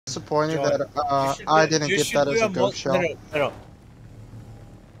disappointed John, that I didn't get that as a ghost shell. No.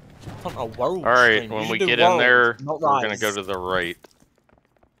 A world Alright, stream. when You we should do get in world, there, not we're gonna rise. go to the right.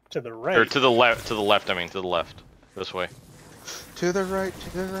 To the right. Or to the left, I mean, to the left. This way. To the right,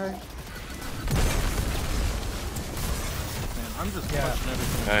 to the right. Man, I'm just watching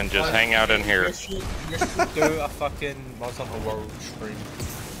everything. And just hang out in here. You should do a fucking Monster Hunter World stream.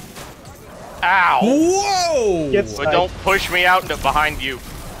 Ow! Whoa! But don't push me out behind you.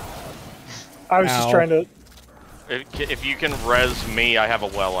 I was just trying to. If you can res me, I have a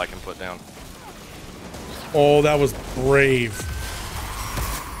well I can put down. Oh, that was brave.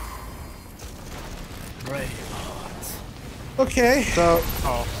 Okay. So,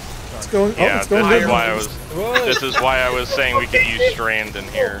 it's going. Yeah, it's going this is why I was saying we could use Strand in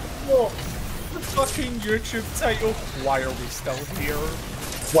here. The fucking YouTube title. Why are we still here?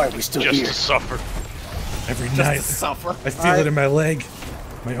 Why are we still Just here? to suffer. Every Just night. to suffer. I feel it in my leg,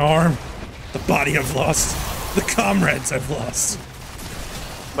 my arm, the body I've lost, the comrades I've lost.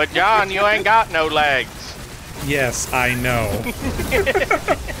 But John, you ain't got no legs. Yes, I know.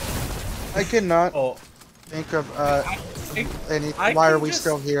 I cannot think of any. Why are we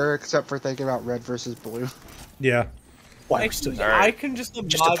still here? Except for thinking about red versus blue. Yeah. Why are we still here? I can just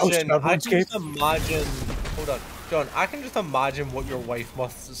imagine. Hold on, John. I can just imagine what your wife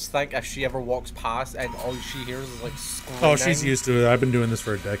must think if she ever walks past and all she hears is like screaming. Oh, she's used to it. I've been doing this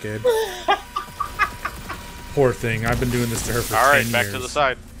for a decade. Poor thing. I've been doing this to her for 10 years. Alright, back to the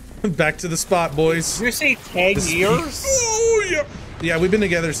side. Back to the spot, boys. Did you say 10 years? Oh, yeah. Yeah, we've been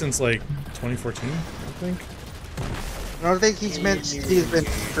together since like 2014, I think. I don't think he's been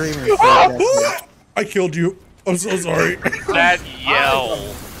screaming. For I killed you. I'm so sorry. That yell.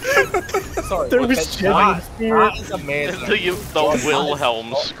 Sorry, There was that is amazing. The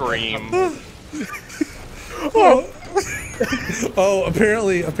Wilhelm scream. Oh,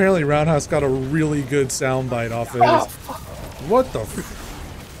 apparently Roundhouse got a really good soundbite off of his. What the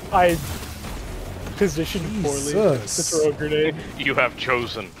I positioned poorly to throw a grenade. You have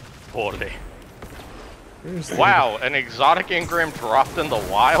chosen poorly. Wow, an exotic engram dropped in the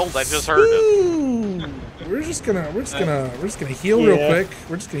wild? I just heard it. We're just gonna heal real quick.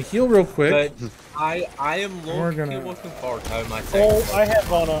 We're just gonna heal real quick. But I am looking forward to how my thing. Oh, I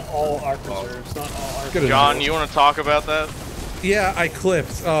have on all arc reserves, not all arc reserves. John, you want to talk about that? Yeah, I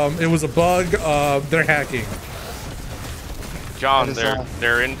clipped. It was a bug. They're hacking. John,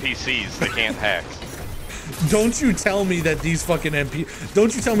 they're NPCs. They can't hack. Don't you tell me that these fucking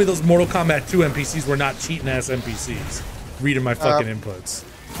Don't you tell me those Mortal Kombat 2 NPCs were not cheating ass NPCs. Reading my fucking inputs.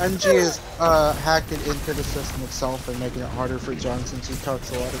 MG is hacking into the system itself and making it harder for John since he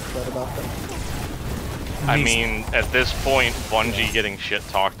talks a lot of shit about them. I mean, at this point, Bungie getting shit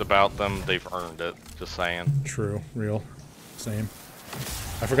talked about them, they've earned it. Just saying. True. Real. Same.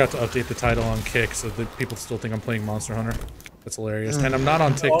 I forgot to update the title on Kick so that people still think I'm playing Monster Hunter. That's hilarious. And I'm not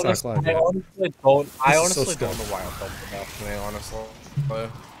on TikTok Live yet. I honestly don't know why I'm talking about me, honestly.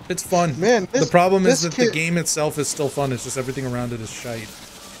 It's fun. Man, the problem is that the game itself is still fun. It's just everything around it is shite.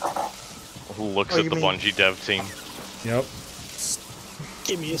 Who looks at the Bungie dev team? Yep.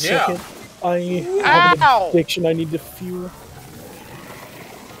 Give me a second. I have an addiction I need to fuel.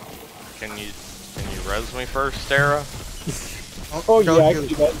 Can you res me first, Sarah? Oh yeah, I can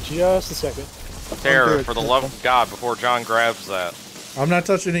do that in just a second. Sarah, for the love of God, before John grabs that. I'm not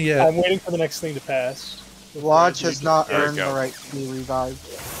touching it yet. I'm waiting for the next thing to pass. Lodge has not earned the right to be revived.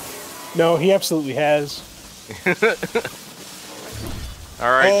 No, he absolutely has.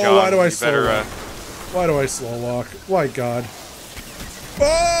 Alright, John, why do I you slow better, walk? Why do I slow walk? Why, God?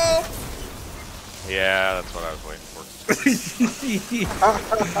 Oh! Yeah, that's what I was waiting for.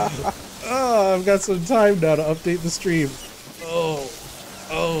 Oh, I've got some time now to update the stream.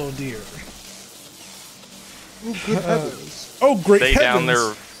 Oh dear. Oh, good heavens. Oh, great Stay heavens. down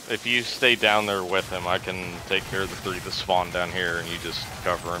there. If you stay down there with him, I can take care of the 3 that spawn down here, and you just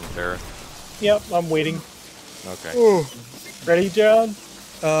cover him, Tara. Yep, I'm waiting. Okay. Ooh. Ready, John?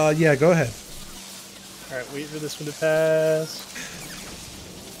 Yeah, go ahead. Alright, wait for this one to pass.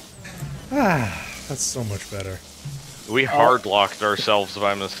 Ah, that's so much better. We hard locked ourselves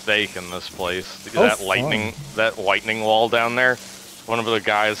by mistake in this place. That lightning wall down there. One of the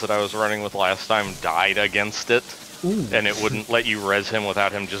guys that I was running with last time died against it. Ooh. And it wouldn't let you res him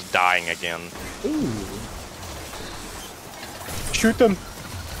without him just dying again. Ooh. Shoot them.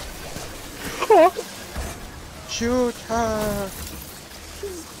 Shoot her.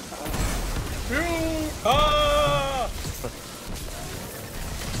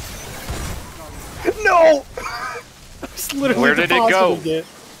 No! Where did it go?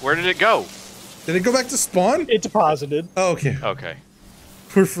 Where did it go? Did it go back to spawn? It deposited. Oh, okay. Okay.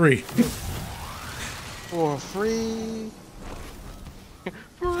 For free. For free.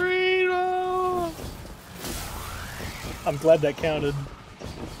 Freedom! I'm glad that counted.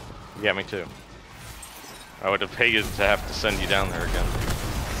 Yeah, me too. I would have hated to have to send you down there again.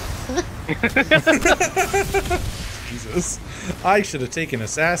 Jesus. I should have taken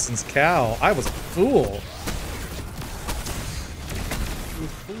Assassin's Cow. I was a fool.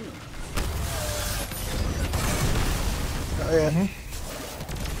 Oh, yeah.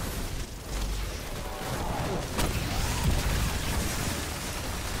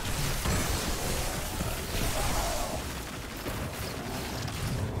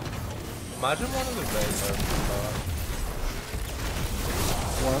 Imagine one of the rays.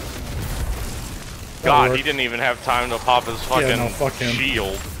 What? God, he didn't even have time to pop his fucking fuck him.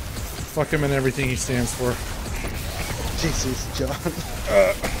 shield. Fuck him and everything he stands for. Jesus, John.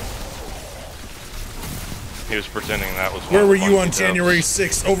 He was pretending that was. Where were you on January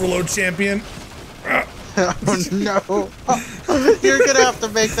 6th, Overload Champion? Oh no! You're gonna have to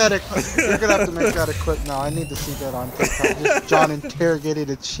make that a. You're gonna have to make that a clip now. I need to see that on TikTok. Just John interrogated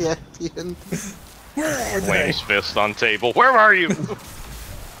a champion. Where are they? Flames fist on table. Where are you?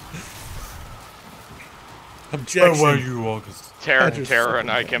 Objection. Where were you, August? Tara and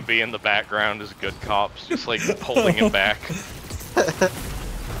I can be in the background as good cops, just like holding him back.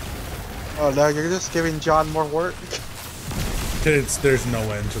 Oh no! You're just giving John more work. There's no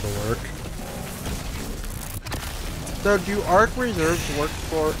end to the work. So do arc reserves work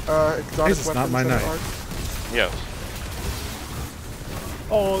for exotic This is weapons? not my that night. are arc? Yes.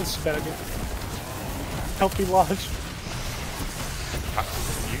 Oh, this is bad again. Help me lodge.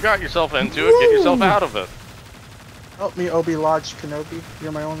 You got yourself into it, get yourself out of it. Help me, Obi Lodge Kenobi.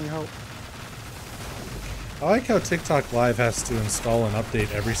 You're my only hope. I like how TikTok Live has to install an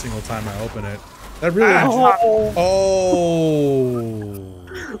update every single time I open it. That really. Oh,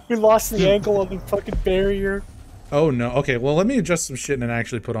 Oh. we lost the ankle on the fucking barrier. Oh no. Okay, well let me adjust some shit and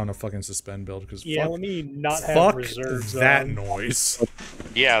actually put on a fucking suspend build because Yeah, let me not have fuck reserves that on. noise.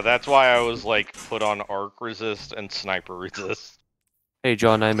 Yeah, that's why I was like, put on arc resist and sniper resist. Hey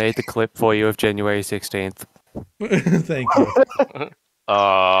John, I made the clip for you of January 16th. Thank you.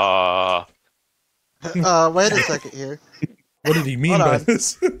 Wait a second here. What did he mean Hold by on.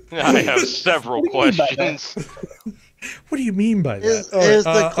 this? I have several What do you mean by questions. What do you mean by that? Is Alright, the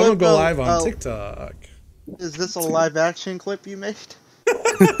I'm gonna clip go of- live on oh. TikTok. Is this a live action clip you made?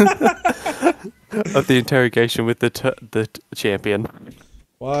 Of the interrogation with the champion.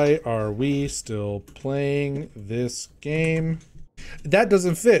 Why are we still playing this game? That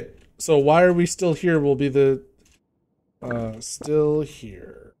doesn't fit. So why are we still here will be the still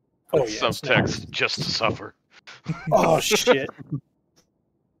here. Oh, yeah. Subtext, just to suffer. Oh, shit.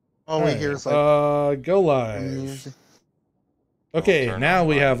 All we hear is like go live. music. Okay, I'll turn now on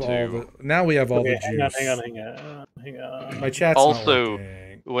we mine, have too. all the Okay, the juice. hang on. My chat's Also, not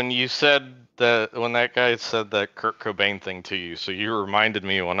working. when you said that, when that guy said that Kurt Cobain thing to you, so you reminded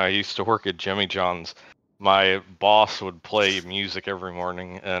me when I used to work at Jimmy John's, my boss would play music every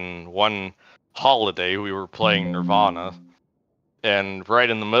morning, and one holiday we were playing Nirvana, and right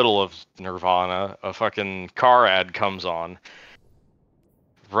in the middle of Nirvana, a fucking car ad comes on.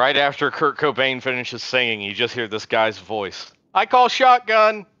 Right after Kurt Cobain finishes singing, you just hear this guy's voice. I call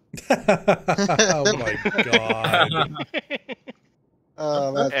shotgun! Oh my god.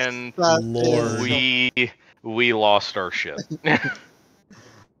 And Lord. we lost our shit. I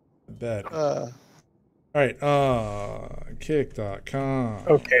bet. Alright, kick.com.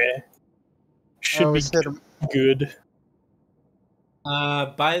 Okay. Should be good.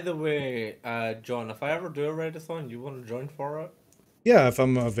 By the way, John, if I ever do a readathon, you want to join for it? Yeah, if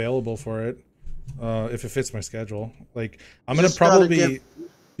I'm available for it. If it fits my schedule. Like, I'm gonna probably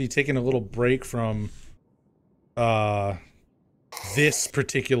be taking a little break from this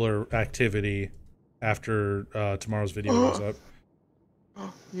particular activity after tomorrow's video goes up.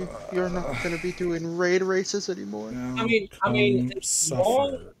 You're not gonna be doing raid races anymore. I mean,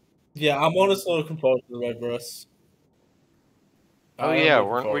 yeah, I'm honestly looking forward to the raid race. Oh yeah,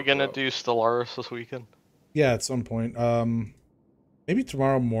 weren't we gonna do Stellaris this weekend? Yeah, at some point. Maybe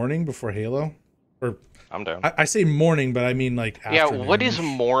tomorrow morning before Halo. Or I'm down. I say morning, but I mean like afternoon. Yeah, what is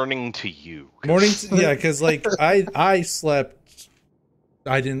morning to you? Morning? Yeah, because like I slept.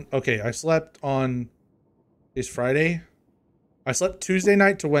 I didn't. Okay, I slept on. Is Friday? I slept Tuesday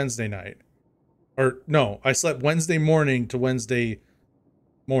night to Wednesday night. Or no, I slept Wednesday morning to Wednesday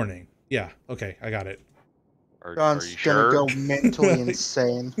morning. Yeah. Okay, I got it. John's gonna go mentally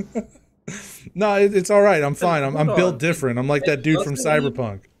insane. No, it's all right. I'm fine. I'm built different. I'm like that dude from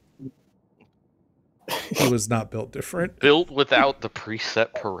Cyberpunk. He was not built different. Built without the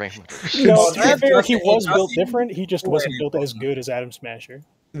preset parameters. No, to be fair, he was built different. He just wasn't built as good as Adam Smasher.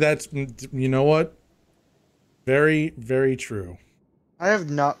 That's, you know what? Very, very true. I have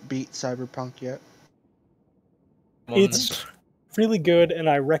not beat Cyberpunk yet. It's really good, and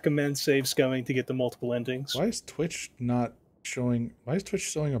I recommend save scumming to get the multiple endings. Why is Twitch not showing? Why is Twitch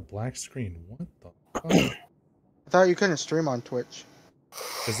showing a black screen? What the fuck? I thought you couldn't stream on Twitch.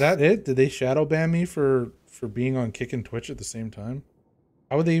 Is that it? Did they shadow ban me for being on Kick and Twitch at the same time?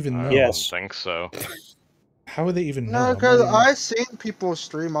 How would they even know? I don't think so. How would they even know? No, because I've seen people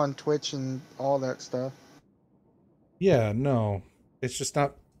stream on Twitch and all that stuff. Yeah, no. It's just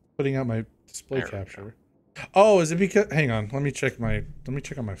not putting out my display capture. Oh, is it because? Hang on, let me check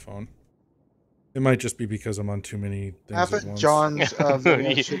on my phone. It might just be because I'm on too many things at once. John's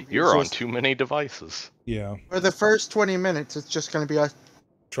You're on too many devices. Yeah. For the first 20 minutes, it's just going to be us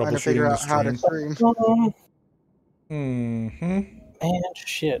trying to figure out how to stream. And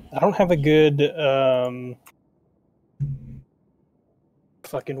shit, I don't have a good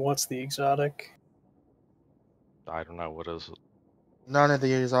fucking what's the exotic? I don't know, what is it? None of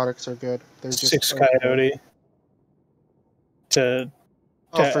the exotics are good. They're just 6 Coyote. For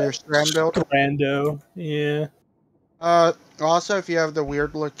your strand build? Rando, yeah. Also, if you have the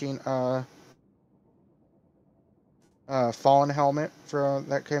weird looking Fallen helmet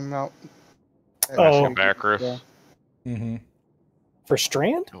that came out. Backrus. Yeah. For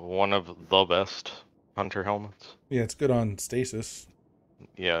Strand? One of the best hunter helmets. Yeah, it's good on stasis.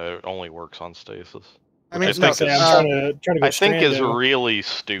 Yeah, it only works on stasis. I mean, I think is really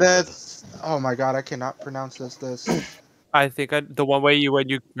stupid. That's, oh my god, I cannot pronounce this. I think the one where when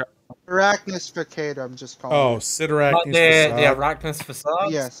you Arachnus Facade, I'm just calling it. Sidarachnus Facade. The Arachnus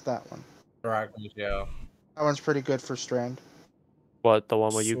Facade? Yes, that one. Arachnus, yeah. That one's pretty good for Strand. What, the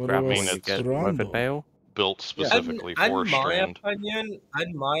one where you grab when you get weapon mail? Built specifically for Strand. In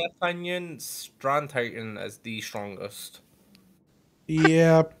my opinion, Strand Titan is the strongest.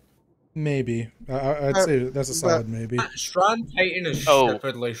 Yeah, maybe. I'd say that's a solid maybe. Strand Titan is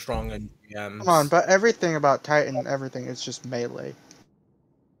stupidly strong in GMs. Come on, but everything about Titan, everything is just melee.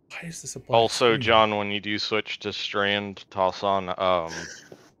 Why is this a Also, John, when you do switch to Strand, toss on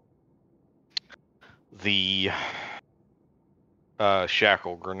the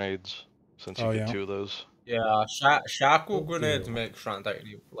shackle grenades, since you get 2 of those. Yeah, shackle grenades make Strand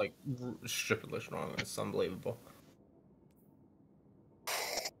Titan like stupidly strong. It's unbelievable.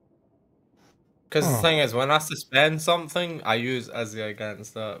 Because the thing is, when I suspend something, I use Ezzy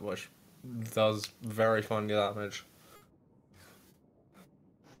against it, which does very funny damage.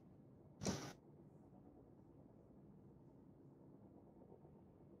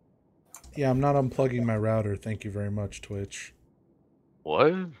 Yeah, I'm not unplugging my router. Thank you very much, Twitch.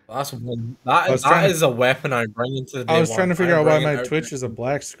 What? That is a weapon I bring into the day. I was trying to figure out why my Twitch is a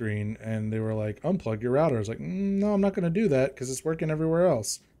black screen, and they were like, unplug your router. I was like, no, I'm not going to do that because it's working everywhere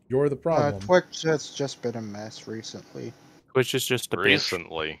else. You're the problem. Twitch has just been a mess recently. Twitch is just a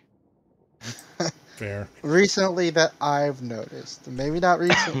recently. Fair. Recently that I've noticed. Maybe not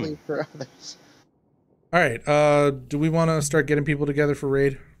recently for others. All right. Do we want to start getting people together for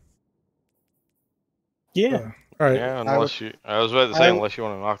raid? Yeah. All right. Yeah, I was about to say, unless you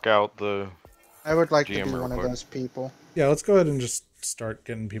want to knock out the. I would like to be GM one of those people. Yeah, let's go ahead and just start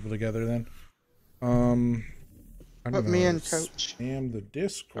getting people together then. Put me in, Coach. Spam the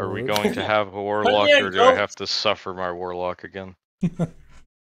Discord. Are we going to have a warlock, or do I have to suffer my warlock again?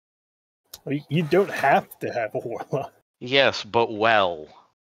 You don't have to have a warlock. Yes, but well.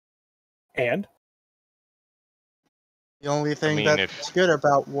 And? The only thing that's good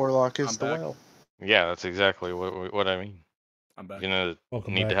about warlock is the well. Yeah, that's exactly what I mean. I'm back. You're gonna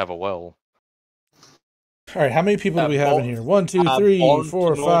need to have a well. All right, how many people do we have in here? 1, 2, 3,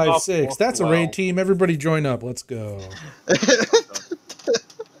 4, 5, 6. That's a raid team. Everybody join up. Let's go.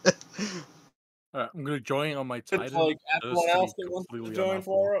 Alright, I'm gonna join on my Titan. It's like everyone else that wants to join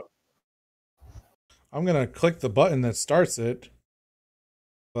for it. I'm gonna click the button that starts it,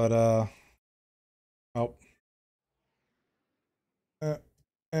 but oh.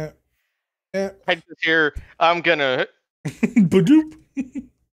 I just hear I'm gonna. Badoop.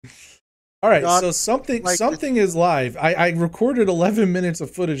 All right, so something is live. I recorded 11 minutes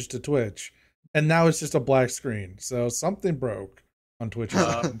of footage to Twitch, and now it's just a black screen. So something broke on Twitch.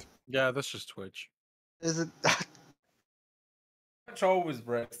 Yeah, that's just Twitch. Is it? Twitch always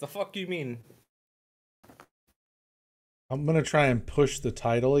breaks. The fuck you mean? I'm gonna try and push the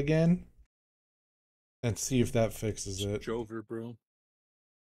title again, and see if that fixes it. Jover, bro.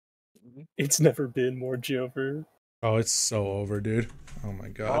 It's never been more Jover. Oh, it's so over, dude. Oh my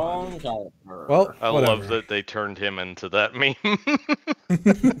god. Wrong character. Well, I whatever. love that they turned him into that meme.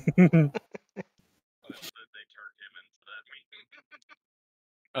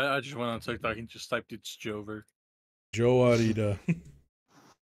 I just went on TikTok and just typed it's Jover. Joe Arita.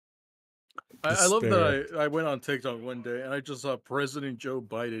 I love that I went on TikTok one day and I just saw President Joe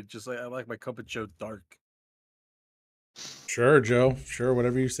Biden. Just like I like my cup of Joe dark. Sure, Joe. Sure,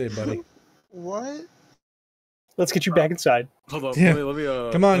 whatever you say, buddy. What? Let's get you back inside. Hold on, Yeah. let me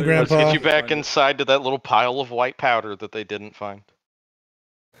Come on, let me- Grandpa. Let's get you back inside to that little pile of white powder that they didn't find.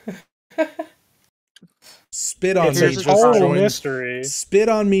 Spit on It's me. a Just total joined. mystery. Spit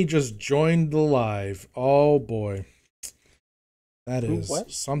on me. Just joined the live. Oh boy, that Who, is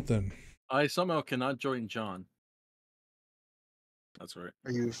what? something. I somehow cannot join John. That's right.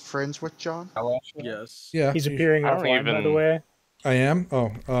 Are you friends with John? Yes. Yeah, He's appearing I don't offline, by the even- way. I am.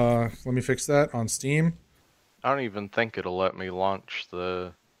 Oh, let me fix that on Steam. I don't even think it'll let me launch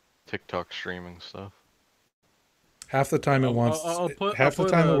the TikTok streaming stuff. Half the time it I'll- wants. I'll put- half I'll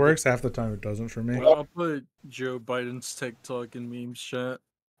the put, time it the- works. Half the time it doesn't for me. I'll put Joe Biden's TikTok in memes chat.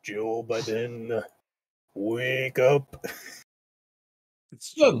 Joe Biden, wake up.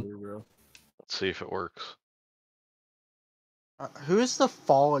 It's Jover, bro. Let's see if it works. Who is the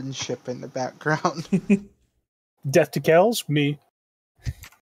fallen ship in the background? Death to Kells? Me.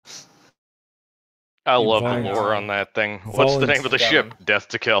 I You love the volunteer. lore on that thing. What's the name of the Volunteer. ship? Death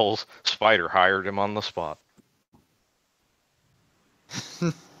to Kells. Spider hired him on the spot.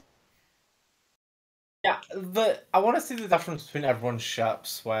 Yeah, I want to see the difference between everyone's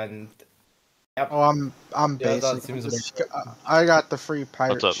ships when. Yep. Oh, I'm Yeah, that basic. seems a Just- bit- I got the free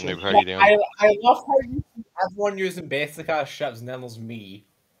pirate What's up, ship. noob? How you doing? I love how you see everyone using basic ass ships and then there's me.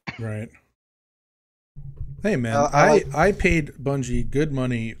 Right. Hey man, I I paid Bungie good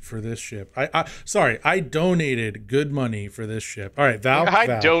money for this ship. I donated good money for this ship. All right, Val. I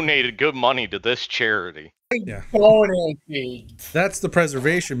Val. donated good money to this charity. Yeah. Donate. That's the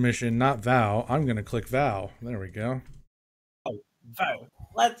preservation mission, not Val. I'm gonna click Val. There we go. Vow.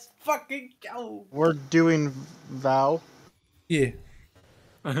 Let's fucking go. We're doing Vow. Yeah.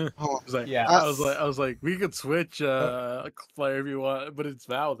 Oh, I was like, Yeah. I was like, we could switch player if you want, but it's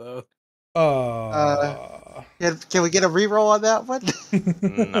Val though. can we get a reroll on that one?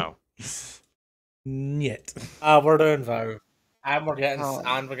 No. Niet. We're doing Vow. And we're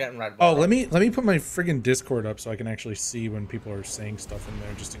getting red. Oh, let me put my friggin' Discord up so I can actually see when people are saying stuff in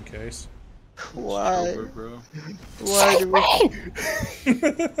there, just in case. Why? Jover, bro. Why do we?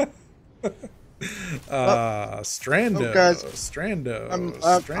 Strando. Oh, guys.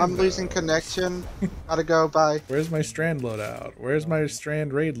 Strando. I'm losing connection. Gotta go. Bye. Where's my Strand loadout? Where's my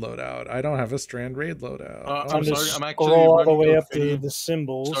Strand raid loadout? I don't have a Strand raid loadout. I'm I'm sorry, just I'm actually scroll all the running way up to Ophidian. the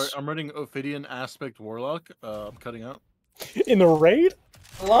symbols. Sorry, I'm running Ophidian Aspect Warlock. I'm cutting out. In the raid?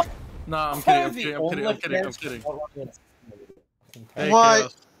 Love Nah, I'm how kidding. the I'm kidding. I'm only kidding. I'm character kidding. that Hey, Why?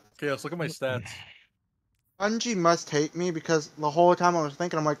 Chaos, look at my stats. Bungie must hate me because the whole time I was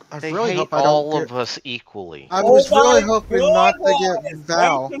thinking, I'm like, I They really hate hope I don't all get. of us equally. I was Oh really my hoping not to get God!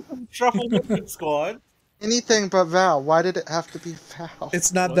 Val. Welcome to the Truffle Liquid Squad. Anything but Val. Why did it have to be Val?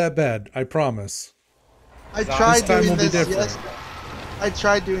 It's not that bad, I promise. I This tried time doing will be this. different. I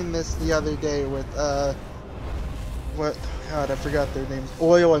tried doing this the other day with what? God, I forgot their names.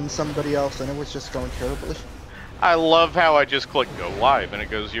 Oil and somebody else, and it was just going terribly. I love how I just click go live and it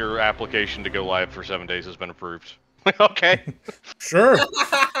goes, your application to go live for 7 days has been approved. Okay. Sure.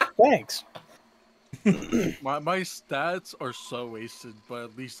 Thanks. My stats are so wasted, but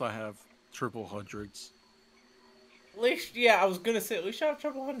at least I have triple hundreds. At least, yeah, I was gonna say, at least you have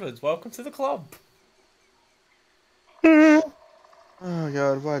triple hundreds. Welcome to the club. Oh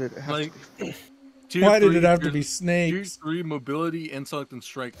God, why did it have Like, to be? tier Why did it three- have to tier- be Tier snakes? 3 mobility, intellect, and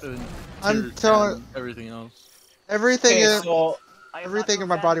strength. And I'm tier telling- 10 everything else. Everything Okay, in so everything in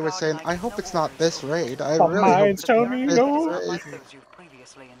my body was saying, I hope it's not this raid. I My really hope mind's it's telling not me this no. raid.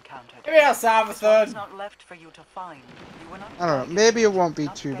 give me a Savathun. I don't know. Maybe it won't be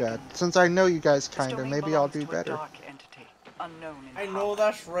too bad. Since I know you guys kinda, maybe I'll do better. I know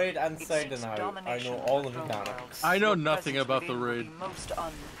that's raid inside and out. I know all the mechanics. I know nothing about the raid.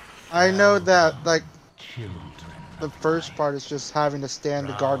 I know that like the first part is just having to stand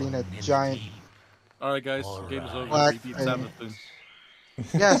the guardian a giant. Alright, guys, game's over. Black We beat thing. Savathun.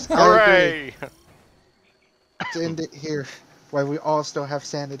 Yes, I agree. Hooray! Let's end it here, while we all still have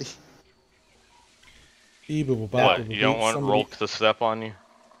sanity. What, you don't want Rolk to step on you?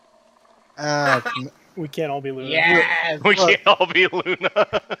 We can't all be losers. Yes! We Look. can't all be Luna.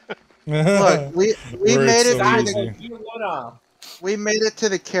 Look, we Where made it's it so to easy. the, You wanna? we made it to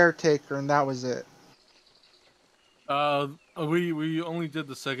the caretaker, and that was it. We only did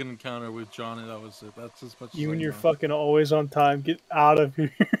the second encounter with John, and that was it. That's as much. You as and I your know. fucking always on time. Get out of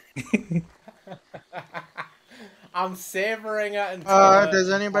here. I'm savoring it until. Does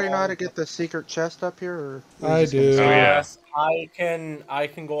anybody know how to get the secret chest up here? Or I do. Oh, yeah. I can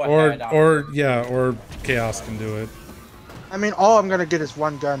go ahead. Or Chaos can do it. I mean, all I'm gonna get is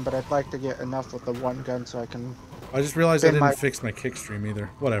one gun, but I'd like to get enough with the one gun so I can. I just realized I didn't fix my kick stream either.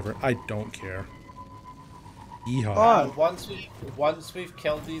 Whatever. I don't care. Yeehaw. Once we've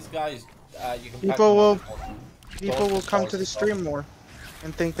killed these guys, you can. People will come to the stream more,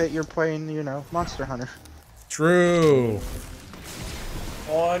 and think that you're playing, you know, Monster Hunter. True.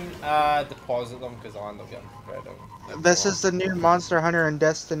 Deposit them because I'll end up getting credit. This is the new Monster Hunter and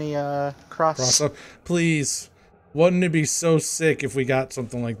Destiny cross up. Please. Wouldn't it be so sick if we got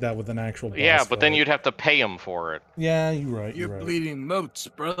something like that with an actual boss Yeah, but then fight? you'd have to pay him for it. Yeah, you're right. You're bleeding moats,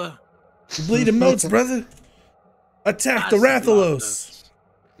 brother. You're bleeding moats, brother. Attack the Rathalos.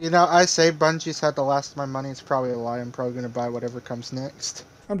 You know, I say Bungie's had the last of my money. It's probably a lie. I'm probably gonna buy whatever comes next.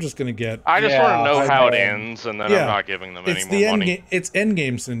 I'm just gonna get. I just want to know how it ends, and then I'm not giving them any more money. It's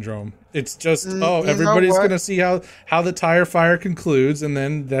endgame syndrome. It's just everybody's gonna see how the tire fire concludes, and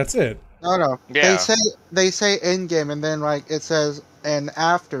then that's it. No. Yeah. They say end game, and then like it says, and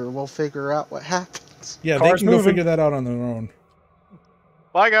after we'll figure out what happens. Yeah, they can go figure that out on their own.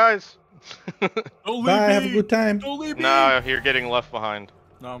 Bye, guys. Bye. Have a good time. Don't leave me. No, you're getting left behind.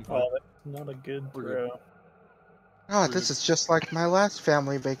 No, I'm fine. Not a good throw. Oh, this is just like my last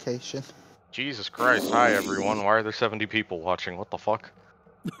family vacation. Jesus Christ. Hi, everyone. Why are there 70 people watching? What the fuck?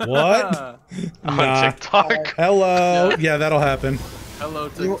 What? On TikTok. Hello. Yeah, that'll happen. Hello,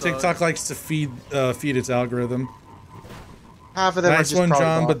 TikTok. TikTok likes to feed its algorithm. Half of them nice are just one,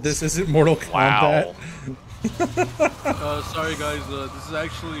 John, bots. but this isn't Mortal Kombat. Sorry, guys. This is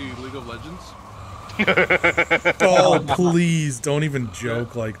actually League of Legends. Oh, please, don't even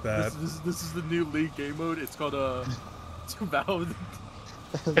joke like that. This is the new League game mode. It's called Vow.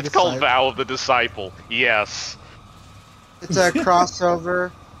 It's called Vow of the Disciple. Yes. It's a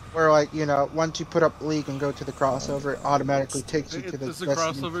crossover where, like, you know, once you put up League and go to the crossover, it automatically takes you to the. It's a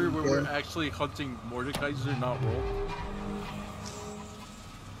crossover where we're actually hunting Mordekaiser, not Wolf.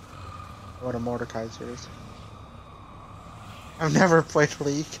 What a Mordekaiser is. I've never played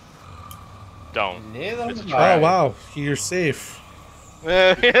League. Don't. Oh wow, you're safe.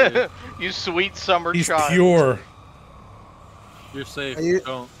 You sweet summer He's child. pure. You're safe.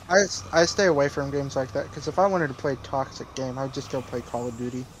 Don't. I stay away from games like that because if I wanted to play a toxic game, I'd just go play Call of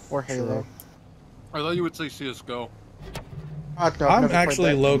Duty or Halo. I thought you would say CS:GO. No, I'm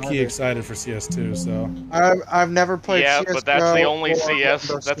actually low-key excited for CS2, so. I've never played CS. Yeah, but that's the only CS.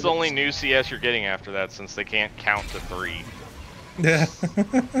 That's the only new CS you're getting after that, since they can't count to 3. Yeah.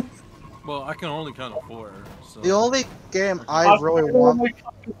 Well, I can only count to 4. So. The only game I really want.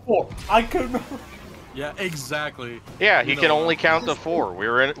 I couldn't. Yeah, exactly. Yeah, he can only count to 4. We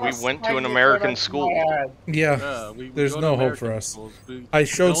went to an American school. Yeah, there's no hope for us. I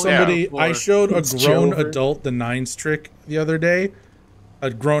showed somebody. I showed a grown adult the 9s trick the other day, a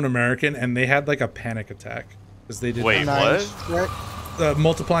grown American, and they had like a panic attack because they did. Wait, what?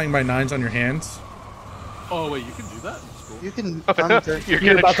 Multiplying by 9s on your hands. Oh wait, you can do that. You can. You're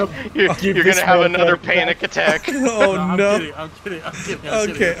gonna have another panic attack. Oh no! I'm kidding.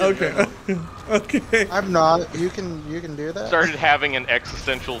 Okay. I'm not. You can do that. Started having an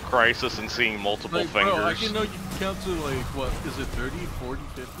existential crisis and seeing multiple like, fingers. Bro, I can know you can count to like what is it, 30, 40,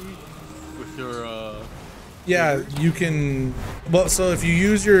 50 with your Yeah, you can. Well, so if you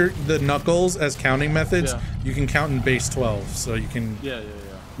use the knuckles as counting methods, you can count in base 12, so you can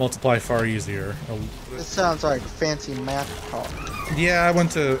multiply far easier. This sounds like fancy math talk. Yeah, I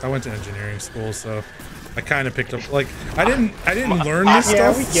went to engineering school, so I kind of picked up. Like, I didn't learn this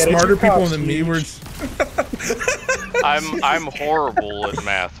stuff. Smarter people than me were. I'm horrible at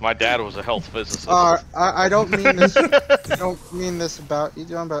math. My dad was a health physicist. I don't mean this. I don't mean this about you,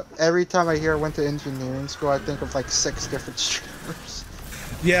 John. But every time I hear I went to engineering school, I think of like 6 different streamers.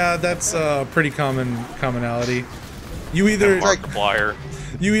 Yeah, that's a pretty commonality. You either Markiplier.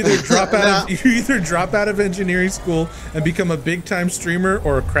 You either drop out of engineering school and become a big time streamer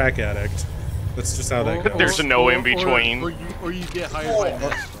or a crack addict. That's just how that goes. There's no in between. Or you get hired by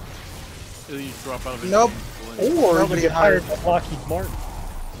NASA. And then you drop out of it. Nope. Or you get hired by Lockheed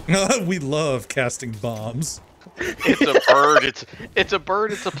Martin. We love casting bombs. It's a bird. It's a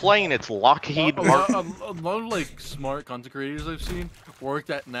bird. It's a plane. It's Lockheed Martin. A lot of like smart content creators I've seen worked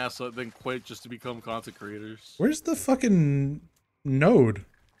at NASA, then quit just to become content creators. Where's the fucking node?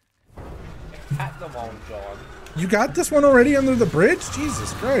 Hat them on, John. You got this one already under the bridge?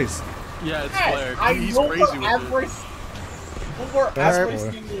 Jesus Christ. Yeah, it's Hey, Blair. I He's know crazy where with every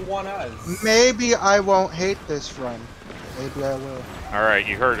single one is. Maybe I won't hate this run. Maybe I will. Alright,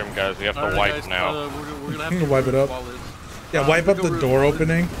 you heard him, guys. We have to wipe guys, now. We're gonna have to Wipe it up. Yeah, wipe up the door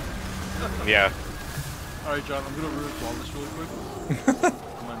opening. Yeah. Alright, John, I'm gonna ruin Wallace really quick.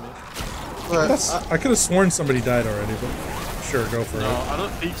 But I could have sworn somebody died already, but sure, go for No, it. I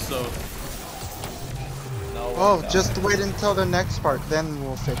don't think so. No, oh, just wait until the next part, then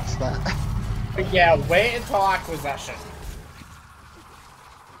we'll fix that. But yeah, wait until acquisition.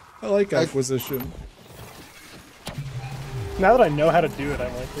 I like acquisition. Now that I know how to do it, I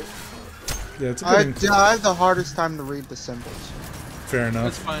like it. Yeah, it's a I good have the hardest time to read the symbols. Fair enough.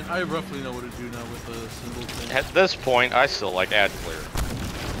 That's fine. I roughly know what to do now with the symbol thing. At this point, I still like ad clear.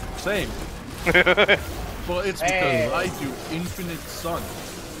 Same. Well, it's because I do infinite sun.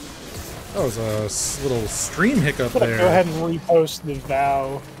 That was a little stream hiccup I'm gonna there. go ahead and repost the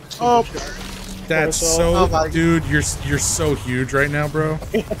vow. Oh, That's Oh so, my- dude. You're so huge right now, bro.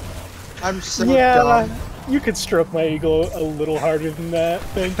 I'm so Yeah, dumb. you could stroke my ego a little harder than that.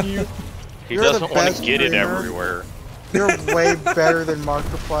 Thank you. He You're the doesn't want best to get it streamer. everywhere. You're way better than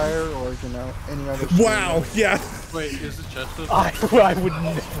Markiplier or, you know, any other Wow. Yeah. Wait, is it Chester? I would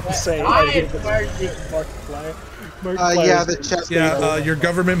never say I anything admire you. Markiplier. yeah, the chest. Yeah, your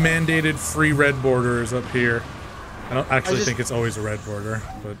government mandated free red border is up here. I don't actually just- think it's always a red border,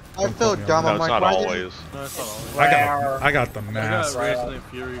 but I don't feel quote me on dumb. No, I'm it's like, not why didn't- always. No, it's not all. that. I got the I mask. got Resident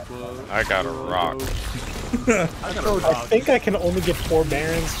Fury Glow. I got a rock. I got a I I rock. think I can only get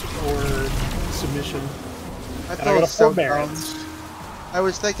forbearance or submission. I And I feel got a so dumb. forbearance. I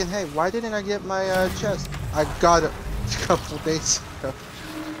was thinking, hey, why didn't I get my chest? I got it a couple days ago.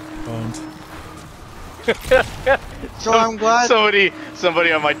 Owned. So I'm glad.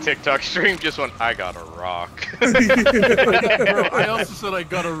 Somebody on my TikTok stream just went, I got a rock. Bro, I also said I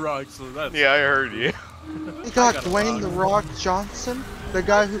got a rock, so that's... Yeah, I heard you. We got got a Dwayne The Rock Johnson, the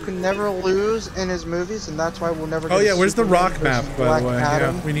guy who can never lose in his movies, and that's why we'll never get Oh a yeah, where's the Superman rock map, versus by Black the way?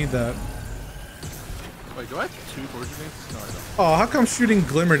 Adam. Yeah, we need that. Wait, do I have 2 torture names? No, I don't. Oh, how come shooting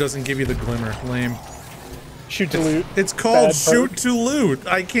glimmer doesn't give you the glimmer? Lame. Shoot to loot. It's called Bad shoot perk. to loot.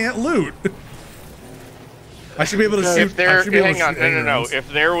 I can't loot. I should be able to shoot. If there, I should be able to hang on, shoot no. aliens.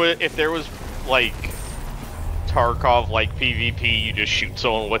 If there was like Tarkov like PvP, you just shoot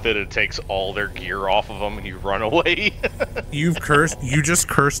someone with it. It takes all their gear off of them, and you run away. You just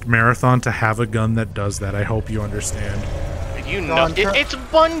cursed Marathon to have a gun that does that. I hope you understand. You know, it's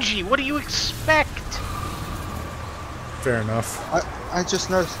Bungie. What do you expect? Fair enough. I just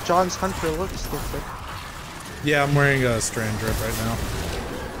noticed John's hunter looks different. Yeah, I'm wearing a strand drip right now.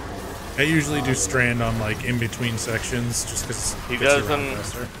 I usually do strand on like in between sections, just because He doesn't.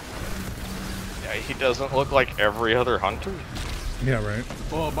 Yeah, he doesn't look like every other hunter. Yeah, right.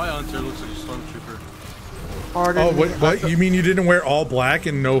 Well, my hunter looks like a stormtrooper. Pardon Oh, me, what? You mean you didn't wear all black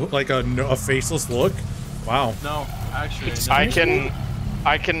and a faceless look? Wow. No, actually, I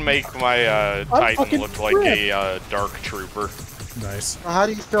can make my Titan fucking look like a dark trooper. Nice. How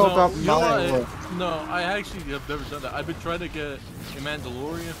do you feel about you know my what? look? No, I actually have never done that. I've been trying to get a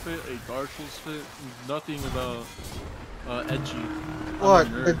Mandalorian fit, a Dark Souls fit, nothing about edgy. Look,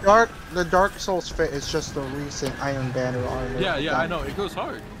 I'm a the nerd. Dark Souls fit is just the recent Iron Banner armor. Yeah, I know. It goes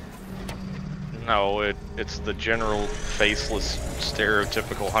hard. No, it's the general faceless,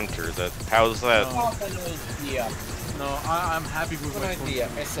 stereotypical hunter. How's that? No, I'm happy with my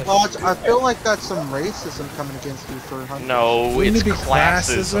choice. Well, I feel like that's some racism coming against you for hunting. No, Wouldn't it's it be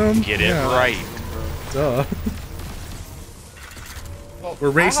classism. classism? Get Yeah. it right. Duh.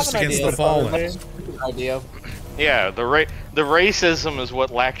 We're racist against the fallen. Idea. Yeah, the racism is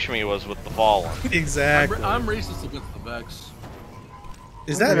what Lakshmi was with the fallen. Exactly. I'm racist against the Vex.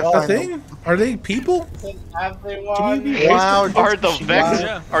 Is that a thing? Are they people? Wow, Are the Vex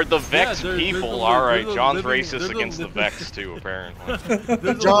Yeah. are the Vex they're people? the- All right, they're the John's living- racist they're the against the living- Vex too, apparently.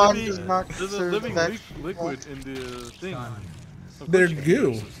 There's John a does living, not there's a consider living Vex liquid in the thing. Of They're course you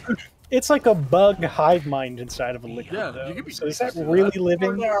goo. can be racist. It's like a bug hive mind inside of a liquid. Yeah, though. you can be So is that racist to really that.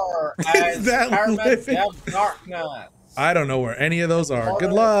 living? Is that living? I don't know where any of those are.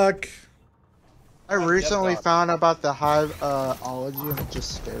 Good luck. I recently found out about the hive ology and it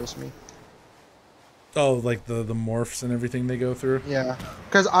just scares me. Oh, like the morphs and everything they go through? Yeah,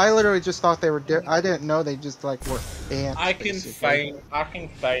 because I literally just thought they were. I didn't know they just like were ants. I can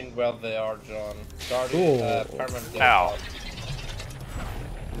find where they are, John. Starting Cool. permanent. Ow.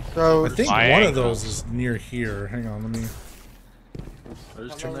 So I think My one of ankle. those is near here. Hang on, let me.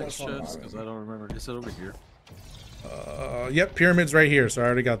 There's two next chests because I don't remember. Is it over here? Yep, pyramid's right here, so I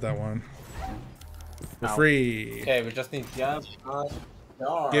already got that one. We're Ow. free. Okay, we just need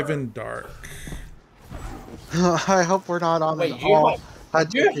Given dark. I hope we're not on Wait, an all.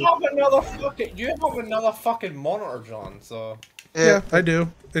 you have another fucking monitor, John. So yeah, I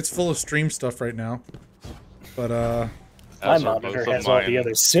do. It's full of stream stuff right now. But my monitor has all the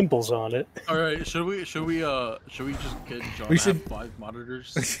other symbols on it. All right, should we just get John we to should... have 5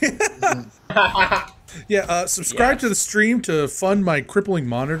 monitors? Yeah, subscribe to the stream to fund my crippling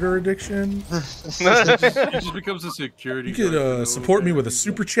monitor addiction. It just becomes a security. You could support me with a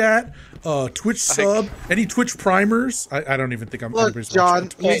super chat, Twitch sub, any Twitch primers. I don't even think I'm. Look, John,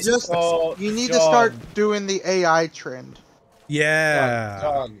 you need to start doing the AI trend. Yeah.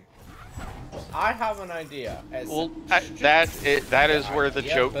 John, I have an idea. Well, that is where the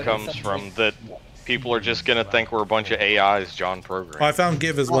joke comes from. That people are just gonna think we're a bunch of AIs John programmed. Oh, I found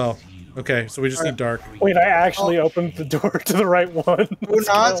Give as well. Okay, so we just need dark. Wait, I actually opened the door to the right one. Do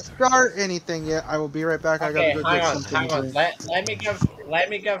not start anything yet. I will be right back. Okay, I gotta go get something. hang on. Let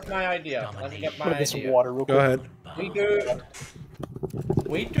me give my idea. Let me give my idea. Some water real quick. Go ahead.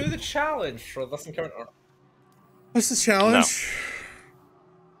 We do the challenge for listen current. What's the challenge?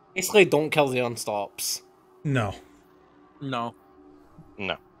 Basically, don't kill the unstops. No. No.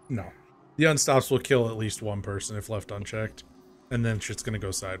 No. No. The unstops will kill at least one person if left unchecked, and then shit's gonna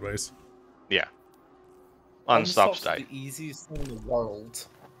go sideways. Yeah. Unstops die. The easiest thing in the world.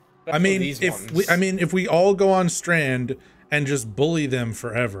 I mean, if we all go on Strand and just bully them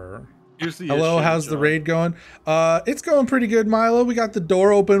forever. Hello, how's the raid going? It's going pretty good, Milo. We got the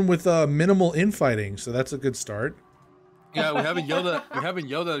door open with minimal infighting, so that's a good start. Yeah, we haven't yelled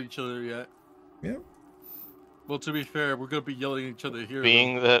at each other yet. Yeah. Well, to be fair, we're gonna be yelling at each other here.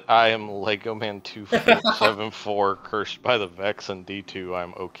 Being that I am Lego Man 2474, cursed by the Vex, and D2,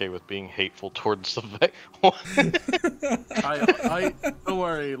 I'm okay with being hateful towards the Vex. I don't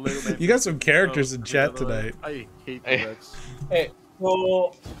worry, Lego Man. You got some characters in chat tonight. I hate the Vex. Hey,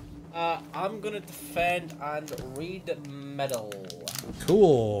 so I'm gonna defend and read middle.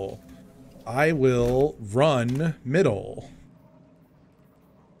 Cool. I will run middle.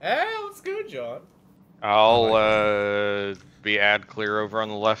 Hey, let's go, John. I'll be ad clear over on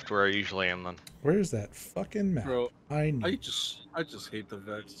the left where I usually am then. Where's that fucking map? Bro, I just hate the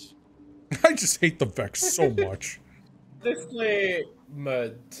Vex. I just hate the Vex so much. Honestly,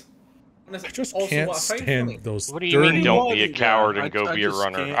 mud. I just can't stand those. What do you mean don't be a coward and go be a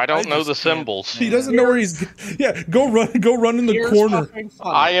runner? I don't know the symbols. He doesn't know where he's. Yeah, go run in the corner.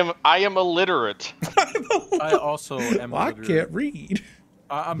 I am illiterate. I also am I illiterate. can't read.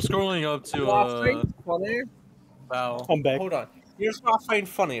 I'm scrolling up to Val. I'm back. Hold on. Here's what I find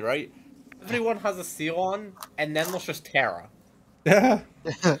funny, right? Everyone has a seal on, and then there's just Terra. Yeah.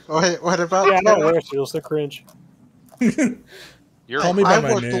 Wait, what about? Yeah, I don't wear seals. They're cringe. Call me by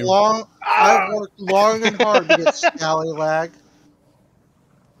my name. I worked long and hard to get Scallylag.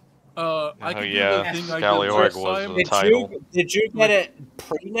 I can yeah, Scallywag was the title. Did you get it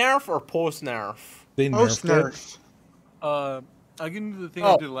pre-nerf or post-nerf? They nerfed Post-nerf. I can do the thing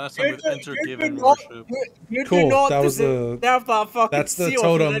I did last time with enter given worship. Cool. That was the. That's the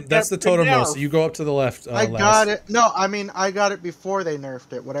totem. That's the totem roll. So you go up to the left. I got it. No, I mean I got it before they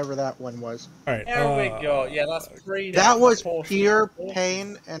nerfed it. Whatever that one was. All right. There we go. Yeah, that's pre. That was pure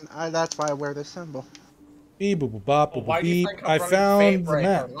pain, and that's why I wear this symbol. Beep boop boop bop boop boop beep. I found the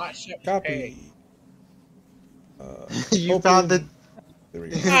map. Copy. You found the. There we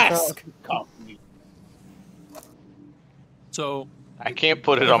go. Copy. So I can't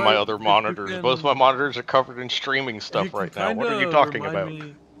put it on my other monitors. Both my monitors are covered in streaming stuff right now. What are you talking about?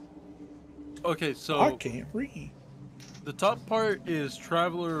 Okay, so I can't read. The top part is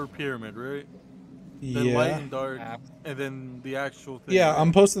Traveler or Pyramid, right? Then Yeah. Light and Dark, and then the actual thing. Yeah, right?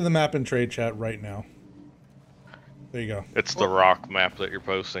 I'm posting the map in trade chat right now. There you go. It's the rock map that you're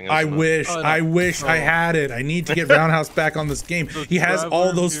posting. I isn't it? wish, I wish I had it. I need to get Roundhouse back on this game. So He has all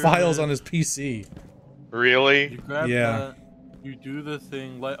Traveler, those files Pyramid. on his PC. Really? You grab Yeah. that, you do the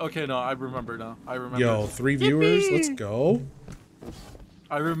thing like okay, no, I remember now. I remember. Yo, 3 viewers, let's go.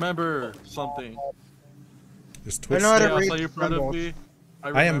 I remember something. Just twist. know how to Yeah, read so you're proud of symbols. me. I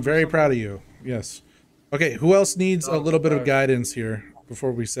am remember very something. proud of you. Yes. Okay, who else needs a little bit of okay. guidance here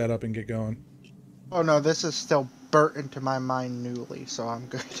before we set up and get going? Oh no, this is still burnt into my mind newly, so I'm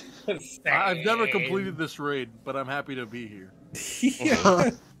good. I've never completed this raid, but I'm happy to be here.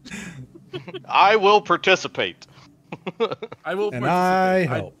 Yeah. I will participate. I will. And participate. I I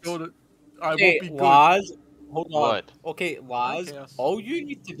helped. won't Okay, be good. Laz, hold on. What? Okay, Laz, Okay, yes. all you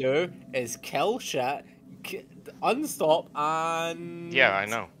need to do is kill shit, unstop, and... Yeah, I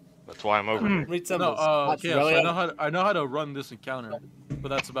know. That's why I'm over here. Read No, symbols. That's okay, really so I know how to run this encounter, but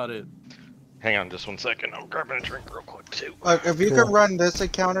that's about it. Hang on just 1 second. I'm grabbing a drink real quick too. If you can run this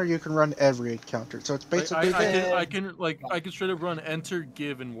encounter, you can run every encounter. So it's basically I can straight up run enter,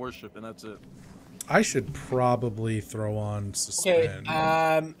 give, and worship, and that's it. I should probably throw on suspend.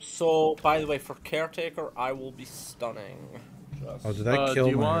 Okay. So by the way, for caretaker, I will be stunning. Oh, did that kill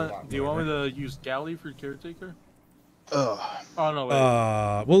do you my... Do you want me to use galley for caretaker? Ugh. Oh no.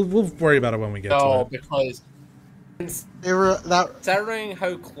 Wait. We'll worry about it when we get to it. No, because considering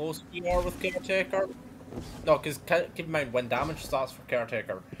how close we are with caretaker. No, because keep in mind when damage starts for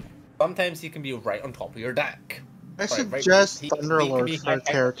caretaker, sometimes he can be right on top of your deck. I suggest Thunderlord for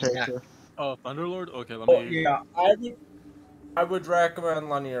caretaker. Oh, Thunderlord? Okay, let me... yeah, I would recommend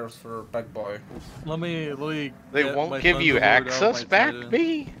Laniers for big boy. Let me They won't give you access back,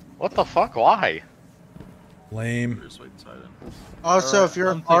 B? What the fuck? Why? Lame. Also, if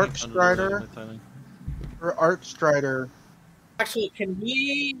you're an Arc Strider, Actually, can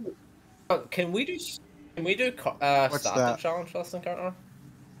we do static challenge for this encounter?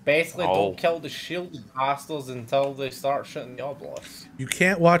 Basically, don't kill the shielded bastards until they start shooting the obelisks. You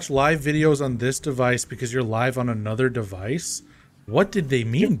can't watch live videos on this device because you're live on another device? What did they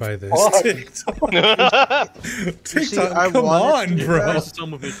mean by this? TikTok, come on, bro.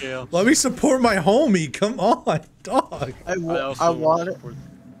 Let me support my homie. Come on, dog. I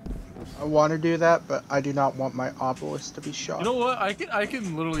want to do that, but I do not want my obelisk to be shot. You know what? I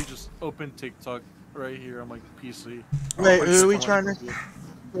can literally just open TikTok right here on my PC. Wait, who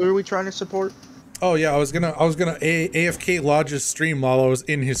are we trying to support? Oh yeah, I was gonna AFK Lodge's stream while I was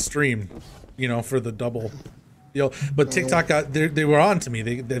in his stream, you know, for the double. But TikTok they were on to me.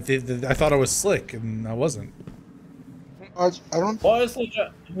 I thought I was slick, and I wasn't. I don't. What is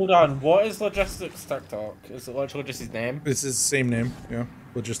hold on? What is logistics TikTok? Is it literally just his name? It's his same name. Yeah,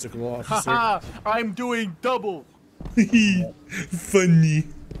 logistical officer. Haha! I'm doing double. Funny.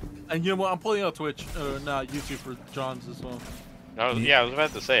 And you know what? I'm pulling out Twitch, not YouTube for John's as well. Yeah, I was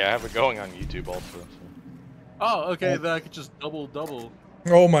about to say I have it going on YouTube also. So. Oh, okay. Then I could just double.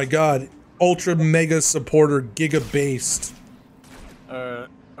 Oh my god. Ultra mega supporter, giga based. Alright,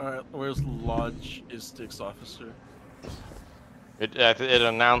 where's Logistics Officer? It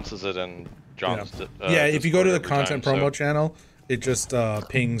announces it in John's. Yeah, if you go to the content promo channel, it just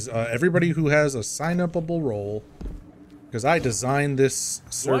pings everybody who has a sign-upable role. Because I designed this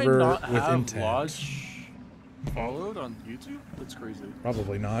server with intent. Lodge followed on YouTube? That's crazy.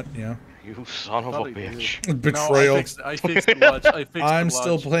 Probably not, yeah. You son of a bitch. Betrayal. No, I fixed the Lodge. I'm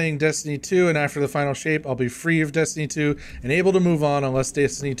still playing Destiny 2, and after the final shape, I'll be free of Destiny 2 and able to move on unless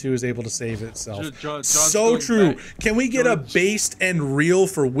Destiny 2 is able to save itself. So true. Can we get a based and real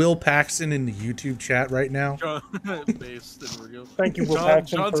for Will Paxton in the YouTube chat right now? Based and real. Thank you, Will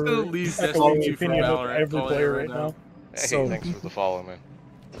Paxton, John's for gonna leave echoing the opinion of every player right now. Hey, So, thanks for the follow, man.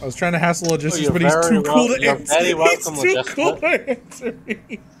 I was trying to hassle logistics, but he's too cool to answer. He's too cool to answer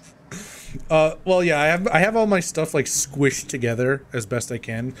me. Well, yeah, I have all my stuff like squished together as best I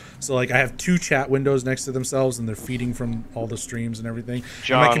can. So like I have 2 chat windows next to themselves, and they're feeding from all the streams and everything.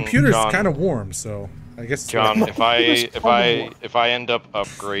 John, and my computer's kind of warm, so I guess. John, if I end up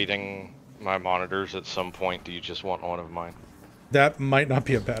upgrading my monitors at some point, do you just want one of mine? That might not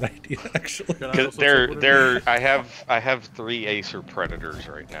be a bad idea, actually. Because I have 3 Acer Predators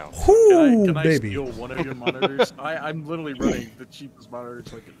right now. Ooh, can I baby. steal one of your monitors? I'm literally running the cheapest monitor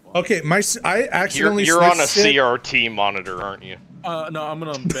so I can fly. Okay, I accidentally You're on a CRT monitor, aren't you? No, I'm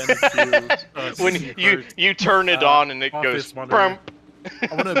gonna BenQ. When you turn it on and it goes. I'm gonna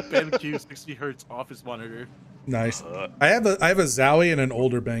BenQ 60 Hz office monitor. Nice. I have a Zowie and an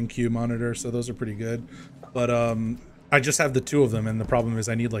older BenQ monitor, so those are pretty good. But I just have the 2 of them, and the problem is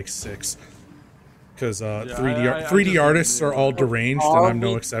I need like 6. Because 3D artists are all deranged, and I'm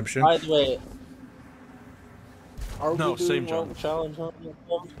no exception. By the way, no, same John. Challenge on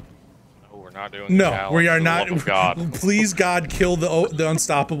No, we're not doing the challenge. We are for not. The love of God. Please, God, kill the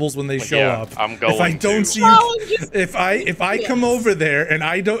Unstoppables when they show up. I'm going if I don't see you, if I come over there and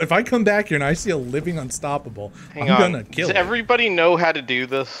if I come back here and I see a living Unstoppable, I'm gonna kill it. Does everybody know how to do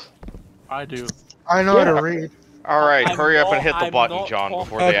this? I do. I know how to read. All right, hurry up and hit the button, John,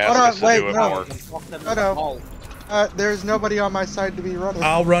 before they ask us to do it more. No. There's nobody on my side to be running.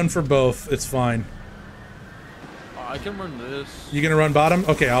 I'll run for both. It's fine. I can run this. You gonna run bottom?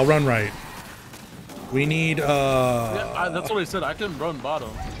 Okay, I'll run right. We need Yeah, that's what I said. I can run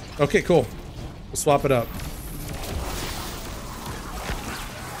bottom. Okay, cool. We'll swap it up.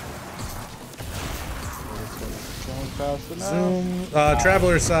 Zoom.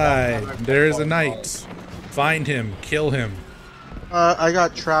 Traveler side. There is a knight. Find him. Kill him. I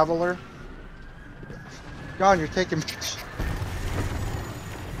got Traveler. John, you're taking.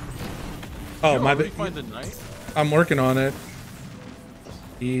 Oh, You my already bad. find the knight? I'm working on it.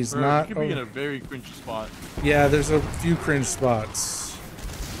 He's Bro, not. You could be in a very cringy spot. Yeah, there's a few cringe spots.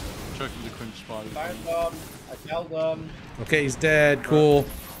 Chuck is a cringe spot. Found them. I killed them. Okay, he's dead. Cool.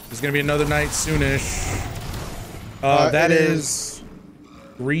 There's gonna be another night soonish. That is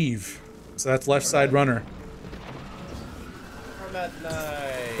Reeve. So that's left side runner.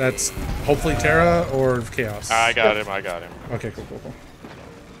 That's hopefully Terra or Chaos. I got him. I got him. Okay, cool.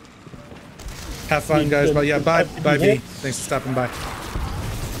 Have fun, guys. But yeah, bye, B. Thanks for stopping by.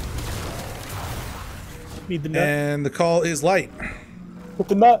 Need the nut. And the call is light. With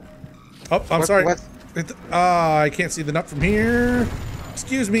the nut. Oh, I'm sorry. I can't see the nut from here.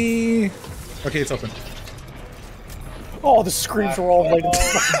 Excuse me. Okay, it's open. Oh, the screams were all like.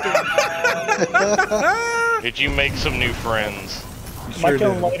 Did you make some new friends? Sure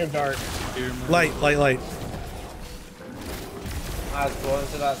Michael, did. light or dark? Light. Let's go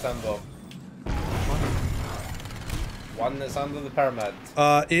into that symbol. One that's under the pyramid.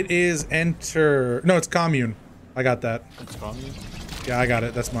 It is enter. No, it's commune. I got that. It's commune? Yeah, I got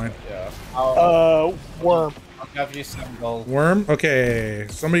it. That's mine. Yeah. Worm. I'll give you symbol. Worm? Okay.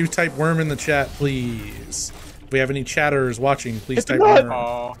 Somebody type worm in the chat, please. If we have any chatters watching, please type worm.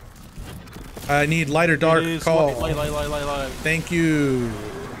 Oh. I need light or dark call. Light. Thank you.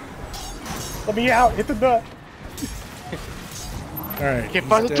 Let me out. Hit the nut. Alright. Can't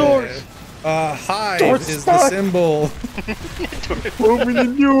find the doors. Hive Doors is stuck. the symbol. Open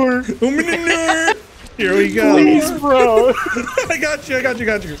the door. Open the door. Here we go. Please, bro. I got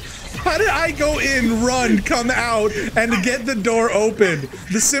you. How did I go in, run, come out, and get the door open?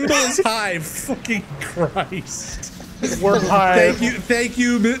 The symbol is Hive. Fucking Christ. Worm hive. Thank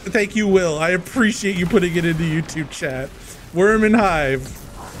you, Will. I appreciate you putting it into YouTube chat. Worm and Hive.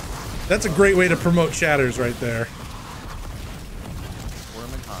 That's a great way to promote chatters right there.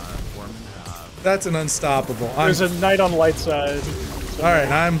 Worm and hive. That's an unstoppable. There's a knight on light side. All right,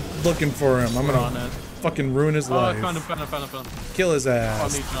 I'm looking for him. I'm on gonna it. fucking ruin his life. Found him. Kill his On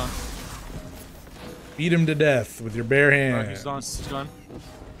ass. me, John. Beat him to death with your bare Alright, hands. he's gone.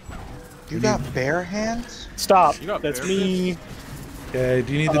 You got bare hands? Stop. You got That's bare me. Okay,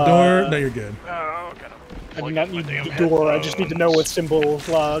 do you need the door? No, you're good. Oh, I do not need the door. I just need to know what symbol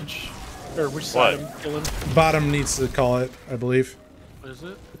lodge. Or which side What? I'm killing. Bottom needs to call it, I believe. What is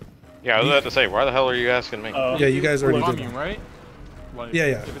it? Yeah, I was about to say, why the hell are you asking me? Yeah, you guys already did Commune, that. right? Light. Yeah.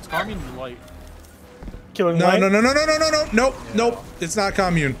 If it's commune, light. Killing No, light? nope. It's not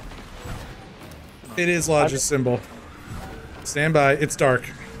commune. It is Lodge's symbol. Stand by. It's dark.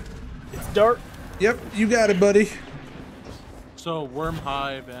 It's dark. Yep, you got it, buddy. So, worm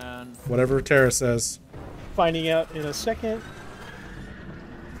hive and... Whatever Terra says. Finding out in a second.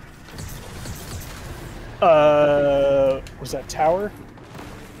 Was that tower?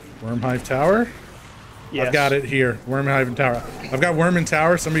 Wormhive Tower? Yes. I've got it here. Wormhive and Tower. I've got Worm and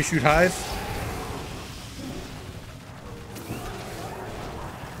Tower. Somebody shoot Hive.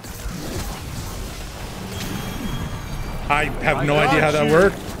 I have no idea how that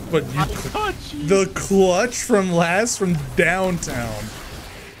worked, but the clutch from downtown.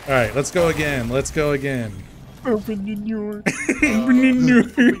 All right, let's go again. Open the door.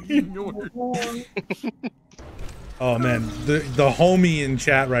 Oh man, the homie in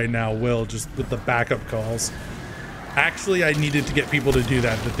chat right now, Will, just with the backup calls. Actually, I needed to get people to do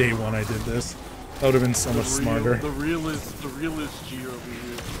that the day one I did this. That would have been so much smarter. The realist G over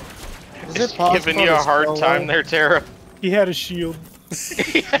here. Is it possible Giving you a hard time there, Terra. He had a shield. Is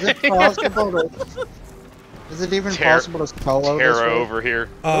it possible to... Is it even possible to solo this Terra one? over here.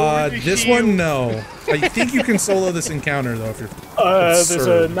 This one, no. I think you can solo this encounter though if you're. There's a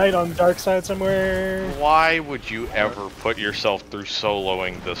absurd. knight on dark side somewhere. Why would you ever put yourself through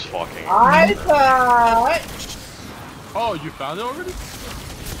soloing this fucking... I thought. Oh, you found it already?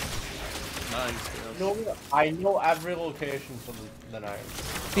 Nice. No, I know every location for the night.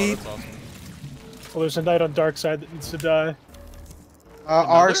 Oh, that's awesome. Well, there's a knight on dark side that needs to die.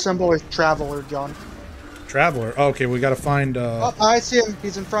 Our symbol is Traveler, John. Traveler. Oh, okay, we gotta find. Oh, I see him.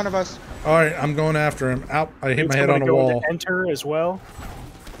 He's in front of us. All right, I'm going after him. Out! I hit It's my head gonna on a go wall. into enter as well.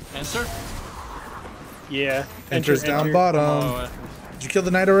 Enter? Yeah. Enters down enter. bottom. Oh, Did you kill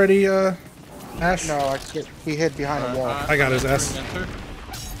the knight already, Ash? No, he hid behind a wall. I got his ass. Enter?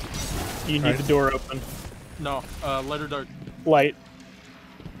 You need Alright. the door open. No, light or dark? Light.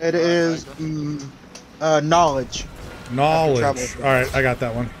 It is knowledge. Knowledge. All Traveler. right, I got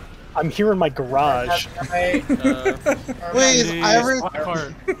that one. I'm here in my garage. Please, It is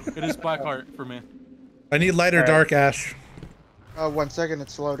Blackheart. It is Blackheart for me. I need light or All right. dark, Ash. 1 second,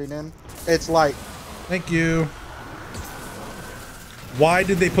 it's loading in. It's light. Thank you. Why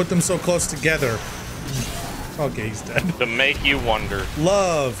did they put them so close together? Okay, he's dead. To make you wonder.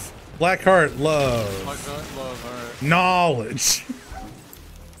 Love. Blackheart, love. Love, alright. Knowledge.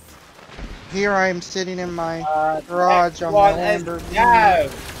 Here I am sitting in my garage on my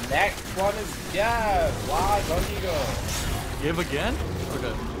Lamborghini. Next one is Jeff. Why don't you go? Give again?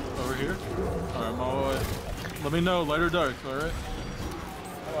 Okay. Over here? Alright, I'm all the way. Let me know, light or dark, alright?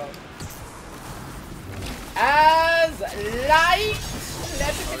 As light!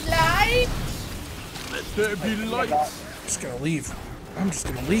 Let it be light! Let there be light! I'm just gonna leave. I'm just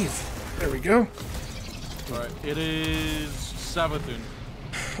gonna leave. There we go. Alright, it is Savathun.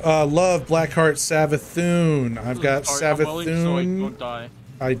 Love, Blackheart, Savathun. I've got Sorry, I'm willing so I Savathun. don't die.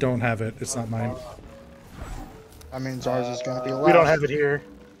 I don't have it. It's not mine. That means ours is gonna be last. We don't have it here.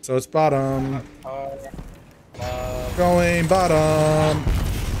 So it's bottom. Going bottom.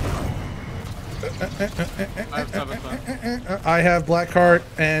 I have Savathun. I have Blackheart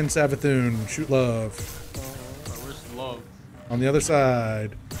and Savathun. Shoot love. Where's love? On the other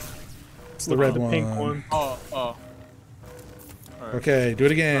side. It's the red one. Pink one. Oh. Alright. Okay, do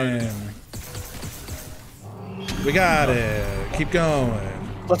it again. We got it. Keep going.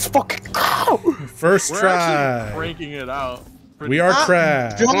 Let's fucking go! First We're try. actually breaking it out. We are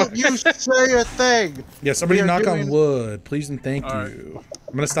trash. Don't you say a thing. Yeah, somebody We are knock on doing- wood, please and thank Alright. you.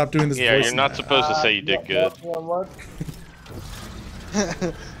 I'm gonna stop doing this. Yeah, voice you're not now. supposed to say you did good.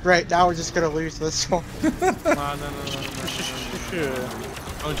 Right, now we're just gonna lose this one. No.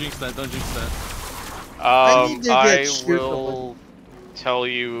 Don't jinx that, don't jinx that. need to get I stupid. will tell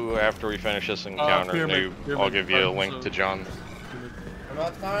you after we finish this encounter. Pyramid, I'll give you a pyramid, link so- to John.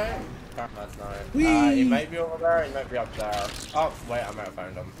 That's nine? That's nine. Whee! He might be over there, he might be up there. Oh, wait, I might have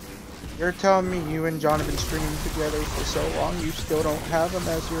found him. You're telling me you and John have been streaming together for so long, you still don't have him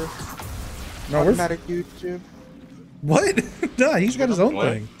as your No, we're automatic YouTube? what? Nah, he's got his own What?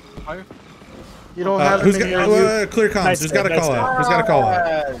 thing. Fire? You don't have Who's him in got your YouTube? clear comms? Nice Who's got a nice call out? Who's got a call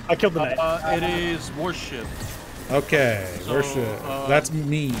out? I killed the knight. It is Warship. Okay, So, worship. That's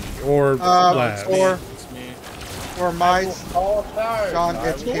me or Lab. or It's me. or my Oh, sorry. John,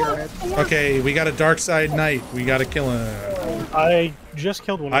 it's Pyramid. Okay, we got a dark side knight. We gotta kill him. I just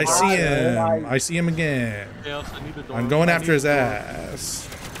killed one. I of see them. him. I see him again. Chaos, I need a door. I'm going I after need his a door. ass.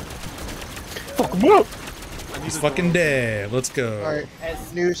 Fuck him up! I need He's a fucking door. dead. Let's go. Alright,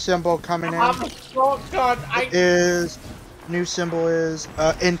 new symbol coming in I'm a shotgun. is new symbol is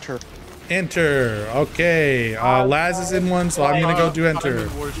enter. Enter. Okay. Laz is in one, so I'm gonna go do I'm enter. in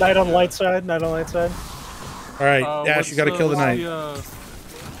Warship, Knight on yeah. light side, knight on light side. All right, Ash, you gotta kill the knight.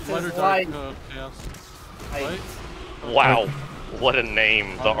 Light or dark, Light. Chaos. Light. Light? Wow, what a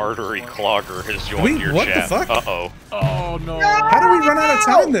name! The Artery Clogger has joined Wait, your what the chat. fuck? Uh-oh. Oh no. How do we run out of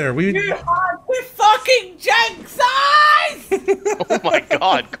time there? We. You fucking jinx eyes! Oh my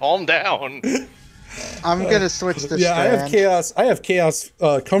god, calm down. I'm gonna switch this Yeah, I have strand. chaos. I have chaos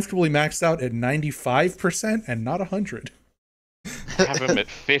comfortably maxed out at 95% and not 100. I have him at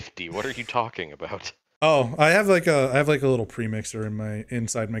 50. What are you talking about? Oh, I have like a little premixer in my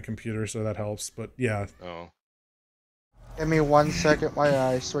inside my computer, so that helps. But yeah, Oh. Give me 1 second while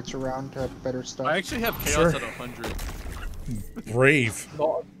I switch around to better stuff. I actually have chaos Sure. at 100. brave.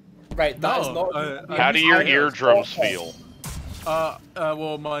 Right, that is No, not. How do your eardrums feel?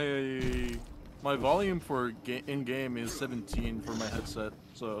 Well, my volume for in game is 17 for my headset,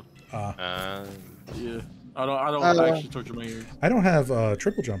 so yeah, I don't actually torture my ears. I don't have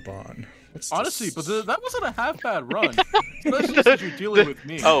triple jump on. Honestly, but that wasn't a half bad run, especially since you're dealing with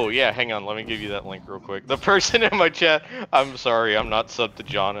me. Oh yeah, hang on, let me give you that link real quick. The person in my chat, I'm sorry, I'm not subbed to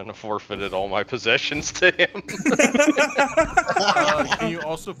John and I forfeited all my possessions to him. Can you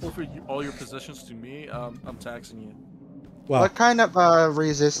also forfeit all your possessions to me? I'm taxing you. Wow. What kind of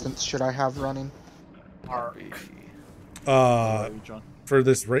resistance should I have running? John. For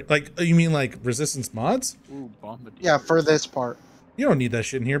this like you mean like resistance mods? Ooh, bombardier. Yeah, for this part. You don't need that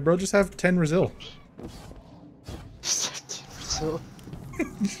shit in here, bro. Just have 10 resil. So,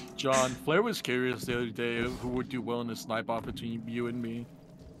 John, Flair was curious the other day who would do well in a snipe off between you and me.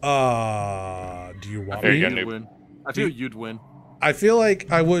 Do you want There you me? go, You'd win. I feel you'd win. I feel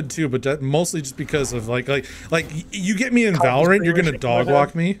like I would too, but that mostly just because of like you get me in Valorant, you're gonna dog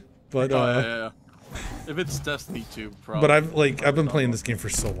walk me. But yeah. If it's Destiny 2, probably. but I've been playing this game for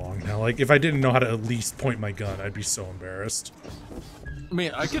so long now. Like if I didn't know how to at least point my gun, I'd be so embarrassed. I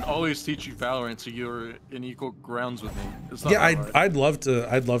mean, I can always teach you Valorant so you're in equal grounds with me. It's not Yeah, that hard. I'd love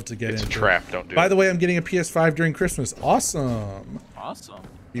to get It's a into trap, it. don't do By it. the way, I'm getting a PS5 during Christmas. Awesome. Awesome.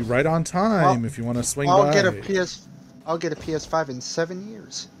 Be right on time Well, if you want to swing I'll by. get I'll get a PS5 in 7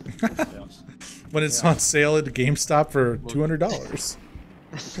 years. When it's on sale at GameStop for $200.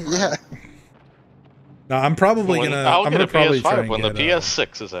 Yeah. No, I'm probably I'll get a PS5 when the get,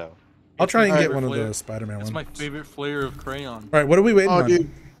 PS6 is out. I'll try and get one of the Spider-Man ones. It's my favorite flavor of crayon. All right, what are we waiting on? Dude.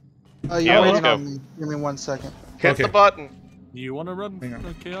 You're Yeah, let's waiting go. on me. Give me 1 second. Hit the button. Do you want to run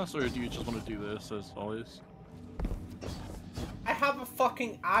Chaos, or do you just want to do this as always? I have a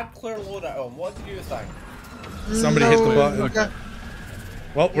fucking ad clear loadout on. What do you think? Somebody hit the button. Okay.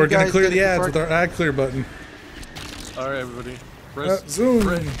 Well, we're gonna clear the ads with our ad clear button. All right, everybody. Press zoom.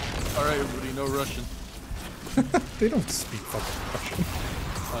 All right, everybody. No Russian. They don't speak fucking Russian.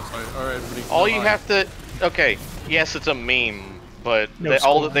 Oh, sorry. All right, everybody. All you have to. Okay. Yes, it's a meme, but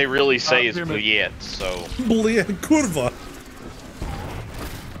all that they really say is "bliet," so. Bliet kurva.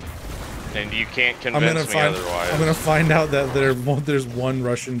 And you can't convince me otherwise. I'm gonna find out that there's one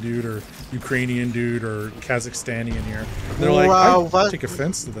Russian dude or Ukrainian dude or Kazakhstani in here. They're like, I take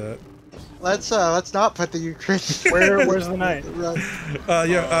offense to that. Let's not put the Ukrainian. Where's the knight?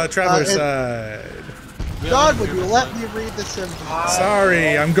 Traveler's side. John, would you let me read the symbol?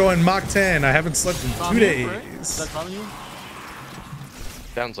 Sorry, I'm going Mach 10. I haven't slept in 2 days. Is that commune?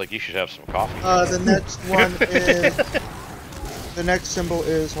 Sounds like you should have some coffee. The next one is. The next symbol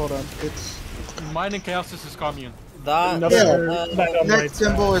is. Hold on. It's. Mine and Chaos is commune. Next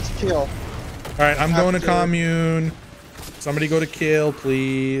symbol is kill. All right, I'm going to commune. Somebody go to kill,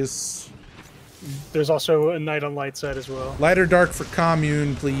 please. There's also a night on light side as well. Light or dark for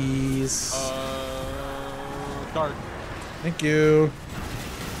commune, please. Dark. Thank you.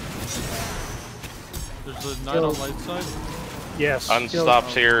 There's a night on light side. Yes.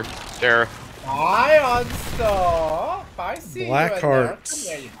 Unstops here, Sarah. Hi, Unstop. I see Black you heart.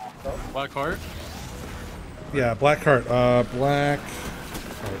 Black heart. Yeah, black heart. Black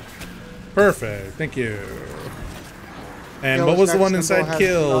heart. Perfect. Thank you. And Kill what was the one next symbol inside has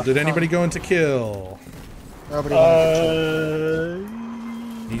kill? not Did anybody come. go into kill? Nobody wanted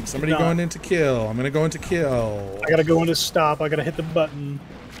to Need somebody going into kill. I'm gonna go into kill. I gotta go into stop. I gotta hit the button.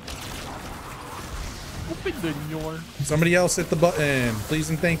 Open the door. Somebody else hit the button, please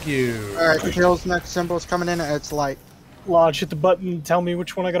and thank you. Alright, kill's next symbol is coming in. It's light. Lodge, hit the button. Tell me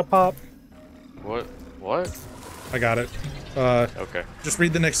which one I gotta pop. What? What? I got it. Okay. Just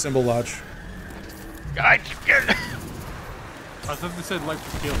read the next symbol, Lodge. I thought they said light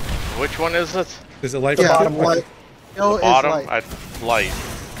for kill. Which one is it? Is it light? Yeah, for kill? light. Kill is Bottom. light. Light.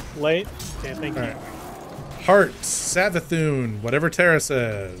 Late? Okay, thank you. Right. Heart, Savathun, whatever Terra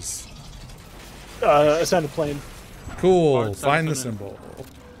says. Ascend a plane. Cool. Heart, Find the Savathun. symbol.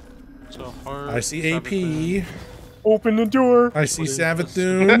 So heart. I see AP. Open the door. I see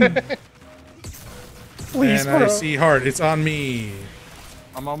Savathun. Please, and I see heart. It's on me.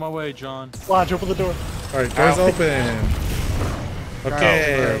 I'm on my way, John. Lodge, open the door. All right, doors open.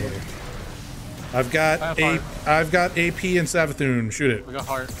 Okay. I've got AP and Savathun. Shoot it. We got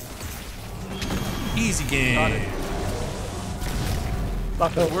heart. Easy game.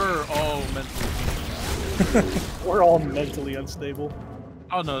 Got it. We're all mentally. We're all mentally unstable.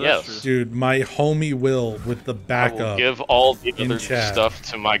 Oh no, that's true. Dude, my homie Will with the I will backup. give all the other chat. stuff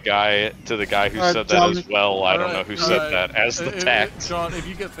to my guy, to the guy who said that John, as well. I don't know who said that as the tact. John, if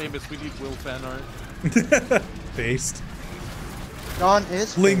you get famous, we need Will fan art. Based. John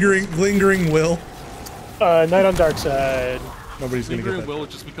is Lingering Will. Night on dark side. Nobody's gonna get Lingering that. Will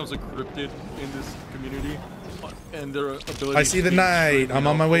just becomes a cryptid in this community, and their ability. I see the knight. I'm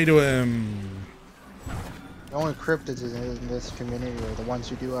on my way to him. The only cryptids in this community are the ones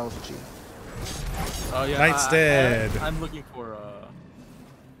who do LG. Oh yeah. Knight's dead. I'm looking for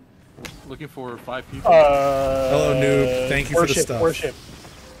 5 people. Hello, noob. Thank you for the stuff.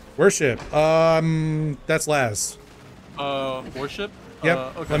 Worship. That's Laz. Worship. Yep.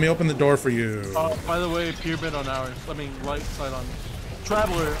 Okay. Let me open the door for you. By the way, pyramid on ours. I mean, light side on.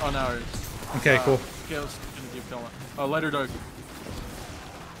 Traveler on ours. Okay, cool. Chaos didn't give Kella. Light or dark.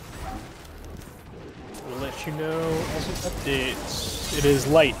 We'll let you know as it updates. It is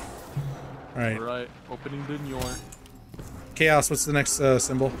light. All right. Alright, opening the door. Chaos. What's the next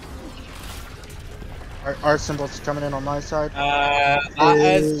symbol? Our symbol's coming in on my side.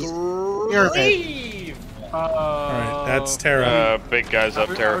 Is Pyramid. All right, that's Terra. Big guys up,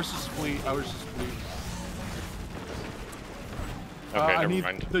 Terra. Ours is fleet. Okay, I never need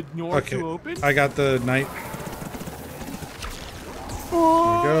mind. the door to open. I got the knight. There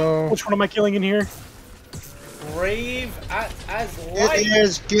we go. Which one am I killing in here? Brave as light. It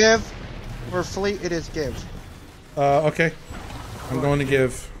is give. For fleet, it is give. Okay. I'm going to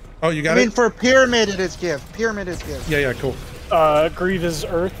give. Oh, you got I mean, it? for pyramid, it is give. Pyramid is give. Yeah, cool. Grieve is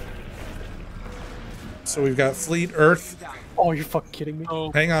earth. So we've got Fleet, Earth. Oh, you're fucking kidding me.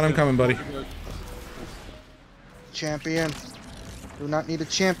 Oh, Hang on, I'm coming, buddy. Champion. Do not need a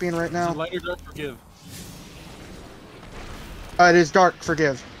champion right now. Light or dark, forgive. It is dark.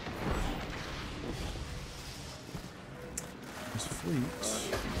 Forgive. There's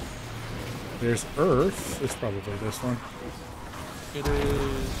Fleet. There's Earth. It's probably this one. It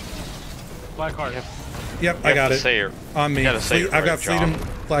is Blackheart. Yep, I got it. Say it. On me. You gotta say Fleet, it I've right, got Fleet John. and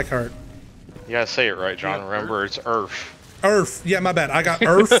Blackheart. You gotta say it right, John. Yeah, Remember, it's Earth. Earth. Yeah, my bad. I got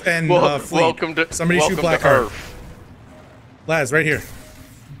Earth and Fleet. Welcome to Somebody welcome shoot to Blackheart. Earth. Laz, right here.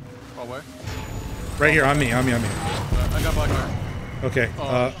 Oh, where? Right here, on me. I got Blackheart. Okay.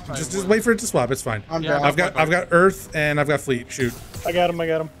 Oh, Just wait for it to swap. It's fine. I'm Yeah, down. I've got Earth and I've got Fleet. Shoot. I got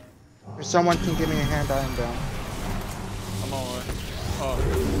him. If someone can give me a hand, I am down. I'm all the way.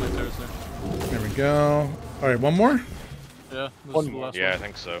 Oh, my turret's there. There we go. All right, one more. Yeah, this One is the more. last Yeah, I one.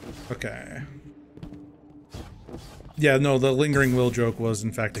 think so. Okay. Yeah, no, the lingering will joke was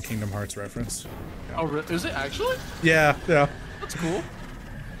in fact a Kingdom Hearts reference. Oh, is it actually? Yeah. That's cool.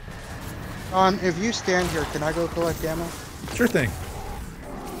 If you stand here, can I go collect ammo? Sure thing.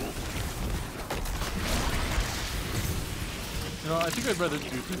 You know, I think I'd rather do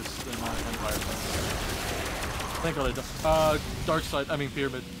this than Empire. Thank God I don't. Dark Side, I mean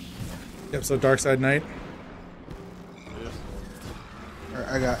Pyramid. Yep, so Dark Side Knight. Yeah.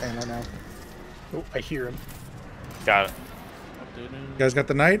 I got ammo now. Oh, I hear him. Got it. You Updating. guys got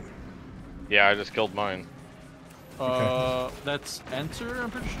the Knight? Yeah, I just killed mine. That's Enter,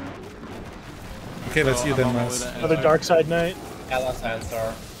 I'm pretty sure. Okay, that's So you I'm then, on my way Laz. to Another Enter. Dark Side Knight. Yeah, that's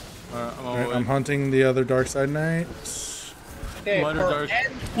answer. Alright, I'm on All my right, way. I'm hunting the other Dark Side Knight. Okay, Light or for dark?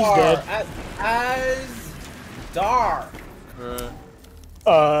 He's dead. As dark.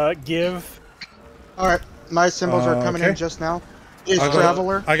 Alright. Give. Alright, my symbols are coming in okay. just now. Is I'll go-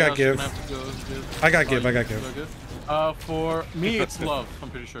 Traveler? I got Chaos give. gonna have to go, give. I got give. Oh, I got you give. go give? For me, it's love. I'm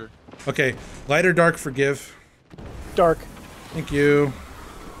pretty sure. Okay, light or dark, forgive. Dark. Thank you.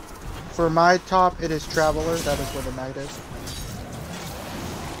 For my top, it is Traveler. That is where the knight is.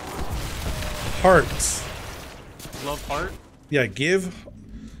 Heart. Love heart. Yeah, give.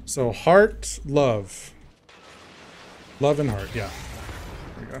 So heart, love. Love and heart, yeah.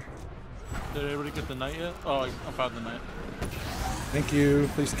 There you go. Did everybody get the knight yet? Oh, I found the knight. Thank you.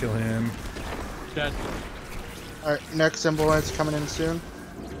 Please kill him. Dead. Alright, next symbol that's coming in soon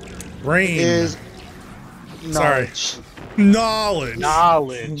Brain. is Sorry. knowledge. Knowledge.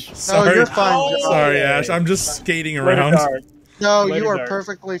 Knowledge. No, Sorry. you're fine. John. Sorry, Ash. I'm just skating Light or around. dark. No, Light you or are dark?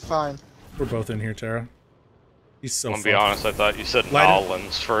 perfectly fine. We're both in here, Tara. He's so I'm gonna be fucked. honest, I thought you said Light it-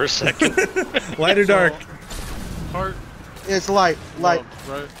 Nolans for a second. Light or dark? Heart. It's light. Light. Love,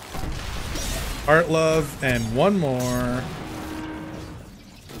 right? Heart, love, and one more.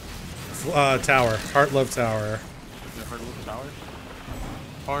 Tower. Heart, love, tower. Yeah, heart, love,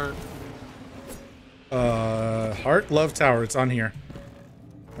 tower. Heart. Heart, love, tower. It's on here.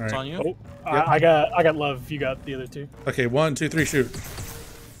 All It's right. on you. Oh, I got love. You got the other two. Okay, 1, 2, 3, shoot.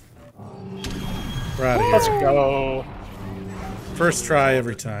 We're out Let's of here. go. First try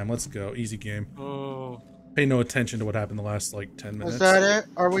every time. Let's go. Easy game. Oh. Pay no attention to what happened the last like 10 minutes. Is that it?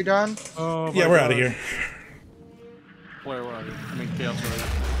 Are we done? Oh. Yeah, my we're out of God. here. Where are you? I mean, chaos.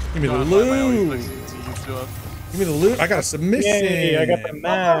 Right? Give me the God, my always loot. fixing to use up. Give me the loot. I got a submission. Yay, I got the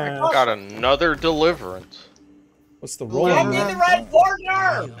map. Got another deliverance. What's the roll? Give me the red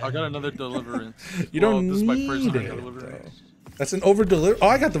border! I got another deliverance. You don't this is my first need time it, deliverance. That's an over deliver. Oh,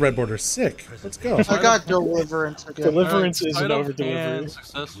 I got the red border. Sick. Let's go. I got deliverance again. Deliverance is Sleight an of over delivery. hand,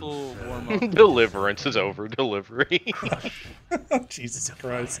 Successful warm up. Deliverance is over delivery. Jesus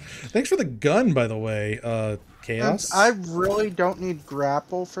Christ. Thanks for the gun, by the way, Chaos. I really don't need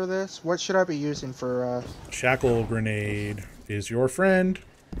grapple for this. What should I be using for Shackle grenade is your friend.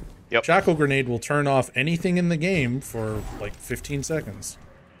 Yep. Shackle grenade will turn off anything in the game for like 15 seconds.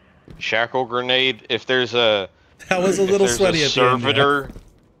 Shackle grenade. If there's a That was a little sweaty at the end. servitor,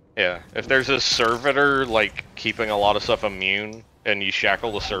 yeah. If there's a servitor like keeping a lot of stuff immune, and you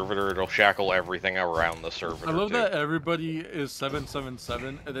shackle the servitor, it'll shackle everything around the servitor. I love too. that everybody is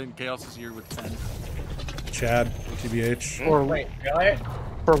 777, and then chaos is here with 10. Chad, TBH. or Wait, really?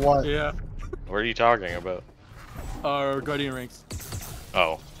 for what? Yeah. What are you talking about? Our guardian ranks.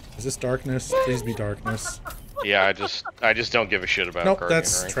 Oh, Is this darkness? Please be darkness. yeah. I just don't give a shit about. Nope, Guardian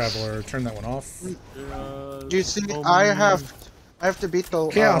that's ranks. Traveler. Turn that one off. Do you see? I have to beat the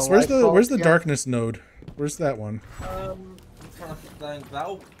Chaos, where's light bulb the again. darkness node? Where's that one? I'm trying to think.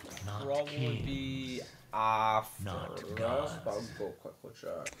 That'll probably be after us, but I'll go quickly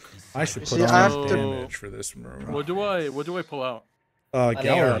check. I should put See, on I have to- damage for this room. What do I pull out?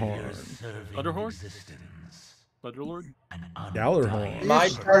 Gallarhorn. Thunderhorn? Thunderlord?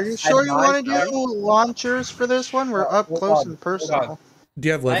 Gallarhorn. Are you sure you want to do launchers for this one? We're up close and personal. Do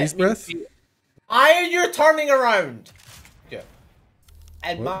you have Levy's breath? Why are you turning around? Yeah.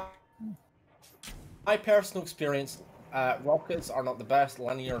 And my personal experience, rockets are not the best.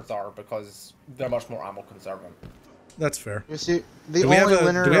 Linears are because they're much more ammo conserving. That's fair. You see, do we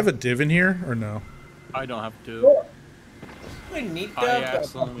have a div in here or no? I don't have to. We need I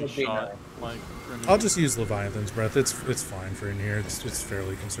accidentally shot like. I'll just use Leviathan's breath. It's fine for in here. It's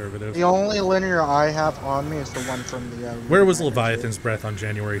fairly conservative. The only linear I have on me is the one from the. Where was Leviathan's breath on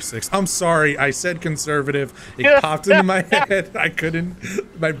January 6th? I'm sorry, I said conservative. It popped into my head. I couldn't.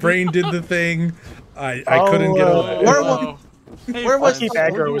 My brain did the thing. I couldn't get away. Where was keep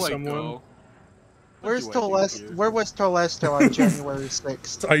aggro with someone? Where was Telesto on January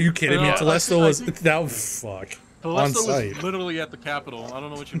 6th? Are you kidding me? Telesto was that fuck. Telesto was literally at the Capitol. I don't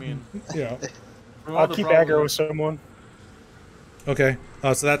know what you mean. Yeah. I'll keep aggro with someone. Okay.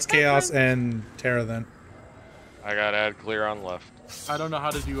 So that's Chaos and Terra then. I got ad clear on left. I don't know how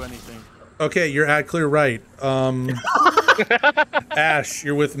to do anything. Okay, you're ad clear right. Ash,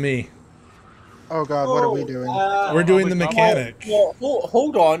 you're with me. Oh god, what are we doing? We're doing the mechanic.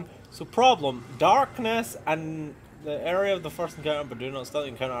 Hold on. So problem, darkness and the area of the first encounter but do not start the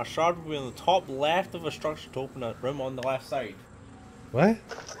encounter are shard will be on the top left of a structure to open a room on the left side. What?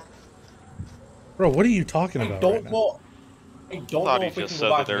 Bro, what are you talking about? I don't know thought he just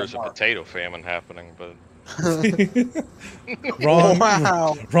said that there was a potato famine happening, but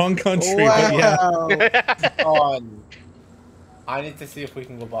wrong country, but yeah. I need to see if we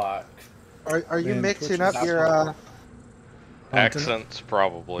can go back. Are you mixing up your accents?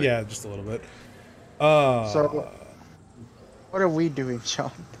 Probably. Yeah, just a little bit. So, what are we doing,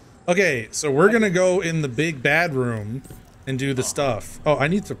 Sean? Okay, so we're gonna go in the big bad room and do the stuff. Oh, I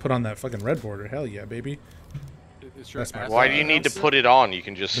need to put on that fucking red border. Hell yeah, baby. Why do you need to put it on? You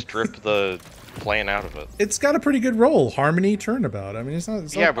can just strip the plane out of it. It's got a pretty good roll. Harmony Turnabout. I mean, it's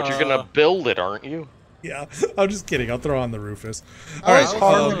not. Yeah, but you're gonna build it, aren't you? Yeah, I'm just kidding. I'll throw on the Rufus. All right,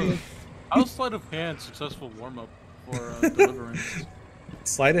 Harmony. How's sleight of hand successful warm up for deliverance?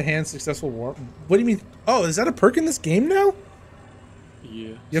 Sleight of hand successful warm. What do you mean? Oh, is that a perk in this game now? Yeah.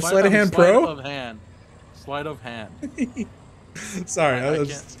 You have sleight of hand pro? Sleight of hand. Sleight of hand. Sorry, I'm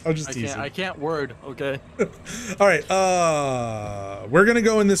just teasing. I can't word, okay? All right, we're gonna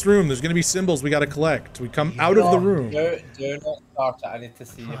go in this room. There's gonna be symbols we gotta collect. We come out of the room. Do not start it. I need to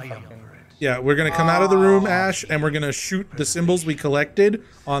see if I can... Yeah, we're gonna come out of the room, Ash, and we're gonna shoot the symbols we collected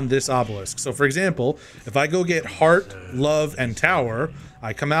on this obelisk. So, for example, if I go get heart, love, and tower,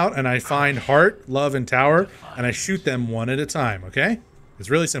 I come out and I find heart, love, and tower, and I shoot them one at a time. Okay? It's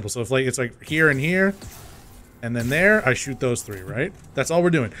really simple. So if it's like here and here. And then there, I shoot those three, right? That's all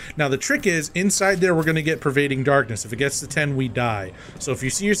we're doing. Now, the trick is, inside there, we're going to get Pervading Darkness. If it gets to 10, we die. So if you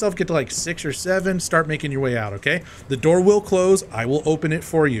see yourself get to like 6 or 7, start making your way out, okay? The door will close. I will open it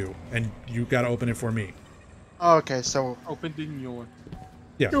for you. And you got to open it for me. Okay, so... Open the door.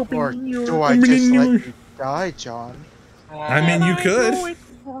 Yeah. Or do I just let you die, John? I mean, you could.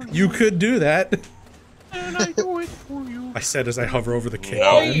 You could do that. And I do it for you. I said as I hover over the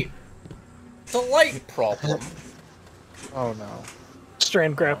cave. The light problem. Oh no.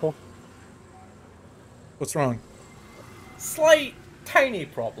 Strand grapple. What's wrong? Slight, tiny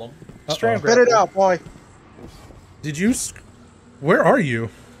problem. Strand grapple. Spit it out, boy. Did you... Where are you?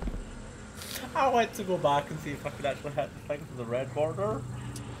 I went to go back and see if I could actually hit the thing for the red border.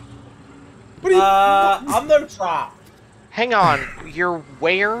 What are you... I'm no trap. Hang on, you're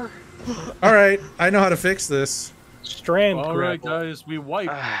where? Alright, I know how to fix this. Strand grapple. Alright guys, we wipe.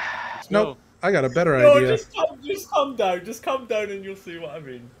 Nope. I got a better idea. Just come down. Just come down and you'll see what I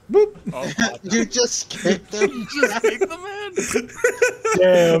mean. Boop. Oh, you just kicked him. you just kicked the man.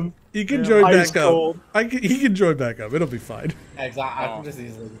 Damn. He can join back cold. up. He can join back up. It'll be fine. Exactly. I can just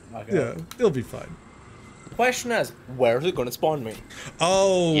easily back up. Yeah, it'll be fine. The question is, where is it going to spawn me?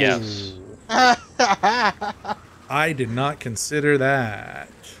 Oh. Yes. I did not consider that.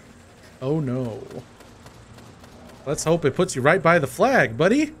 Oh no. Let's hope it puts you right by the flag,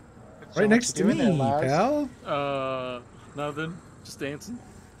 buddy. Right next to me, pal. Nothing. Just dancing.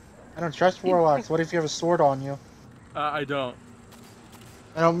 I don't trust warlocks. What if you have a sword on you? I don't.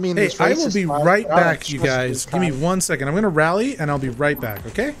 I don't mean Hey, this I will be racist right vibe. I don't back, you trust guys. this Give me kind. 1 second. I'm gonna rally, and I'll be right back.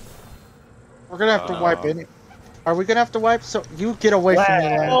 Okay? We're gonna have to wipe any. Are we gonna have to wipe? So you get away from me,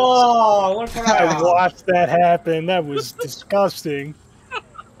 Lance. Oh, look what I watched that happen. That was disgusting.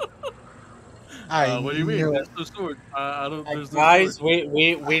 What do you mean? There's no sword. I don't. There's no guys, sword.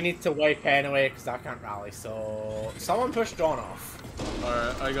 we need to wipe anyway because I can't rally. So someone push John off. All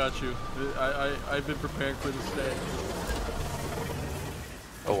right, I got you. I've been preparing for this day.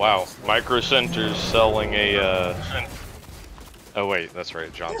 Oh wow, Micro Center's selling a. Oh wait, that's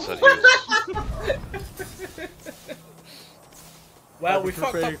right. John said he was. Well, we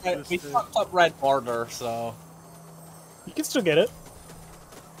fucked up red border, so you can still get it.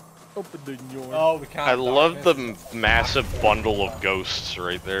 Open the door. Oh, we can't. I love the massive bundle of ghosts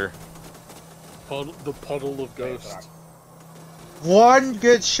right there. The puddle of ghosts. One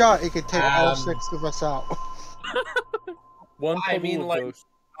good shot, it could take all 6 of us out. One puddle of ghosts.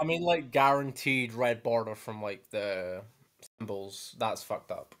 I mean, like guaranteed red border from like the symbols. That's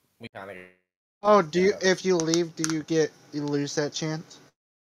fucked up. We can't. Oh, do you? If you leave, do you lose that chance?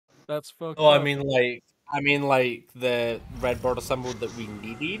 That's fucked up. I mean, like the red border symbol that we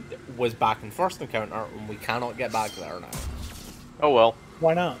needed was back in first encounter, and we cannot get back there now. Oh well.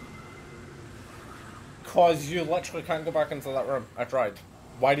 Why not? Cause you literally can't go back into that room. I tried.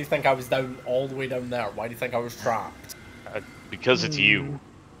 Why do you think I was down all the way down there? Why do you think I was trapped? Because it's you.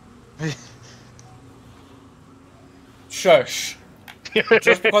 Shush.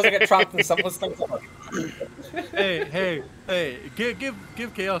 Just because I get trapped in simplest things ever. Hey!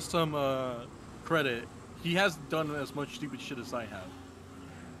 Give Chaos some credit. He hasn't done as much stupid shit as I have.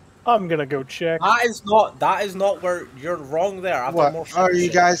 I'm gonna go check. That is not where you're wrong there. What? Are you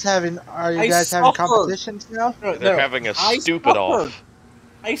guys having competitions now? They're having a stupid off.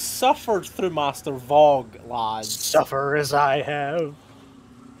 I suffered through Master Vogue, lads. Suffer as I have.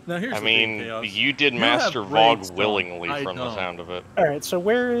 Now here's I the mean, thing, Chaos. you did Master Vogue willingly from the sound of it. Alright, so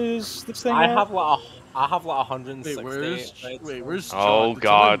where is this thing I have like 160. Where's John? Oh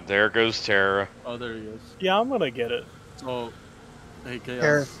god, there goes Terra. Oh, there he is. Yeah, I'm gonna get it. So, hey, Chaos.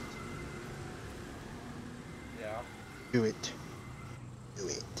 Terra. Yeah. Do it. Do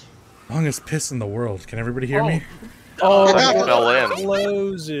it. Longest piss in the world. Can everybody hear me? Oh, I fell in.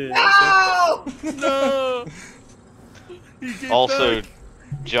 Closes. No! Also,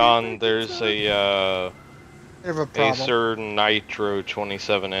 John, there's a Acer Nitro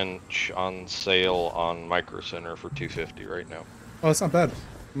 27-inch on sale on Micro Center for $250 right now. Oh, that's not bad.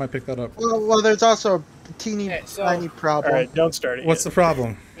 I might pick that up. Well, there's also a tiny problem. Alright, don't start it. What's the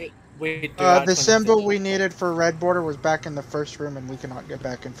problem? The symbol we needed for red border was back in the first room, and we cannot get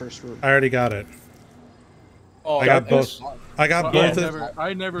back in first room. I already got it. Oh, I got both. I got both.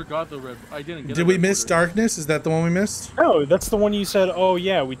 I never got the red. I didn't get. Did we miss Darkness? Is that the one we missed? No, that's the one you said. Oh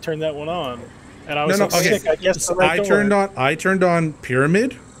yeah, we turned that one on, and I was sick. I guess I turned on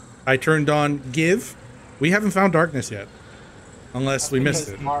Pyramid. I turned on Give. We haven't found Darkness yet, unless we missed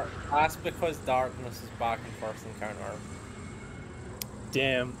it. That's because Darkness is back in first encounter.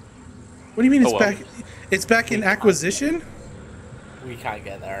 Damn. What do you mean it's back? It's back in Acquisition. We can't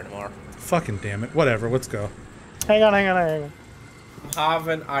get there anymore. Fucking damn it! Whatever. Let's go. Hang on. I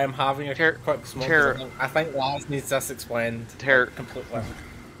am having a quick smoke. I think Laz needs this explained completely.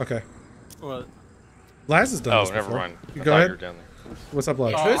 Okay. What? Laz has done this never before. mind. You go ahead. What's up,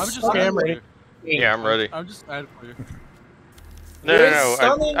 Laz? I'm just ready. Yeah, I'm ready. I'm just adding for you. No.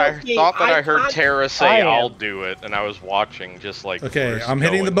 I thought that I heard Terra say I'll do it, and I was watching just like. Okay, I'm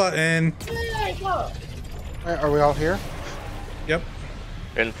hitting the button. Are we all here? Yep.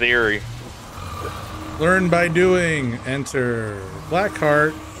 In theory. Learn by doing. Enter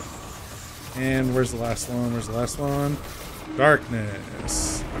Blackheart. And where's the last one?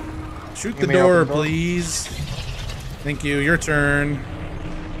 Darkness. Shoot the door, please. Thank you. Your turn.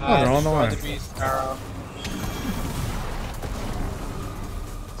 Oh, they're all on the line.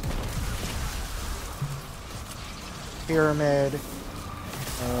 Pyramid,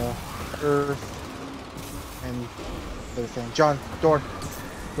 Earth, and the other thing. John, door.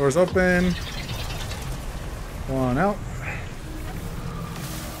 Door's open. Come on out.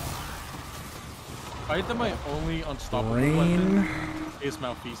 I think my only unstoppable Rain. weapon is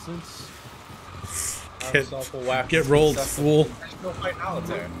Malfeasance. Get rolled, fool.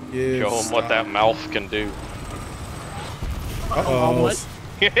 Yeah, show him what that mouth can do. Uh-oh.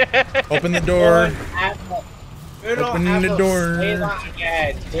 Open the door. Open the door. Do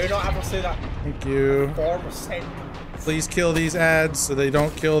not ever say that. Thank you. Please kill these ads so they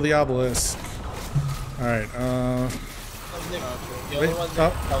don't kill the obelisk. Alright,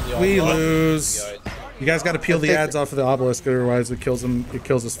 we lose. You guys gotta peel the ads off of the obelisk, otherwise it kills them. It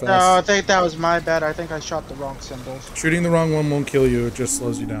kills us fast. No, I think that was my bad. I think I shot the wrong symbols. Shooting the wrong one won't kill you, it just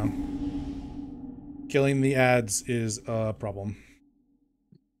slows you down. Killing the ads is a problem.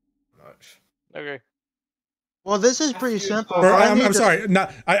 Okay. Well, this is pretty simple. Or, I'm sorry.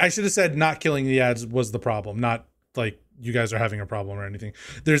 I should have said not killing the ads was the problem, not like you guys are having a problem or anything.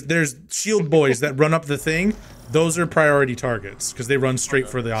 There's shield boys that run up the thing. Those are priority targets because they run straight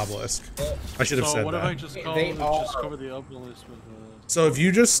for the obelisk. I should have said what that. if I just cover the obelisk with So if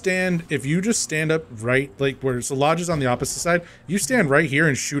you just stand up right, like where so lodge is on the opposite side, you stand right here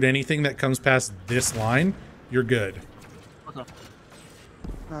and shoot anything that comes past this line, you're good. Okay.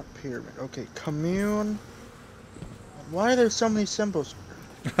 Not pyramid. Okay, commune. Why are there so many symbols?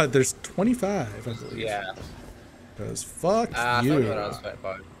 There's 25, I believe. Yeah. Because fuck you.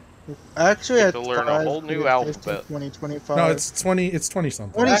 Actually, I to learn a whole new alphabet. 20, 25. No, it's 20. It's 20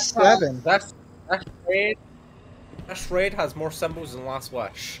 something. 27. That's raid. This raid has more symbols than Last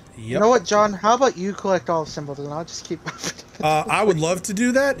Wish. Yep. You know what, John? How about you collect all the symbols and I'll just keep. I would love to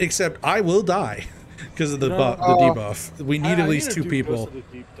do that, except I will die because of the debuff. We need at least 2 people.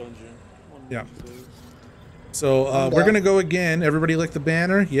 Yeah. So we're gonna go again. Everybody lick the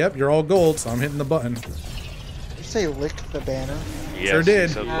banner. Yep, you're all gold, so I'm hitting the button. You say lick the banner? Yes, sure did.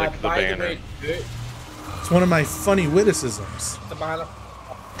 He said lick the banner. It's one of my funny witticisms. The banner.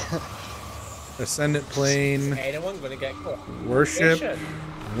 Ascendant plane. Anyone gonna get caught? Worship.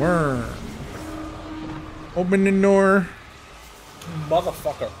 Worm. Open the door.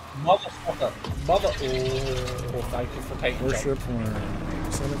 Motherfucker. Motherfucker. Mother. Oh, thank you for taking Worship worm.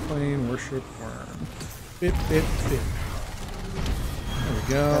 Ascendant plane. Worship worm. Bip, bip, bip. There we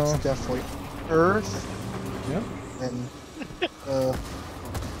go. That's definitely Earth. Yep. And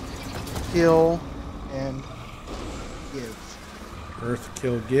kill and give. Earth,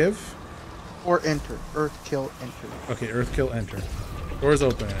 kill, give. Or enter. Earth, kill, enter. Okay, Earth, kill, enter. Doors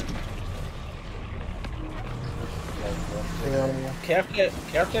open.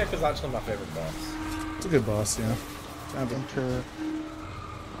 Caretaker is actually my favorite boss. It's a good boss, yeah. Enter.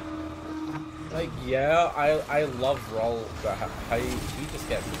 Like, yeah, I love Roll, but how he just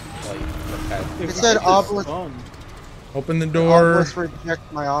gets, like, repetitive. It said obelisk. Open the door. Obelisk reject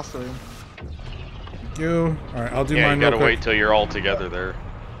my offering. Thank you. Alright, I'll do mine you real gotta quick. wait till you're all together there.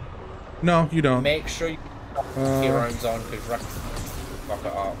 No, you don't. Make sure you put heroes on, because Rick fuck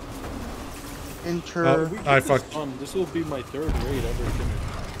it up. Enter. I fucked. This will be my 3rd raid ever finished.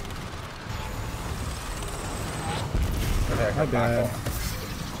 Okay, My bad.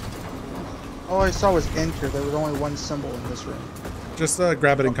 All I saw was enter. There was only one symbol in this room. Just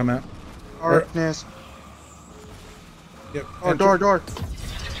grab it and come out. Darkness. Yep. Oh, door.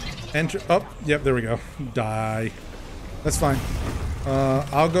 Enter. Oh, yep, there we go. Die. That's fine.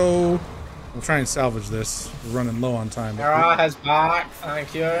 I'll go. We'll try and salvage this. We're running low on time. Sarah has back.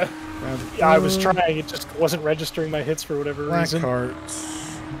 Thank you. Yeah, I was trying. It just wasn't registering my hits for whatever reason. Black heart.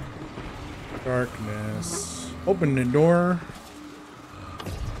 Darkness. Open the door.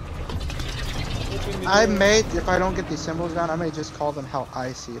 I may, if I don't get these symbols down, I may just call them how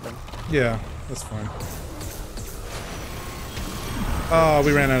I see them. Yeah, that's fine. Oh,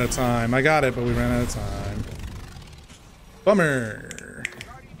 we ran out of time. I got it, but we ran out of time. Bummer.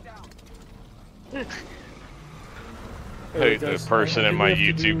 Hey, the person in my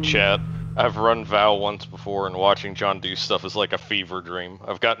YouTube chat, I've run Val once before, and watching John do stuff is like a fever dream.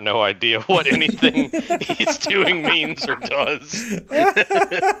 I've got no idea what anything he's doing means or does.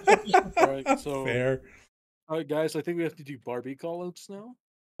 Alright, so... Fair. Alright, guys, I think we have to do Barbie callouts now.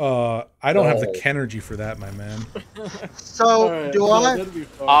 I don't have the Kenergy for that, my man. So, Alright, do I...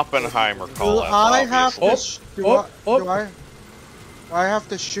 Oppenheimer callouts, Do I have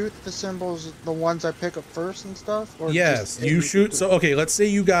to shoot the symbols, the ones I pick up first and stuff? Or yes, you shoot. So, okay, let's say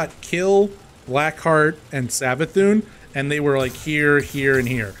you got Kill, Blackheart, and Savathun, and they were like here, here, and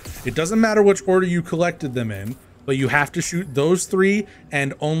here. It doesn't matter which order you collected them in, but you have to shoot those 3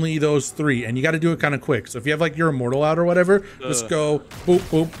 and only those 3, and you got to do it kind of quick. So if you have like your Immortal out or whatever, just go boop,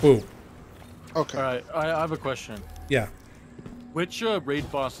 boop, boop. Okay. Alright, I have a question. Yeah. Which raid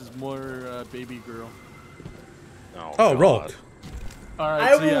boss is more baby girl? Oh, Rolk.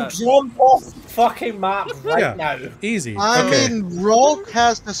 Alright, I will jump off the fucking map right now. Easy. I mean, Rolk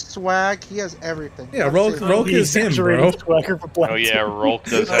has the swag. He has everything. Yeah, Rolk is him, bro. Oh yeah, Rolk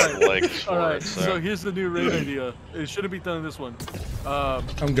does have legs for Alright, it. so here's the new raid idea. It shouldn't be done in this one.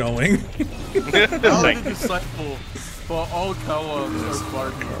 I'm going. All the disciple, but all callouts are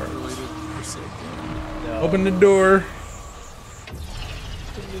Barbie related. Open the door.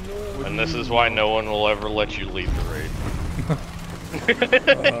 And this is why no one will ever let you lead the raid.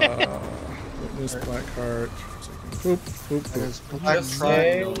 Witness Blackheart. Boop, boop, boop. Black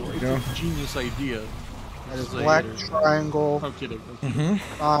triangle. There we go. Genius idea. That is black triangle. I'm kidding.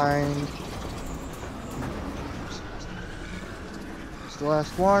 Find. It's the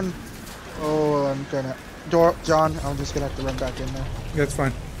last one. Oh, I'm gonna Door, John, I'm just gonna have to run back in there. Yeah, it's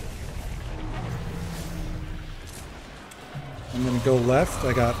fine. I'm gonna go left.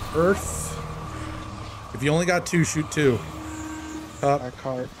 I got earth. If you only got 2, shoot 2. Up. I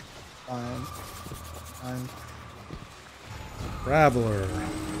cart. Fine. Traveler.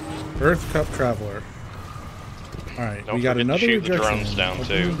 Earth cup traveler. Alright, we got another shoot the rejection. drones down Open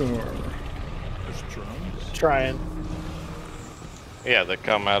too. the door. There's drones. Trying. Yeah, that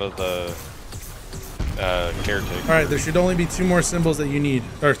come out of the caretaker. Alright, there should only be 2 more symbols that you need.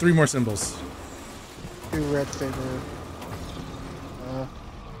 Or 3 more symbols. 2 red favor.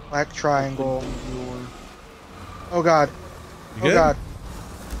 Black triangle. Oh god. You Oh good? god.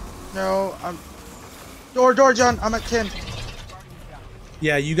 No, I'm... Door, John, I'm at 10.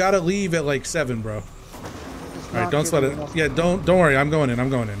 Yeah, you gotta leave at like 7, bro. Alright, don't sweat it. Yeah, don't worry, I'm going in.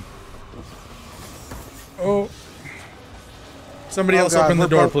 Oh. Somebody else God, open the we're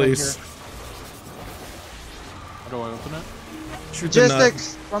door, both in please. here. How do I open it? Shoot the nut.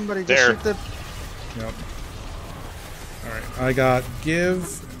 Logistics! Somebody just shoot the... Yep. Alright, I got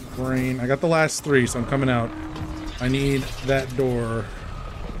give, brain. I got the last 3, so I'm coming out. I need that door.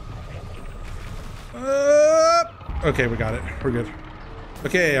 Okay, we got it. We're good.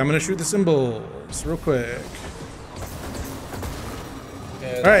 Okay, I'm gonna shoot the symbols real quick.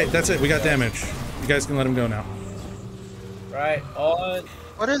 Alright, that's it. We got damage. You guys can let him go now. Right on.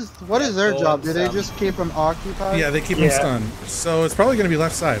 What is their job? Do they just keep them occupied? Yeah, they keep him stunned. So it's probably gonna be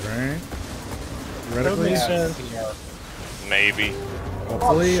left side, right? Theoretically? Maybe.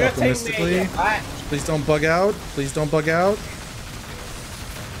 Hopefully, optimistically. Please don't bug out. Please don't bug out.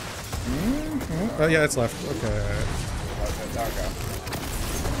 Oh yeah, it's left. Okay.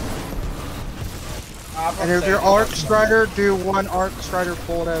 And if you're Arc Strider, do 1 Arc Strider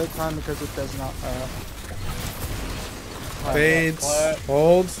pull at a time because it does not. Fades.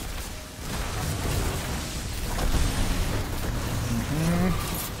 Holds.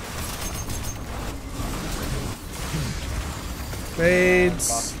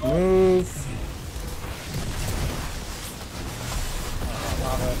 Fades. Move.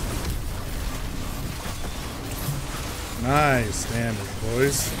 Nice damage,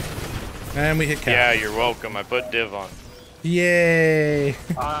 boys. And we hit cap. Yeah, you're welcome. I put div on. Yay!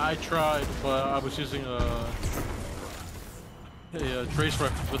 I tried, but I was using a trace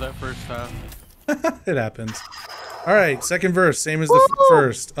rifle for that first half. It happens. Alright, second verse, same as the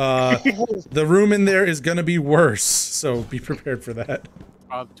first. The room in there is gonna be worse, so be prepared for that.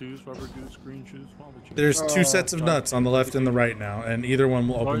 Obtuse, rubber goose, green shoes, There's 2 sets of nuts on the left and the right now, and either one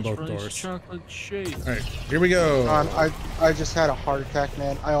will open both doors. Chocolate shake. Alright, here we go. I just had a heart attack,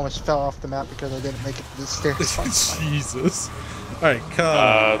 man. I almost fell off the map because I didn't make it to the stairs. Jesus. Alright,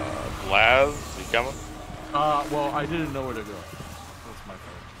 come. Laz, you coming? Well, I didn't know where to go. That's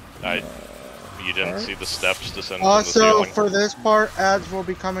my fault. You didn't see the steps descending Also, to the ceiling? for this part, ads will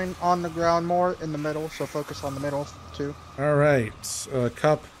be coming on the ground more in the middle, so focus on the middle too. Alright,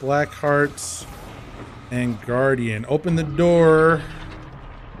 cup, black hearts, and guardian. Open the door.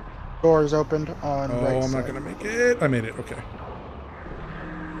 Door is opened on right I'm side. not gonna make it. I made it, okay.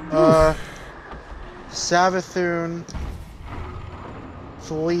 Savathun,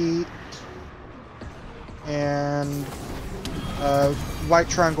 Fleet, and white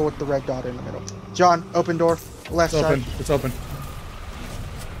triangle with the red dot in the middle. John, open door, left It's side. open. It's open.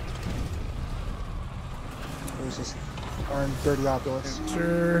 There's this orange dirty obelisk.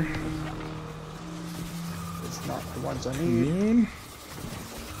 Enter. It's not the ones I need. Immune.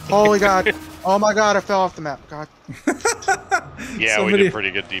 Holy god. Oh my god, I fell off the map. God. Yeah, we did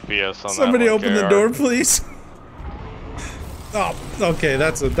pretty good DPS on somebody that one. Somebody open the door, please. Oh, okay,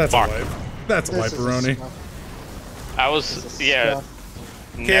 that's a wipe. That's a wiperoni. I was, yeah.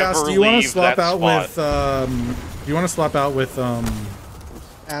 Chaos, do you want to swap out with, do you want to swap out with,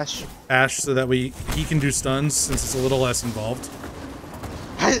 Ash. Ash so that he can do stuns since it's a little less involved?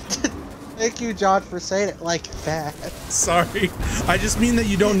 Thank you, John, for saying it like that. Sorry. I just mean that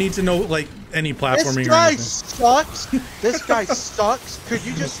you don't need to know, like, any platforming This or guy anything. sucks. This guy sucks. Could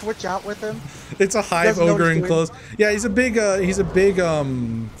you just switch out with him? It's a hive Doesn't know what ogre he's in doing. clothes. Yeah, he's a big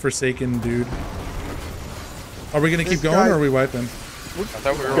Forsaken dude. Are we gonna keep going or are we wiping? I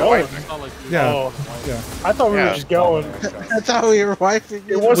thought we were Going. wiping. Yeah. Oh, Yeah. I thought we were just going. That's how we were wiping.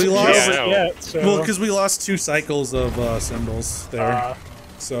 It wasn't We lost- over Yeah, I know. yet, so. Well, because we lost 2 cycles of symbols there,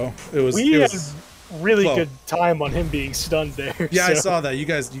 so it was. We it had was really slow. good time on him being stunned there. Yeah, I so. saw that. You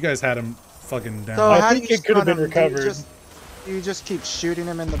guys had him fucking down. So I how think do you it could have stun been him? Do recovered. You just keep shooting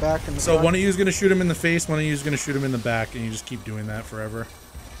him in the back and the So front? one of you is gonna shoot him in the face, one of you is gonna shoot him in the back, and you just keep doing that forever.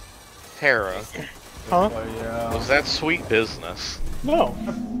 Tara, Huh? Yeah. was that sweet business? No.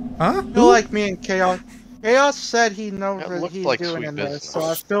 Huh? Feel like me and Chaos. Chaos said he knows That what looked he's like doing sweet in this, business. so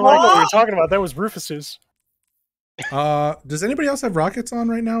I feel Oh, I know what like you're talking about. That was Rufus's. Does anybody else have rockets on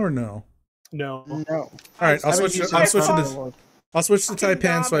right now or no? No. no. All right, I'll switch. I'm switching to. I'll switch to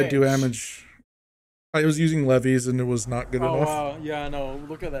Taipan so I do damage. I was using levies and it was not good enough. Wow, yeah, I know.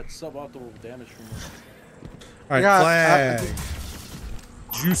 Look at that suboptimal damage from this. All right, Yeah, flag.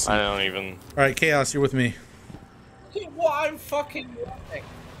 Juicy. I don't even. All right, Chaos, you're with me. What I'm fucking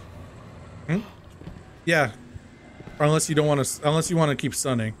running. Yeah. Or unless you don't want to, unless you want to keep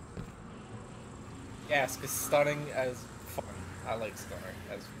stunning. Yes, because stunning is fun. I like stunning.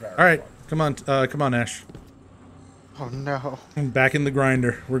 That's very All right, fun. come on, Ash. Oh no. Back in the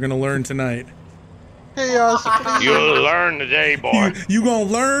grinder. We're gonna learn tonight. Chaos, please. You'll learn today, boy. You gonna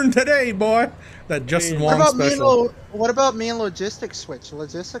learn today, boy. That Justin What Wong about special. what about me and Logistics switch?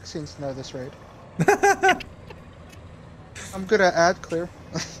 Logistics seems to know this raid. I'm good at ad clear.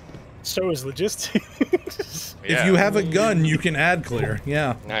 So is logistics. If you have a gun, you can add clear.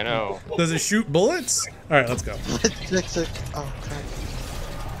 Yeah. I know. Does it shoot bullets? All right, let's go. Logistics. Oh crap.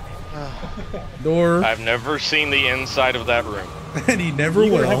 Door. I've never seen the inside of that room. And he never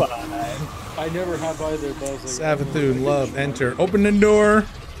will. I never have either, but I was like, Savathun, love, enter. Open the door.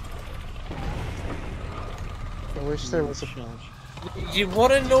 I wish there was a. You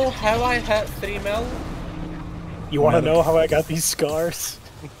want to know how I hit 3 mil? You want to know how I got these scars?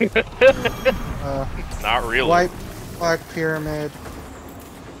 Not really. White, black pyramid.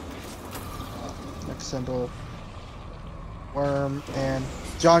 Next symbol. Worm and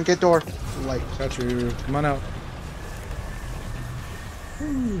John, get door. Light. Got you. Come on out.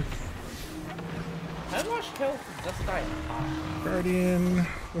 How much health does this guy have? Guardian.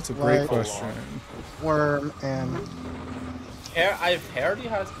 That's a great Right. question. Worm and I've heard he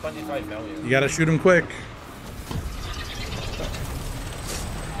has 25 million. You gotta shoot him quick.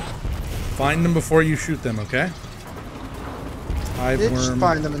 Find them before you shoot them, okay? Hive did worm.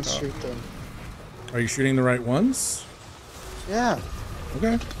 find them and shoot them. Are you shooting the right ones? Yeah.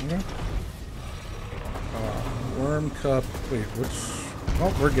 Okay. Okay. Worm cup. Wait, which?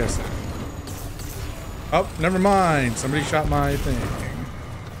 Oh, we're guessing. Oh, never mind. Somebody shot my thing.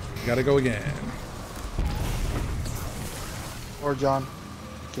 Gotta go again. Or John.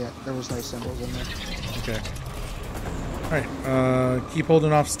 Yeah, there was no symbols in there. Okay. Alright, keep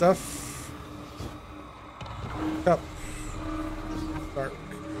holding off stuff. Cup. Dark.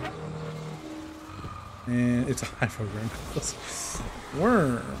 And it's a hive program.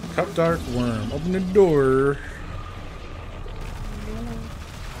 Worm. Cup dark worm. Open the door.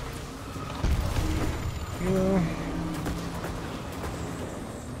 Yeah.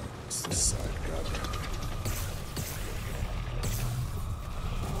 What's this side got?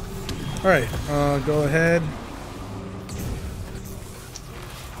 Alright, go ahead.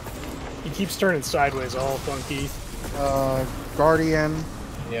 He keeps turning sideways, all funky. Guardian.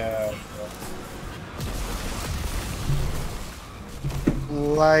 Yeah.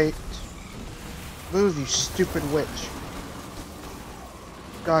 Light. Move, you stupid witch.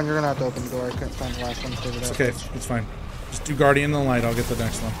 John, you're gonna have to open the door. I couldn't find the last one to figure it It's out. okay, it's fine. Just do Guardian and Light, I'll get the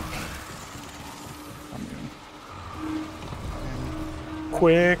next one.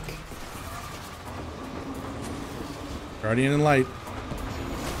 Quick. Guardian and Light.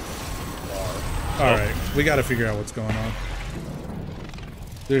 Alright, we gotta figure out what's going on.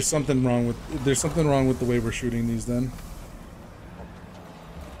 There's something wrong with the way we're shooting these then.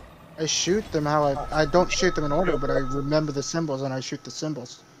 I shoot them how I don't shoot them in order, but I remember the symbols and I shoot the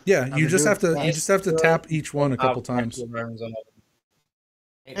symbols. Yeah, you just have to tap each one a couple times.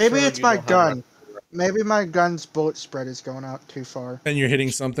 Maybe it's my gun. Maybe my gun's bullet spread is going out too far. And you're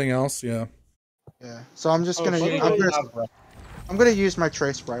hitting something else, yeah. Yeah. So I'm just gonna I'm gonna use my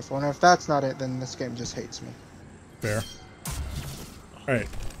trace rifle, and if that's not it, then this game just hates me. Fair. Alright.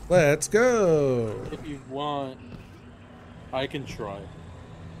 Let's go. if you want, I can try.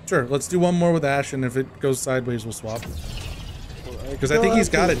 Sure, let's do one more with Ash, and if it goes sideways, we'll swap. Because I think he's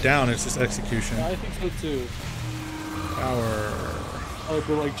got it down, it's just execution. I think so too. Power. But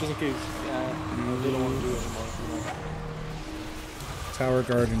like, just in case, they don't want to do it anymore. You know? Tower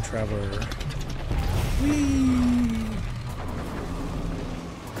Guard and Traveler. Whee!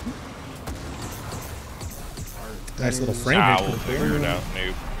 Nice little frame rate. We'll figure it out,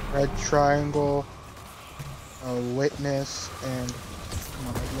 noob. Red triangle, witness, and come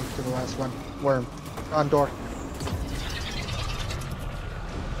on, look to the last one. Worm. On door.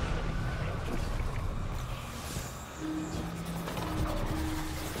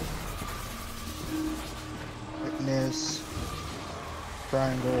 Witness.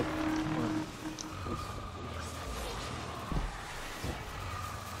 Triangle. Worm.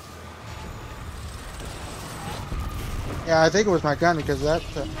 Yeah, I think it was my gun because that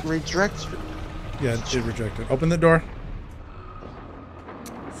rejects. Yeah, it did reject it. Open the door.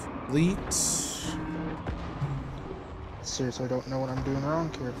 Fleet. Seriously, I don't know what I'm doing wrong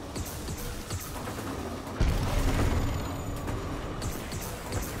here.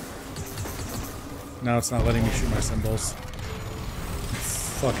 Now it's not letting me shoot my symbols.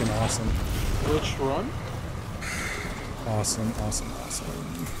 Fucking awesome. Which run? Awesome.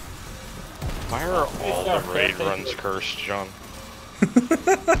 Why are all the raid runs cursed, John? To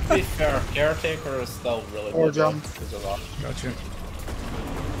be fair, Caretaker is still really good. Gotcha.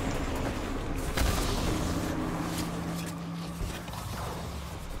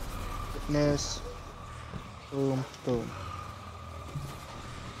 Witness. Boom, boom.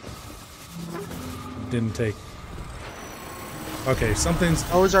 Didn't take. Okay, something's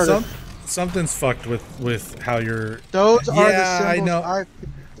fucked with how you're. Those are the symbols I know.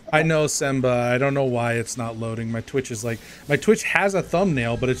 I know, Semba. I don't know why it's not loading. My Twitch has a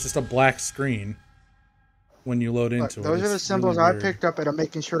thumbnail, but it's just a black screen when you load into it. Those are the symbols really I picked up, and I'm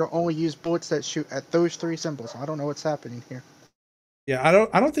making sure to only use bullets that shoot at those 3 symbols. I don't know what's happening here. Yeah,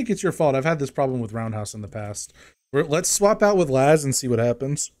 I don't think it's your fault. I've had this problem with Roundhouse in the past. Let's swap out with Laz and see what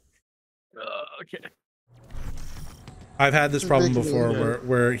happens. Okay. I've had this problem before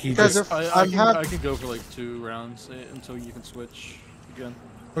where he just. I can go for like 2 rounds until you can switch again.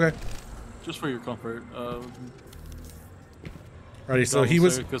 Okay. Just for your comfort. Alrighty, so he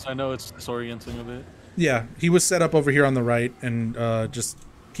was. Because I know it's disorienting a bit. Yeah, he was set up over here on the right, and just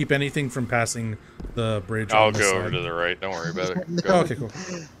keep anything from passing the bridge. I'll go over to the right. Don't worry about it. Oh, okay, cool.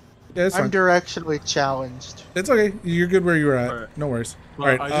 Yeah, it's fine. I'm directionally challenged. It's okay. You're good where you were at. Right. No worries.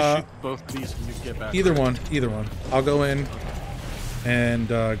 Well, all right. I just shoot both of these and you get back. Either one. I'll go in and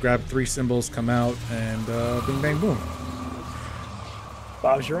grab 3 symbols, come out, and bing, bang, boom.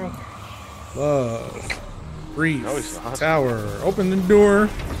 Bob's your own. Love. Brief. Tower. Open the door.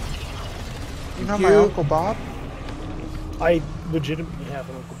 You know my Uncle Bob? I legitimately have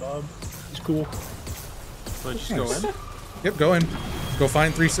an Uncle Bob. He's cool. So just go in? Yep, go in. Go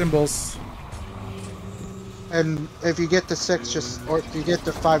find 3 symbols. And if you get to 6, or if you get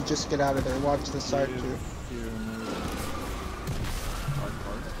to 5, just get out of there. Watch the side too.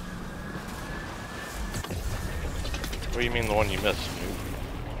 What do you mean the one you missed?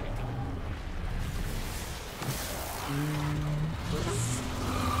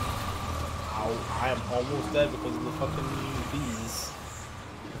 I am almost dead because of the fucking bees.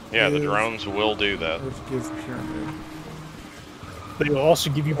 Yeah, the drones will do that. They will also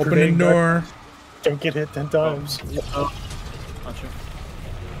give you open the door. Don't get hit 10 times. Oh. Gotcha.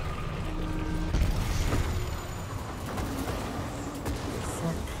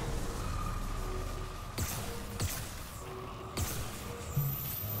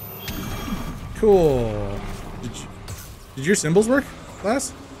 Cool. Did your symbols work,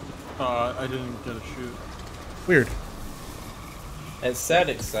 Laz? I didn't get a shoot. Weird. It said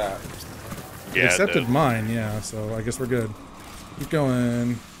accept. Yeah, it accepted mine, yeah, so I guess we're good. Keep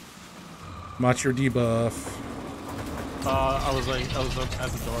going. Watch your debuff. I was up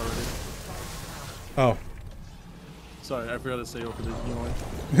at the door already. Oh. Sorry, I forgot to say open the new one.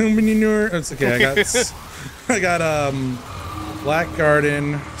 It's okay, I got Black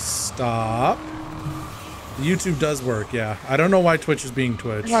Garden, stop. YouTube does work, yeah. I don't know why Twitch is being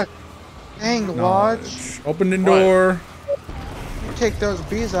Twitch. What? Dang, Lodge. Open the door. You take those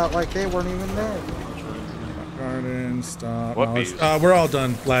bees out like they weren't even there. Black Garden, stop. What bees? We're all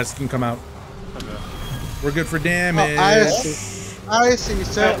done. Laz, you can come out. Okay. We're good for damage. Oh, I see.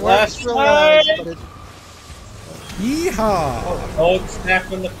 So it works for Laz, but it... Yeehaw! Don't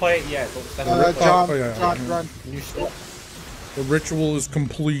snap in the plate yet. Don't snap in the plate. John, run. You stop. The ritual is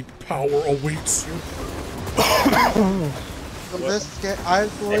complete. Power awaits you. So this get I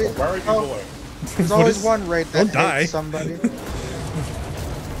believe. Where are you going? There's always one raid that Don't die. hates somebody.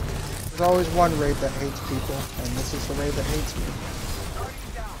 There's always one raid that hates people, and this is the raid that hates me.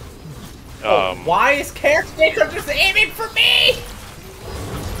 Why is Caretaker just aiming for me?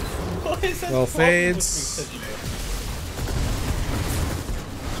 What is this? Well, fades.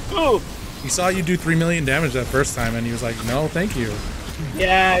 He saw you do 3 million damage that first time, and he was like, "No, thank you."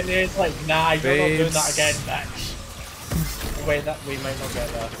 Yeah, and it's like, nah, you're not doing that again, bitch. Wait, we might not get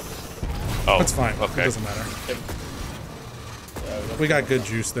that. Oh, that's fine. Okay. It doesn't matter. We got good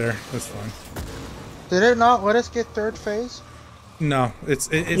juice there. That's fine. Did it not let us get 3rd phase? No, it's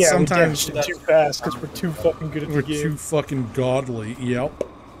yeah, sometimes we too fast because we're too fucking good at the game. We're too fucking godly. Yep.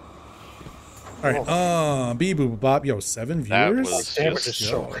 All right. Bee Boo Bop. Yo, 7 viewers. Damage is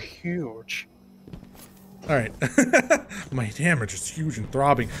so huge. All right. My hammer just huge and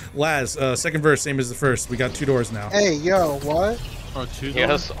throbbing. Laz, second verse, same as the first. We got 2 doors now. Hey, yo, what? Oh, 2 doors?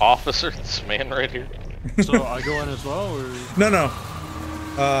 Yes, officer, this man right here. So I go in as well, or? No.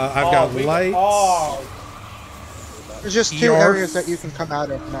 I've got lights. There's just 2 areas that you can come out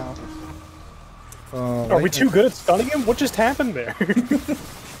of now. Are we too good at stunning him? What just happened there?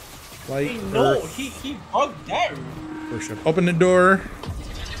 Light. No, he bugged out. Worship. Open the door.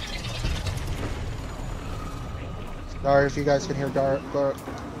 Sorry if you guys can hear dogs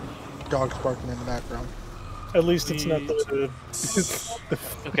barking in the background. At least it's not the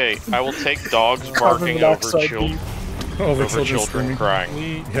Okay, I will take dogs barking over children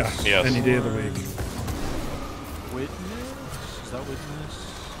crying. Yeah, yes. Any day of the week. Witness? Is that witness?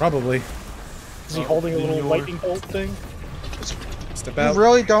 Probably. Is he holding a little lightning bolt thing? Step out. You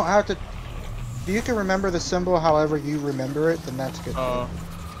really don't have to... If you can remember the symbol however you remember it, then that's good.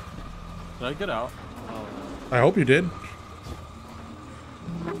 Did I get out? I hope you did.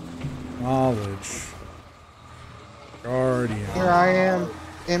 Knowledge. Guardian. Here I am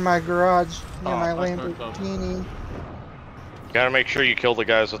in my garage near my Lamborghini. Gotta make sure you kill the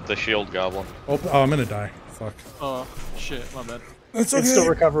guys with the shield goblin. Oh, I'm gonna die. Fuck. Oh, shit, my bad. It's okay. It's still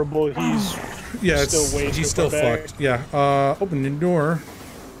recoverable. He's he's still fucked. Yeah. Open the door.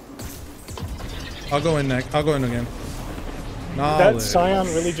 I'll go in next. I'll go in again. Knowledge. That Scion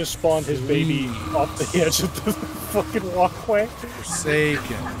really just spawned his baby off the edge of the fucking walkway.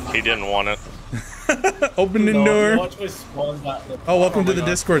 Forsaken. He didn't want it. Open the door. Oh, welcome to the God.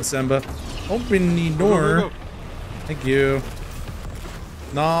 Discord, Semba. Open the door. Go. Thank you.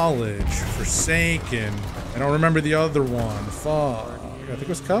 Knowledge. Forsaken. I don't remember the other one. Fuck. I think it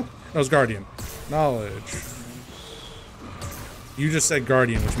was Cup? No, it was Guardian. Knowledge. You just said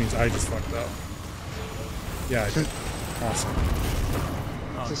Guardian, which means I just fucked up. Yeah, I did. Awesome.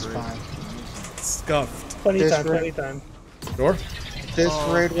 This is fine. Scuffed. Plenty time. Door? This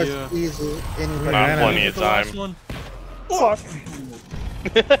raid was easy. Anybody Not plenty of time. Fuck.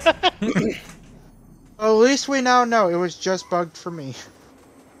 Well, at least we now know it was just bugged for me.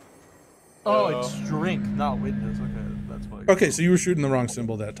 Oh, it's drink, not witness. Okay, that's why. Okay, so you were shooting the wrong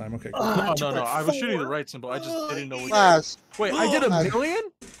symbol that time. Okay. Cool. No. I was shooting the right symbol. I just didn't know which. Laz, Wait, I did a million?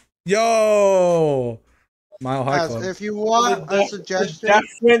 Yo! Mile High Club. if you want a suggestion,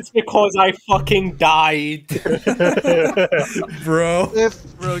 Difference because I fucking died. Bro. if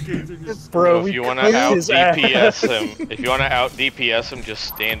So if you want to out DPS him, just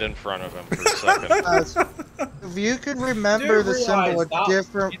stand in front of him for a second. if you could remember the symbol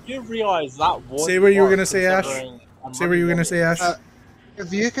different, You do realize that was. Say what you were gonna say, Ash. Say what you were gonna say, Ash.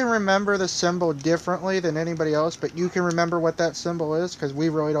 if you can remember the symbol differently than anybody else, but you can remember what that symbol is, because we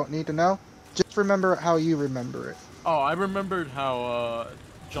really don't need to know. Just remember how you remember it. Oh, I remembered how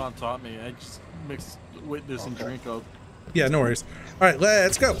John taught me. I just mixed witness and drink up. Yeah, no worries. Alright,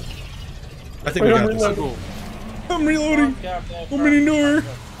 let's go. I think we got this. Cool. I'm reloading. Opening door.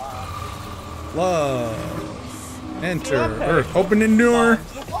 Love. Enter. Earth. Opening door.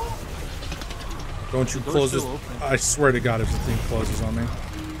 Don't you close this. I swear to God, if the thing closes on me.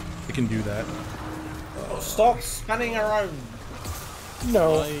 It can do that. Stop spinning around.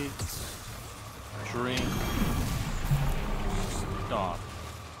 No. Light, drink, stop,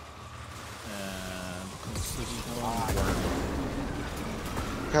 and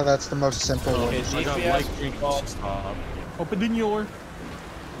Yeah, that's the most simple one. I got light, drink, stop. Open the door.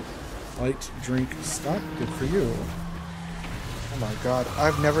 Light, drink, stop. Good for you. Oh my god,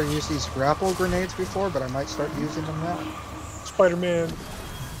 I've never used these grapple grenades before, but I might start using them now. Spider-Man.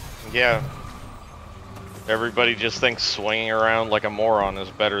 Yeah. Everybody just thinks swinging around like a moron is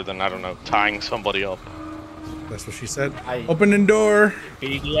better than, I don't know, tying somebody up. That's what she said. Opening door.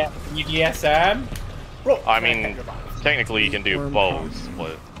 BDSM? Bro, I mean, technically you can do both,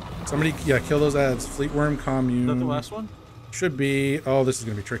 but... Somebody, yeah, kill those ads. Fleetworm commune. Is that the last one? Should be. Oh, this is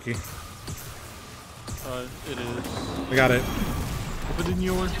gonna be tricky. It is. I got it. Open the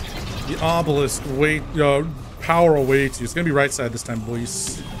door. The obelisk. Wait, power awaits you. It's gonna be right side this time,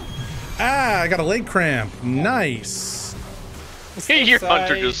 boys. Ah, I got a leg cramp. Nice. Your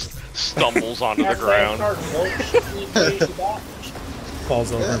hunter just stumbles onto the ground.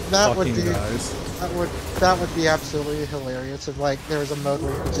 Falls over and That would fucking be- dies. That would be absolutely hilarious if like there was a mode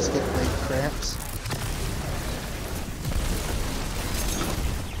where you could just get leg cramps.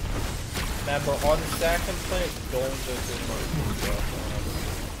 Remember, on second place, don't do too much.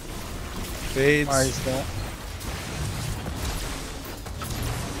 Fades. Why is that?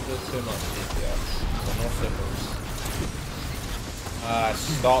 Do too much DPS. So no sippers.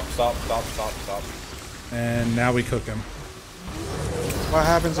 Stop. And now we cook him. What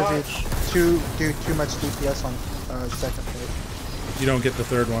happens if you do too much DPS on second phase. You don't get the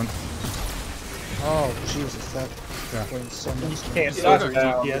third one. Oh Jesus, that Yeah. wins so much. You can't Still switch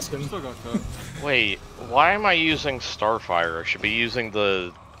got DPS cut. him. Still got cut. Wait, why am I using Starfire? I should be using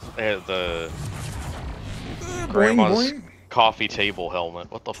the grandma's coffee table helmet.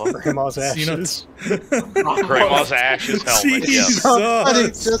 What the fuck? Grandma's ashes. Grandma's ashes helmet. Yeah. Somebody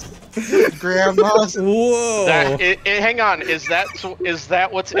just grandma's. Whoa. Hang on. Is that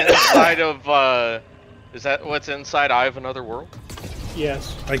what's inside of? Is that what's inside Eye of Another World?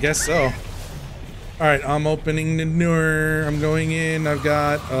 Yes. I guess so. Alright, I'm opening the door. I'm going in. I've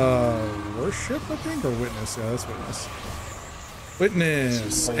got worship, I think, or witness. Yeah, that's witness.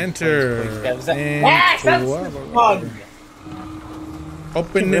 Witness. Enter. And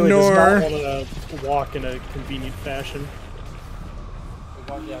open the Really does door. not want to walk in a convenient fashion.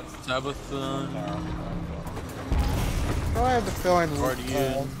 Sabathun, I have the feeling.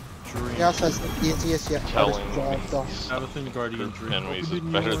 Guardian, Dream. Yeah, that's the easiest yet. Telling Sabathun, Guardian, Dream. enemies is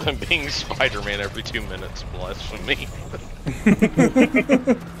better than being Spider-Man every 2 minutes. Blasphemy.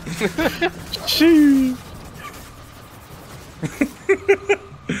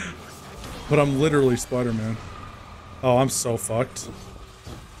 But I'm literally Spider-Man. Oh, I'm so fucked.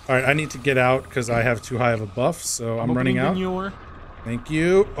 Alright, I need to get out because I have too high of a buff, so I'm running out. Thank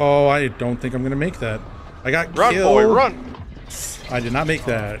you. Oh, I don't think I'm gonna make that. I got Run, killed. boy, run! I did not make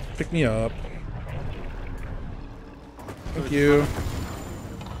that. Pick me up. Thank you.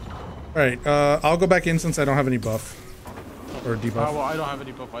 Alright, I'll go back in since I don't have any buff. Or debuff. Oh, well, I don't have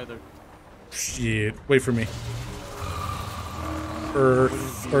any buff either. Shit. Wait for me.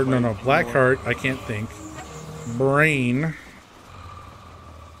 Earth. Or no, Blackheart. I can't think. Brain.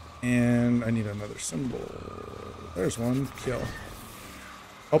 And I need another symbol. There's one. Kill.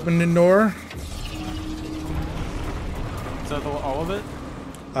 Open the door. Is that all of it?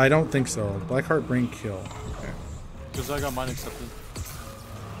 I don't think so. Blackheart, Brain, kill. Okay. Because I got mine accepted.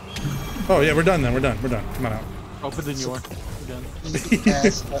 Oh yeah, we're done then. We're done. We're done. Come on out. Open the door again.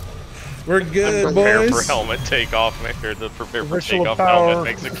 We're good, Prepare boys. for helmet takeoff, or the prepare for Ritual takeoff power. helmet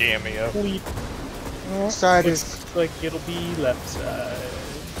makes a cameo. Side is. Looks like it'll be left side.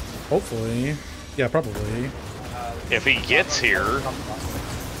 Hopefully. Yeah, probably. If he gets here,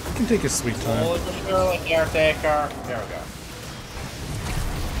 You can take his sweet time. Holy surely, caretaker. There we go.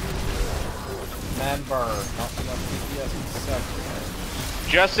 Remember, not enough DPS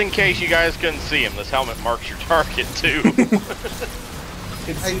accepted. just in case you guys couldn't see him, this helmet marks your target too. You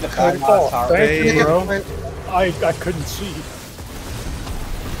can see the could fall. Thank you, Yeah, bro. wait. I couldn't see.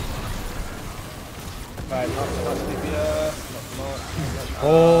 Right, not enough DPS.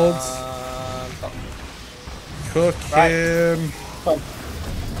 Hold. Stop. Cook him.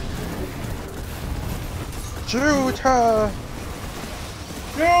 Shoot her!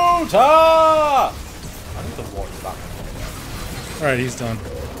 Shoot her! I need to watch that. Alright, he's done.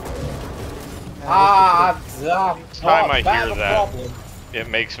 Time I hear that, it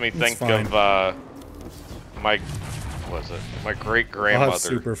makes me think fine. of my great grandmother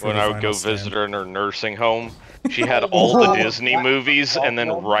super for when the I would go final visit stand. her in her nursing home. She had all the Disney movies, and then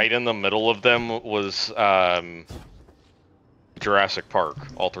right in the middle of them was Jurassic Park,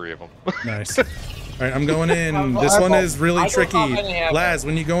 all 3 of them. Nice. Alright, I'm going in. This one is really tricky. Laz,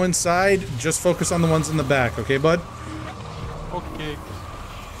 when you go inside, just focus on the ones in the back, okay, bud? Okay.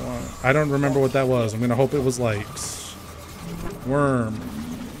 I don't remember what that was. I'm gonna hope it was light. Worm.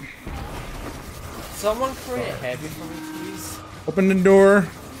 Someone create heavy for me, please. Open the door.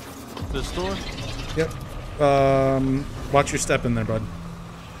 This door? Yep. Watch your step in there, bud.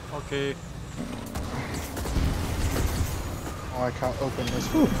 Okay. Oh, I can't open this.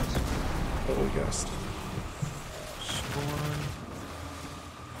 Totally guessed. Scorn.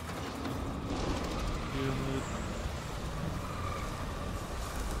 Unit.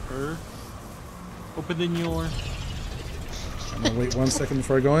 Earth. Open the door. I'm gonna wait 1 second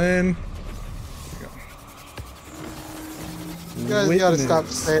before I go in. You guys gotta stop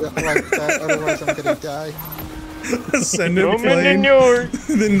saying it like that, otherwise I'm gonna die. Ascendant plane,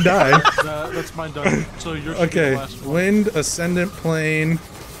 then die. That's mine done. So you're Okay, the last one. Wind, Ascendant Plane,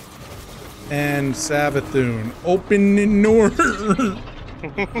 and Savathun. Open the door.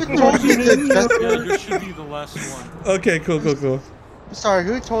 Who told me then Yeah, just, you should be the last one. Okay, cool. sorry,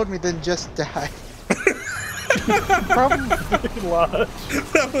 who told me then just die? Probably.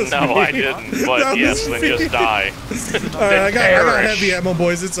 That was No, me. I didn't, but That yes, was then me. just die. Alright, I got perish. heavy ammo,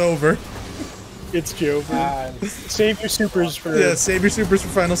 boys. It's over. It's over. Save your supers for. Yeah, save your supers for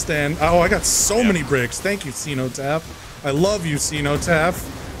final stand. Oh, I got so many bricks. Thank you, Cenotaph. I love you, Cenotaph.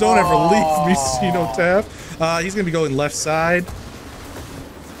 Don't ever leave me, Cenotaph. He's gonna be going left side.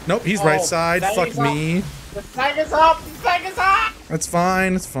 Nope, he's right side. Fuck me. The thing is up! The thing is up! That's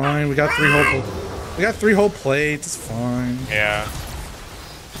fine. It's fine. We got 3 whole plates. It's fine. Yeah.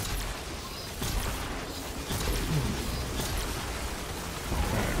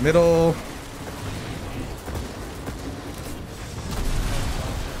 Right, middle.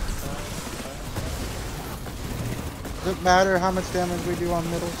 Does it matter how much damage we do on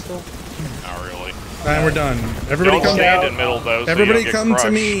middle still? Not really. And we're done. Everybody Don't come stand in middle though. So Everybody you don't get come to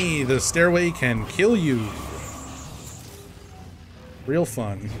crushed. me. The stairway can kill you. Real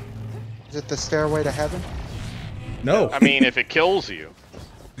fun. Is it the stairway to heaven? No. I mean, if it kills you.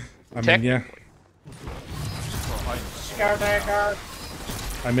 I mean, yeah.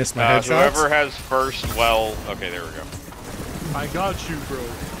 I missed my headshots. Whoever has first, well, okay, there we go. I got you, bro.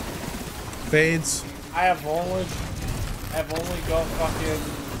 Fades. I have only got fucking.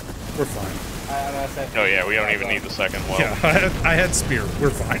 We're fine. Oh yeah, we don't even need the second well. Yeah, I had spear. We're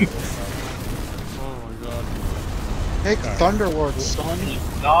fine. Oh my god. Take Thunderlord, son.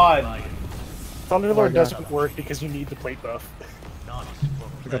 God. Thunderlord doesn't work because you need the plate buff. I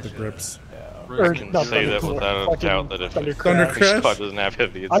got the grips. I can say that without a doubt that if Thundercrash squad doesn't have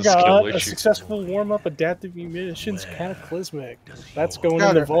heavy, it's I a skill got a issue. successful warm-up adaptive munitions cataclysmic. That's going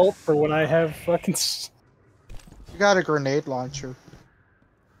in the vault for when I have fucking... You got a grenade launcher.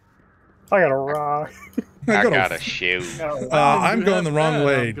 I got a rock. I got a shoe. I'm going the wrong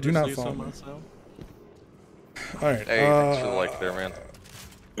way. I'm gonna Do not say follow so me. myself. Alright. Hey, thanks for the like there, man.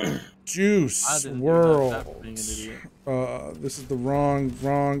 I Juice didn't do World. that, being an idiot. This is the wrong.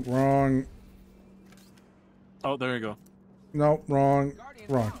 Oh, there you go. No, wrong.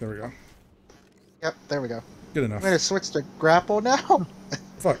 There we go. Yep, there we go. Good I'm enough. gonna switch to grapple now.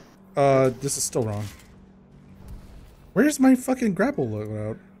 Fuck. This is still wrong. Where's my fucking grapple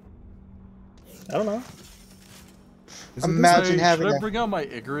loadout? I don't know. Isn't Imagine Hey, having should I a... bring out my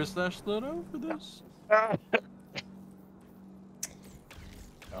Icarus Dash Though for this? I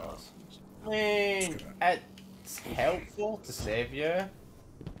mean, it's helpful to save you.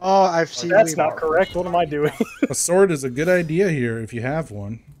 Oh, I've seen... That's not correct. What am I doing? A sword is a good idea here if you have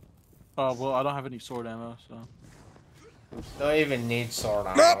one. Well, I don't have any sword ammo, so. Don't even need sword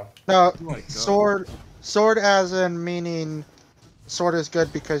ammo. No, my God. sword as in meaning... Sword is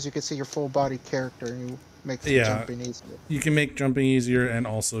good because you can see your full body character and you make the jumping easier. You can make jumping easier and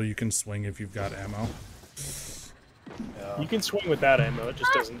also you can swing if you've got ammo. You can swing without ammo. It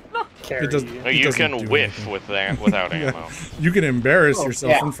just doesn't carry It doesn't- you. No, you doesn't can do whiff anything. with that without ammo. You can embarrass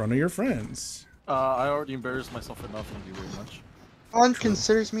yourself yeah. in front of your friends. I already embarrassed myself enough. Thank you very much. Juan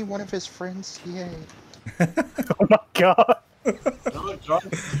considers me one of his friends. Yay. Oh my god.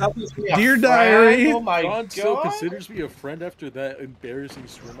 Dear diary. Oh my John still god. considers me a friend after that embarrassing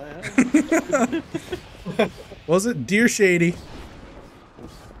swim I had. Was it Dear Shady?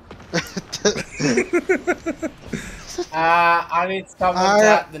 I need someone to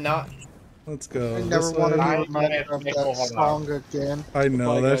tap the nut. Let's go. I never This wanted to way. be reminded of that song again. I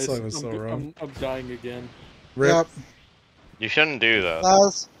know, Bye, that guys. song was so wrong. I'm dying again. Rip. Yep. You shouldn't do that.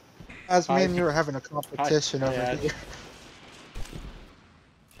 As me and you were having a competition over Dad. here.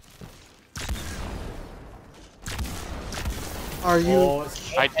 Are you... Oh,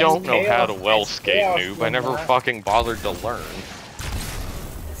 I don't know how to chaos. well It's skate, chaos noob. I from never that. fucking bothered to learn.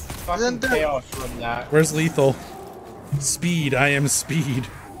 Fucking Then do it. chaos from that. Where's Lethal? Speed. I am speed.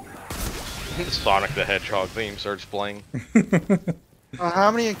 Sonic the Hedgehog theme starts playing.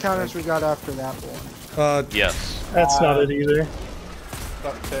 how many encounters we got after that one? Yes. That's not it either.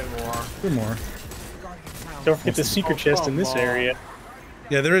 Got 2 more. 2 more. Don't forget the secret chest in this area.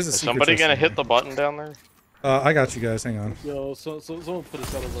 Yeah, there is a Is secret somebody chest gonna in hit there. the button down there? I got you guys. Hang on. Yo, someone put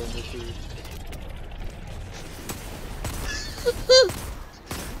us out of our misery.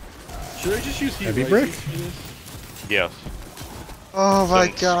 Should I just use heat Heavy rises brick? for this? Yes. Oh my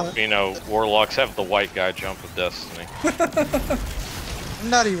Since, god. you know, warlocks have the white guy jump of destiny. I'm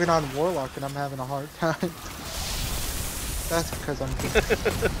not even on Warlock and I'm having a hard time. That's because I'm...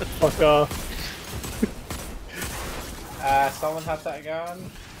 Fuck off. Someone has that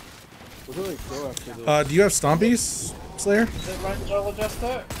gun. What do I go after this? Do you have Stompies, Slayer? Is it Ranger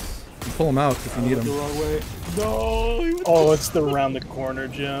Logistics? You pull them out if you need The them. wrong way. No! Oh, it's the round the corner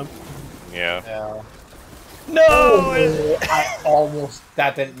jump. Yeah. Yeah. No! I almost...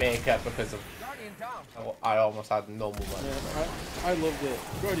 That didn't make it because of... I almost had no momentum. Man, I love the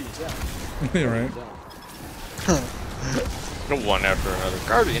Guardian down. You're right. One after another.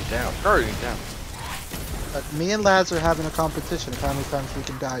 Guardian down. Guardian down. me and Lads are having a competition of how many times we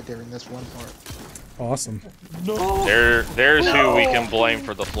can die during this one part. Awesome. No! There's who we can blame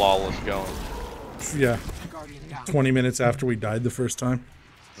for the flawless going. Yeah. 20 minutes after we died the first time.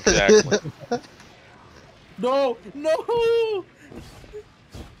 Exactly. No!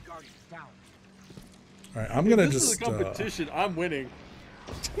 All right, I'm gonna this just. This is a competition. I'm winning.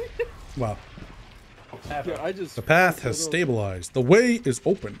 Wow. Yeah, the path has stabilized. The way is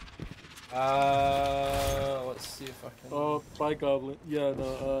open. Let's see if I can. Oh, bye, Goblin. Yeah,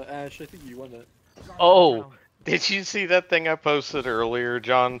 no, Ash, I think you won that. Oh, did you see that thing I posted earlier,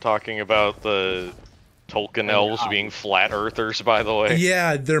 John, talking about the Tolkien elves being flat earthers, by the way?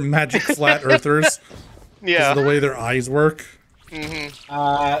 Yeah, they're magic flat earthers. Yeah. Because of the way their eyes work.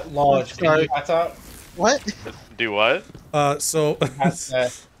 Lodge, can you get that? What? Do what? So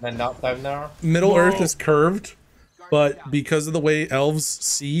the nut down there. Middle Earth is curved, but because of the way elves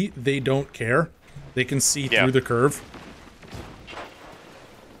see, they don't care. They can see through the curve.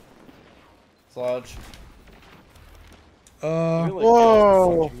 Lodge.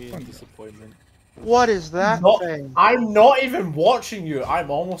 Whoa! What is that thing? I'm not even watching you. I'm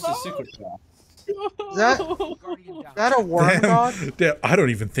almost a secret shot. Is that a worm god? Damn, I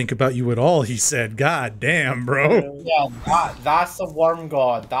don't even think about you at all, he said. God damn, bro. Yeah, that's a worm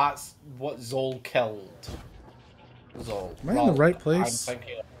god. That's what Zol killed. Zol. Am I in the right place? I'm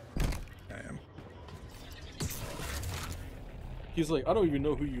thinking. I am. He's like, I don't even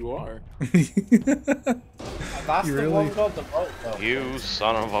know who you are. That's the worm god that wrote, though. You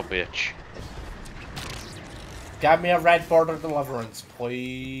son of a bitch. Get me a red border deliverance,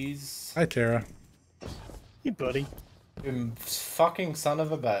 please. Hi, Tara. Hey, buddy. You fucking son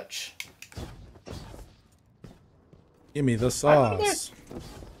of a bitch. Give me the sauce.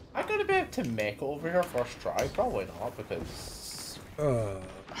 I'm gonna be able to make it over here first try. Probably not, because... I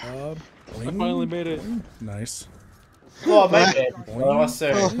finally made it. Nice. Well, I made it. Let's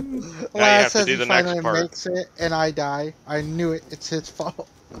see. Last says he finally makes it, and I die. I knew it. It's his fault.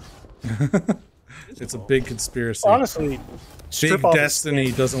 It's a big conspiracy. Honestly, Big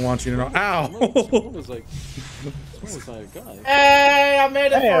Destiny doesn't want you to know. Ow! was like, was like a guy. Hey, I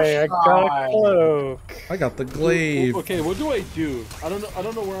made it Hey, I first got try. a cloak. I got the glaive. Okay, what do I do? I don't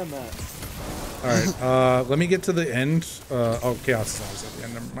know where I'm at. Alright, let me get to the end. Oh, Chaos is always at the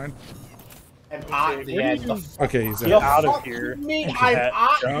end, never mind. I'm at the end. Okay, he's Get out of here. I'm at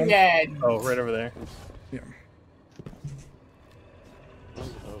the end. Oh, right over there. Yeah.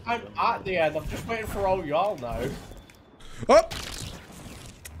 I'm at the end. I'm just waiting for all y'all now. Oh!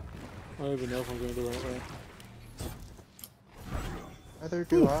 I don't even know if I'm going the right way. Neither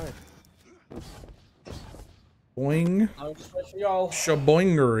do I. Boing. I'm just waiting for y'all.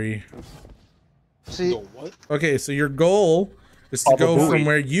 Shaboingery. See, what? Okay, so your goal is to go from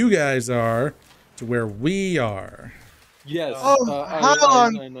where you guys are to where we are. Yes. Oh, how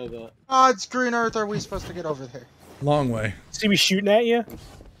long? I know that. God's green earth are we supposed to get over there? Long way. See me shooting at you?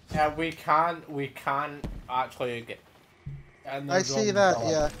 Yeah, we can actually get. And I see that,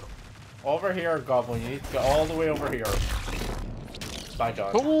 yeah. Over here, Goblin. You need to get all the way over here. Bye,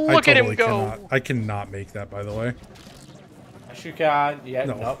 John. Look at him go! I cannot make that, by the way. Yes, you can. Yeah,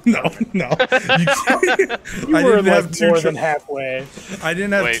 No, nope. no, no. You You were like more than halfway. I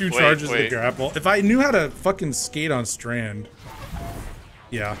didn't have two charges to grapple. If I knew how to fucking skate on Strand.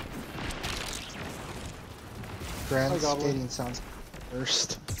 Yeah. Grand skating sounds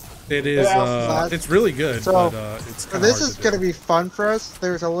worst. It is, it's really good, so, but it's so kind of this hard is to gonna do. be fun for us.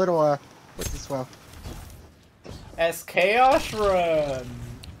 There's a little, what's this well? It's Chaos Run.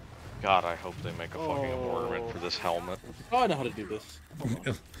 God, I hope they make a fucking ornament for this helmet. Oh, I know how to do this.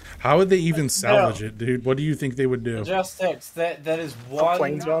 How would they even salvage it, dude? What do you think they would do? Logistics. That is one.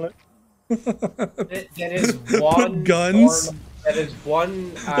 Planes on it. That is one. Guns. That is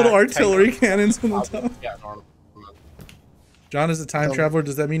one. Little artillery cannons on the top. Yeah, John is a time traveler.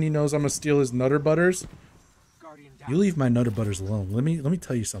 Does that mean he knows I'm gonna steal his Nutter Butters? You leave my Nutter Butters alone. Let me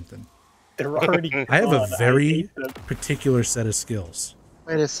tell you something. They're already. I have a very particular set of skills.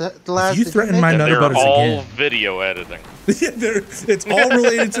 Wait a sec. If you threaten my Nutter Butters all again, video editing. Yeah, it's all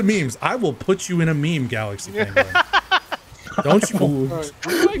related to memes. I will put you in a meme, Galaxy Penguin. Don't you?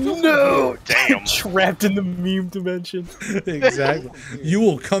 No! Damn. Trapped in the meme dimension. Exactly. You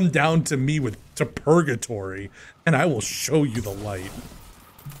will come down to me to purgatory, and I will show you the light.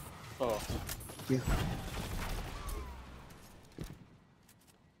 Oh.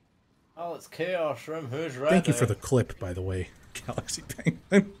 Oh, it's Chaos Room. Who's ready? Thank you for the clip, by the way, Galaxy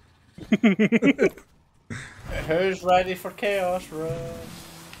Penguin. Who's ready for Chaos Room?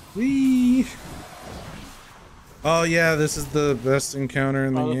 Wee. Oh yeah, this is the best encounter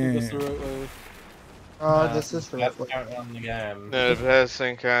in the game. That's the right way. This is the right way. On the game. The best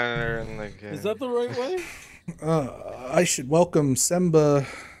encounter in the game. Is that the right way? I should welcome Semba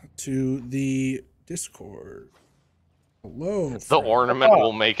to the Discord. Hello. The ornament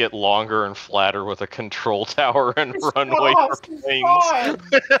will make it longer and flatter with a control tower and runway for planes.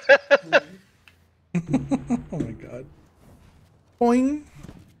 Oh my god. Boing.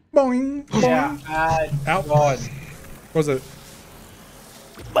 Boing. Boing. Yeah, out. God. What was it?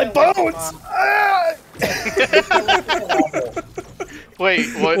 My bones! Wait,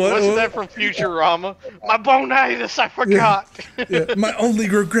 what's that from Futurama? My bonitis, I forgot. Yeah, my only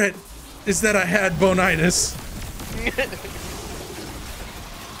regret is that I had bonitis.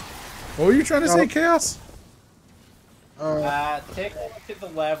 What were you trying to say, Chaos? Take a look at the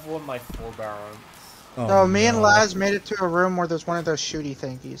level of my forbearance. Oh, so me and Laz made it to a room where there's one of those shooty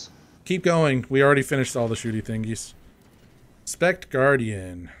thingies. Keep going. We already finished all the shooty thingies. Spect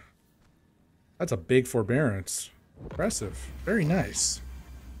Guardian. That's a big forbearance. Impressive. Very nice.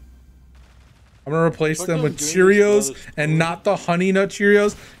 I'm gonna replace them with Cheerios and not the Honey Nut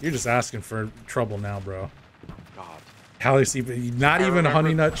Cheerios. You're just asking for trouble now, bro. Not even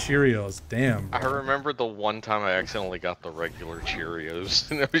Honey Nut Cheerios. Damn. Bro. I remember the one time I accidentally got the regular Cheerios,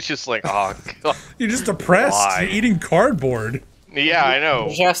 and it was just like, oh god. You're just depressed. Why? You're eating cardboard. Yeah, I know.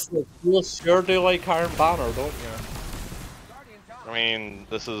 Just you sure do like Iron Banner, don't you? I mean,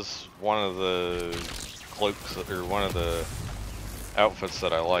 this is one of the cloaks or one of the outfits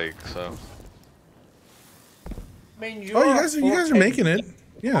that I like. So. I mean, you guys are making it.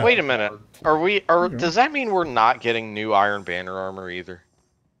 Yeah. Wait a minute. Does that mean we're not getting new Iron Banner armor either?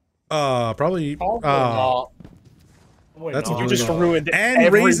 Probably. Not. That's you just ruined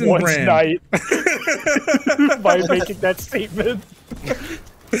and Raisin Bran night by making that statement.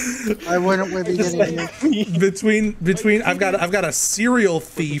 I wouldn't be getting between. I've got a cereal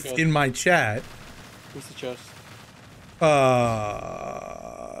thief in my chat. Where's the chest?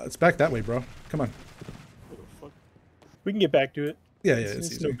 It's back that way, bro. Come on. We can get back to it. Yeah,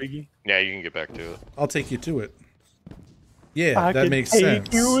 it's no biggie. Yeah, you can get back to it. I'll take you to it. Yeah, that makes sense.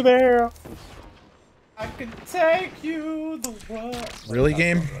 Take you there. I can take you the world. Really,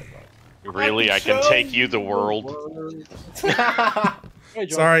 game? Really, I can take you the world. Hey,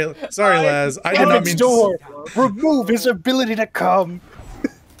 sorry, Laz. I did not mean to. Remove his ability to come.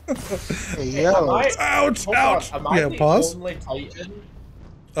 Hey, yo. Ouch! Ouch! Yeah, pause. Am I the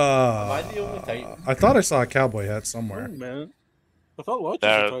only Titan? I thought I saw a cowboy hat somewhere. Oh, man. I thought Lodge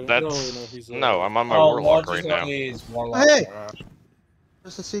was a Titan. No, I'm on my warlock right now. Hey!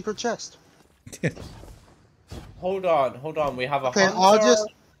 There's a secret chest. Hold on. We have a hunter. I'll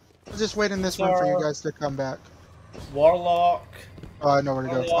just wait in this room for you guys to come back. Warlock. Oh, I know where to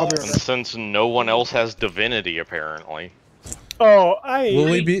go. I'll be right back. Since no one else has divinity, apparently. Oh, will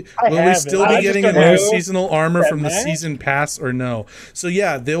we still be getting a new seasonal armor from the season pass or no? So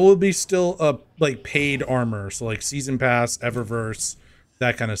yeah, there will be still like paid armor, so like season pass, Eververse,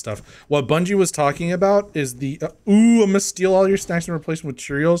 that kind of stuff. What Bungie was talking about is the I'm gonna steal all your snacks and replace them with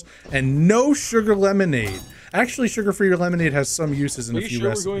Cheerios and no sugar lemonade. Actually, sugar-free lemonade has some uses in a few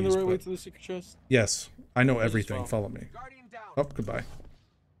recipes. Are we going the right way to the secret chest? Yes, I know everything. Follow me. Oh, goodbye.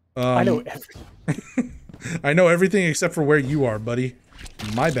 I know everything. I know everything except for where you are, buddy.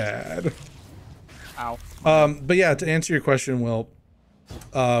 My bad. Ow. But yeah, to answer your question, Will,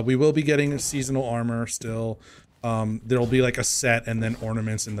 we will be getting seasonal armor still. There'll be like a set and then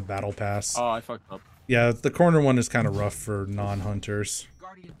ornaments in the battle pass. Oh, I fucked up. Yeah, the corner one is kind of rough for non-hunters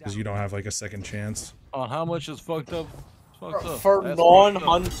because you don't have like a second chance. Oh, how much is fucked up? For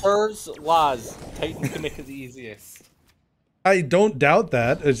non-hunters, Laz, Titan can make it the easiest. I don't doubt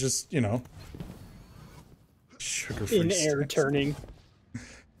that. It's just, you know, sugar-free in-air turning.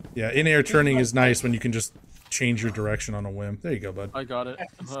 Yeah, in-air turning is nice when you can just change your direction on a whim. There you go, bud. I got it.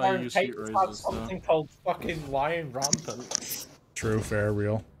 Titans have something called fucking Lion Rampant. True, fair,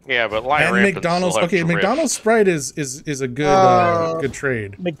 real. Yeah, but Lion and McDonald's. Okay, McDonald's Sprite is a good good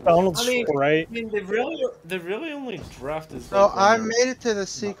trade. McDonald's Sprite. I mean, they really only draft is. So I made it to the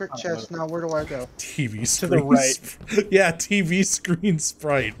secret chest. Now where do I go? TV screen. To the right. Yeah, TV screen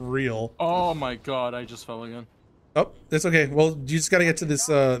Sprite, real. Oh my god, I just fell again. Oh, it's okay. Well, you just gotta get to this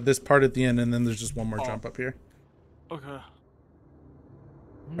this part at the end, and then there's just one more jump up here. Okay.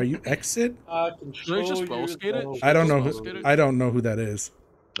 Are you exit? Should I just bow skate it? I don't know. I don't know who that is.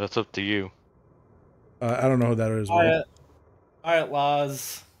 That's up to you. I don't know who that is. Alright,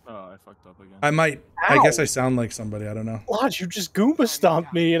 Laz. Oh, I fucked up again. I might. Ow. I guess I sound like somebody. I don't know. Lodge, you just Goomba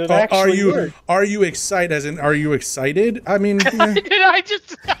stomped me, and it actually worked. Are you excited? As in, are you excited? I mean, I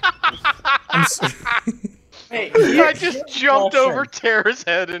just. I just jumped over Tara's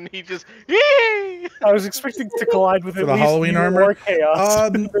head, and he just. I was expecting to collide with for the Halloween armor. More chaos,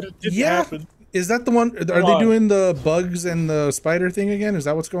 but it didn't yeah. happen. Is that the one? Are they doing the bugs and the spider thing again? Is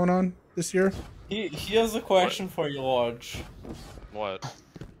that what's going on this year? Here's a question for you, Lodge. What?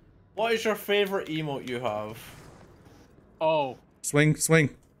 What is your favorite emote you have? Oh. Swing, swing.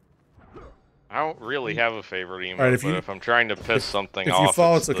 I don't really have a favorite emote, right, but if I'm trying to piss something if off, you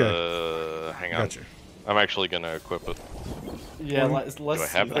fall, it's okay. Hang on. Gotcha. I'm actually gonna equip it. Yeah, let's Do I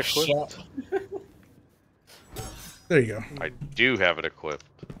have it equipped? There you go. I do have it equipped.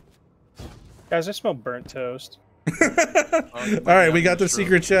 Guys, I smell burnt toast. Alright, we got the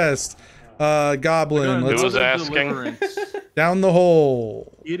secret chest. Goblin, Who let's was asking? down the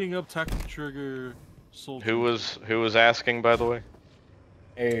hole. Eating up tactic trigger. Soul Who was asking, by the way?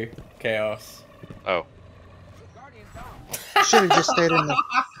 Hey, Chaos. Oh. Should have just stayed in the.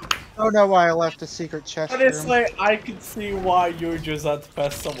 I don't know why I left the secret chest But it's room. like, I can see why you just had to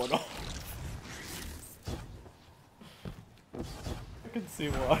piss someone off. I can see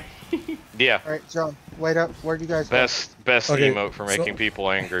why. Yeah. Alright, John, wait up. Where'd you guys go? Best Okay, emote for making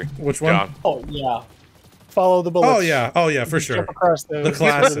people angry. Which one? John. Oh, yeah. Follow the bullets. Oh yeah, for sure. Jump across those. The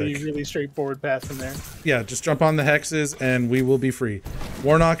classic. Really, really straightforward path from there. Yeah, just jump on the hexes and we will be free.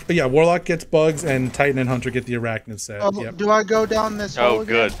 Warlock gets bugs and Titan and Hunter get the arachnid set. Oh, Yep. do I go down this hole Oh,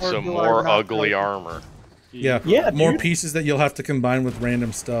 again, good. or So do I more not ugly go? armor. Yeah, Yeah, more dude. pieces that you'll have to combine with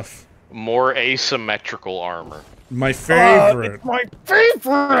random stuff. More asymmetrical armor. My favorite. It's my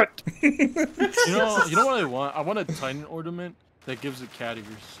favorite! You know what I want? I want a Titan ornament that gives it cat ears.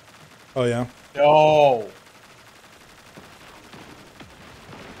 Oh yeah. No.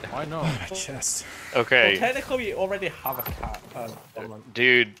 Why not? My chest. Okay. Well, technically, we already have a cat.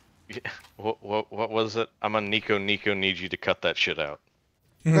 Dude, what was it? I'm a Nico need you to cut that shit out.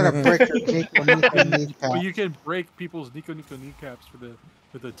 I'm gonna break your Nico kneecap. But you can break people's Nico kneecaps with the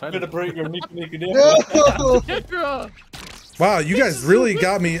I'm Titan. gonna break your Nico No! Wow, you guys really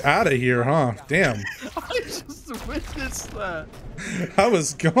got me out of here, huh? Damn. I just witnessed that. I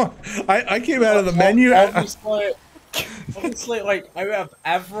was gone. I came out of the menu. Honestly, like, out of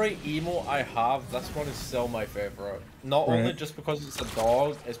every emote I have, this one is still my favorite. Not only Right. just because it's a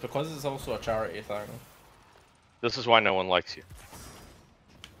dog, it's because it's also a charity thing. This is why no one likes you.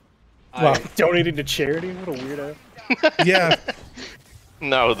 Wow. Donating to charity? What a weirdo. Yeah.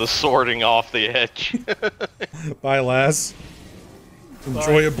 No, the sorting off the edge. Bye, lass.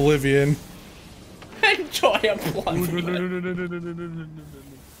 Enjoy Oblivion. Enjoy Oblivion.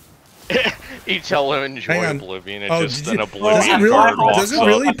 You tell him enjoy Hang on. Oblivion, and Oh, just did an you- Oblivion guard walks does it up.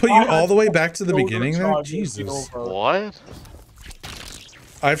 really put you all the way back to the beginning there? Jesus. What?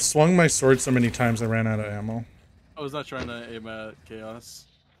 I've swung my sword so many times I ran out of ammo. I was not trying to aim at Chaos.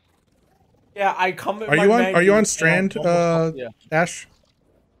 Yeah, I come. Are you on Strand, yeah. Ash?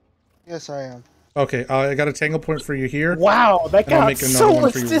 Yes, I am. Okay, I got a tangle point for you here. Wow, that And I'll got make another so one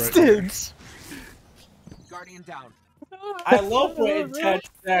much for you right distance! Guardian down. I love waiting 10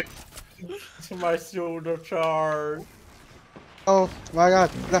 seconds to my shoulder charge. Oh my god.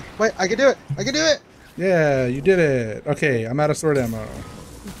 No, wait, I can do it! I can do it! Yeah, you did it. Okay, I'm out of sword ammo.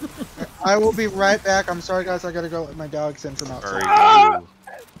 I will be right back. I'm sorry, guys. I gotta go let my dogs in from outside. Are you?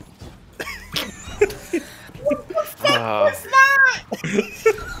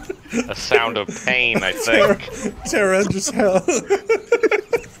 A sound of pain, I think. Tara just held.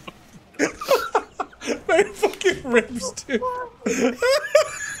 My fucking ribs, dude.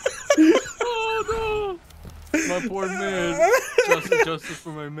 Oh no! My poor man. Justice for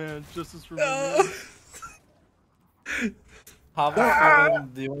my man. Justice for my man. I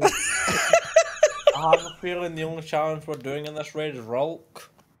have a feeling the only challenge we're doing in this raid is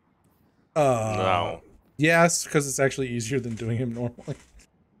Rolk. No. Yes, because it's actually easier than doing him normally.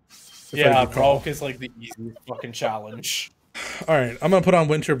 If I Yeah, recall. Rolk is like the easiest fucking challenge. Alright, I'm gonna put on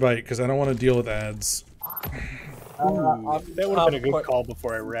Winter Bite because I don't want to deal with ads. That would have been a good call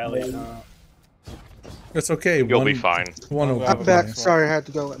before I rallied. It's okay. You'll be fine. One will I'm go back. fine. Sorry, I had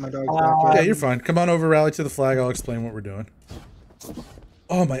to go let my dogs back in. Yeah, you're fine. Come on over, rally to the flag. I'll explain what we're doing.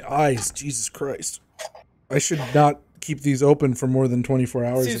 Oh, my eyes. Jesus Christ. I should not keep these open for more than 24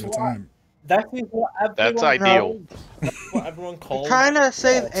 hours This is at a what- time. That is what everyone That's ideal. That's what everyone calls. Kind of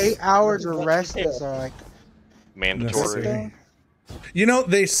save 8 hours of rest is like Mandatory. Necessary. You know,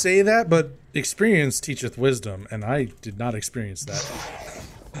 they say that, but experience teacheth wisdom, and I did not experience that.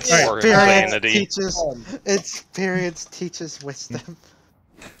 Or experience insanity. teaches wisdom.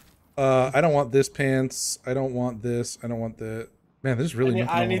 I don't want this pants. I don't want this. I don't want the. Man, there's really nothing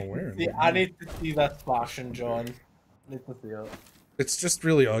I want to wear. I need to see that fashion, John. I need to see it. It's just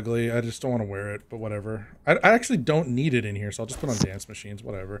really ugly. I just don't want to wear it, but whatever. I actually don't need it in here, so I'll just put on dance machines,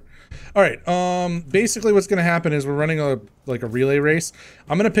 whatever. All right. Basically what's going to happen is we're running a relay race.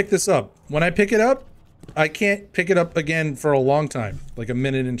 I'm going to pick this up. When I pick it up, I can't pick it up again for a long time, like a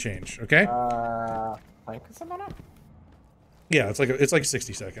minute and change. Okay. I think it's a minute. Yeah, it's like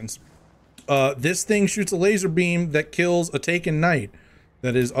 60 seconds. This thing shoots a laser beam that kills a taken knight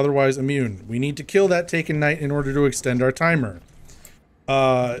that is otherwise immune. We need to kill that taken knight in order to extend our timer.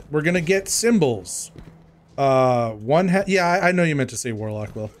 We're gonna get symbols. Yeah, I know you meant to say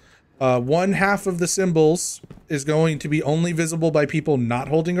warlock, Will. One half of the symbols is going to be only visible by people not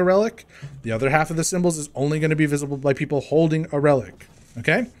holding a relic. The other half of the symbols is only going to be visible by people holding a relic.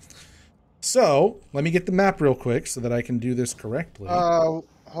 Okay? So, let me get the map real quick so that I can do this correctly.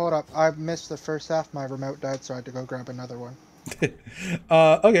 Hold up. I missed the first half. My remote died, so I had to go grab another one.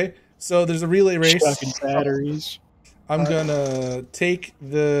 Okay. So, there's a relay race. Batteries. I'm gonna take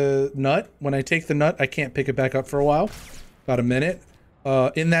the nut. When I take the nut, I can't pick it back up for a while. About a minute.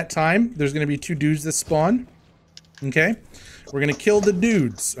 In that time, there's gonna be 2 dudes that spawn. Okay? We're gonna kill the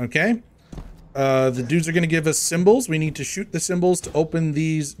dudes, okay? The dudes are gonna give us symbols. We need to shoot the symbols to open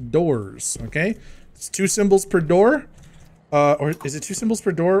these doors, okay? It's 2 symbols per door. Or is it 2 symbols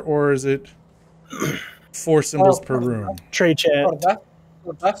per door, or is it 4 symbols per room? Trade chat.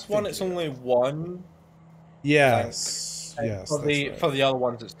 That's one, it's only 1. Yes. Yes. For the other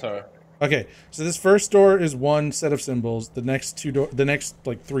ones, it's 2. Okay, so this first door is 1 set of symbols. The next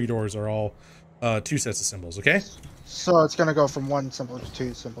like 3 doors are all 2 sets of symbols. Okay. So it's gonna go from 1 symbol to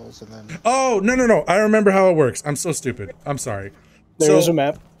 2 symbols, and then. Oh no! I remember how it works. I'm so stupid. I'm sorry. There's a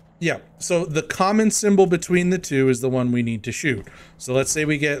map. Yeah. So the common symbol between the 2 is the one we need to shoot. So let's say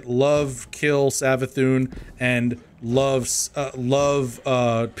we get love, kill Savathun, and love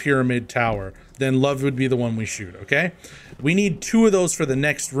pyramid tower. Then love would be the one we shoot. Okay. We need 2 of those for the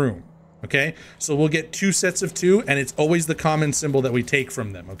next room. Okay, so we'll get 2 sets of 2, and it's always the common symbol that we take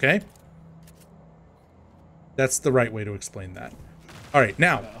from them, okay? That's the right way to explain that. All right,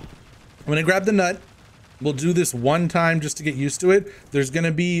 now, I'm going to grab the nut. We'll do this one time just to get used to it. There's going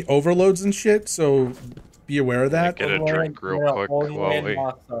to be overloads and shit, so be aware of that. Get a drink real quick while we...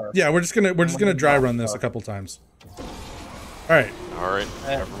 Yeah, we're just gonna dry run this a couple times. All right. All right,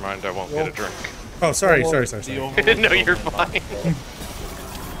 never mind, I won't get a drink. Oh, sorry. No, you're fine.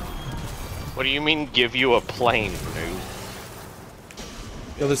 What do you mean, give you a plane, dude?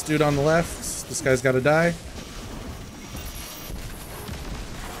 Kill this dude on the left. This guy's got to die.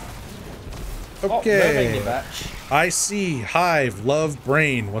 Okay. I see. Hive, love,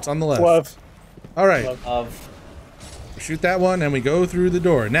 brain. What's on the left? Love. All right. Love. Shoot that one, and we go through the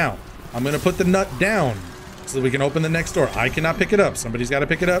door. Now, I'm going to put the nut down so that we can open the next door. I cannot pick it up. Somebody's got to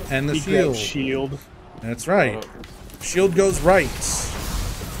pick it up, and the shield. Shield. That's right. Shield goes right.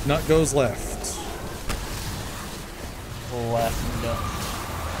 Nut goes left. Left nut.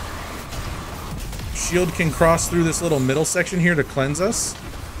 Shield can cross through this little middle section here to cleanse us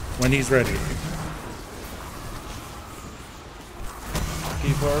when he's ready.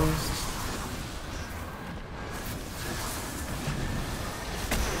 Keepers.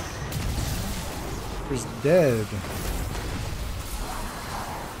 He's dead.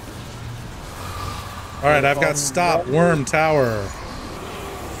 Alright, I've got stop. Worm tower.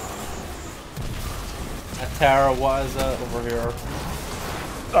 Tower, what is that over here?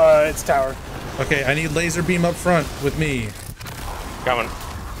 It's tower. Okay, I need laser beam up front with me. Coming.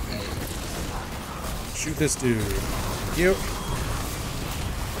 Shoot this dude. Thank you.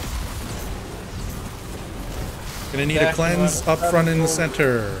 Gonna need a cleanse up front in the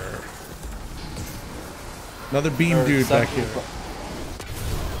center. Another beam dude back here.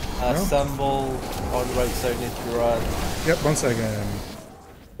 Assemble on the right side needs to run. Yep, 1 second.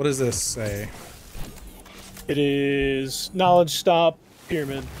 What does this say? It is knowledge stop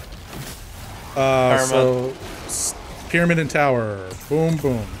pyramid. So pyramid and tower. Boom,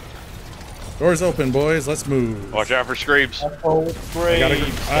 boom. Doors open, boys. Let's move. Watch out for screams. I've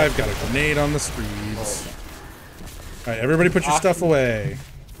got a grenade on the screeds. All right, everybody, put your stuff away.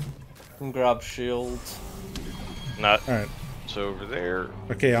 Can grab shield. Nut. All right. It's over there.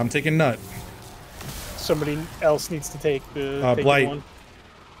 Okay, I'm taking nut. Somebody else needs to take the blight. one.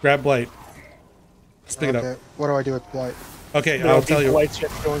 Grab blight. Let's pick it up. What do I do with blight? Okay, I'll tell you. Blights you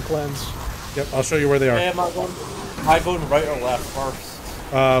have to go and cleanse. Yep, I'll show you where they are. Hey, am I going right or left first?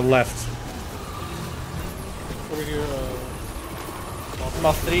 Left. Over here.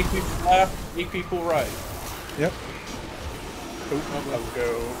 My 3 people left, 3 people right. Yep. I'll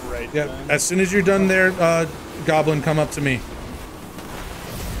go right. Yep. Then. As soon as you're done there, Goblin, come up to me.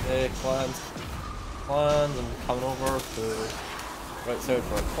 Hey, cleanse. Cleanse. I'm coming over to right side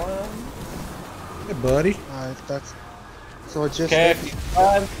for a cleanse. Hey, buddy. Alright, that's... So it's just... Okay,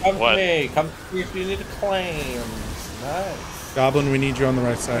 come to me. Come to me if you need a cleanse. Nice. Goblin, we need you on the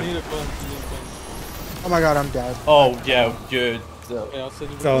right side. I need a cleanse. Oh my god, I'm dead. Oh yeah, good.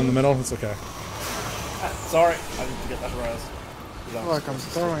 Fell in the middle. It's okay. Sorry, I need to get that res. Look, I'm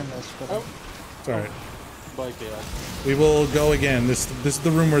throwing this, but It's alright. By chaos. We will go again. This is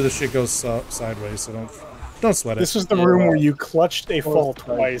the room where the shit goes sideways, so don't sweat it. This is the room where you clutched a fall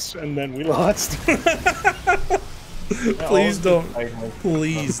twice and then we lost. Please don't.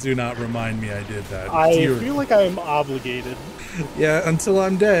 Please do not remind me I did that. I feel like I am obligated. Yeah, until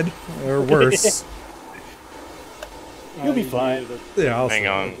I'm dead or worse. You'll be fine. Yeah, I'll hang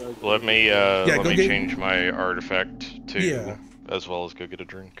on. Let me change my artifact too, as well as go get a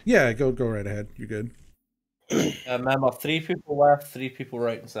drink. Yeah, go right ahead. You're good. Remember, 3 people left, 3 people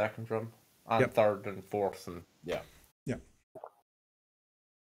right in second room, and third and fourth, and yeah.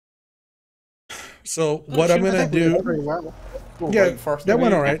 So what I'm gonna do? That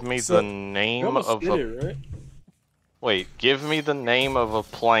went all right. Give me the name of a. Wait, give me the name of a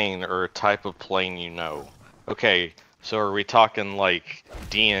plane or a type of plane you know. Okay, so are we talking like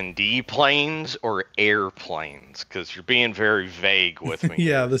D&D planes or airplanes? Because you're being very vague with me.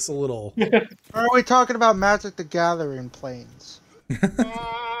 Yeah, this a little. Or are we talking about Magic the Gathering planes?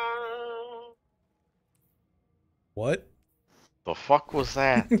 What? The fuck was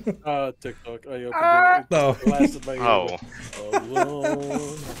that? TikTok. I opened it. Oh. Blasted by Oh.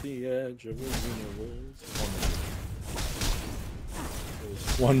 Alone at the edge of a universe.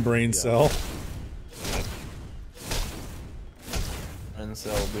 One brain cell. And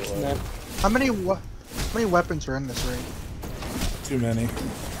so will be like... How many weapons are in this raid? Too many.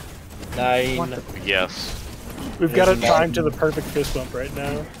 9. Yes. We've got it timed to the perfect fist bump right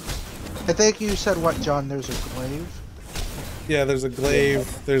now. I think you said what, John? There's a glaive? Yeah, there's a glaive,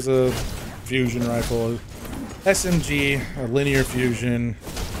 there's a fusion rifle, SMG, a linear fusion.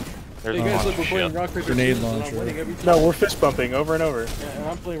 Hey guys, look, we're playing rock, paper, grenade scissors, and I'm launcher. winning every time. No, we're fist bumping over and over. Yeah, and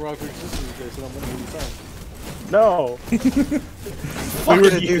I'm playing rock, paper, scissors today, so I'm winning every time. No.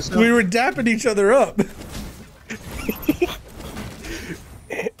 we were dapping each other up.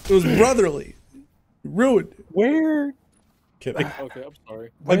 It was brotherly. Ruined. Where? Kidding. Okay, I'm sorry.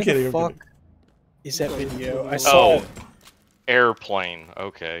 I'm kidding. Where the fuck is that video? I saw it. Airplane.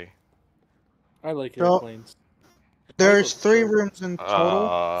 Okay. I like airplanes. There's 3 rooms in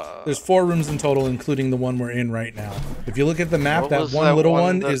total. There's 4 rooms in total, including the one we're in right now. If you look at the map, that one little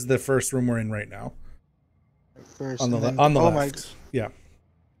one is the first room we're in right now. First, on the left. Yeah.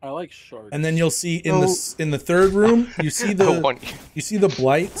 I like sharks. And then you'll see in the third room, you see the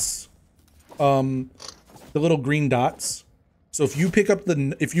blights, the little green dots. So if you pick up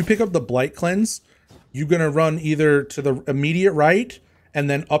the blight cleanse, you're gonna run either to the immediate right and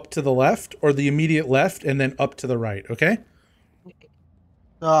then up to the left, or the immediate left and then up to the right. Okay.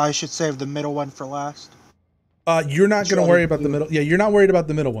 I should save the middle one for last. You're not going to worry about the middle. Yeah, you're not worried about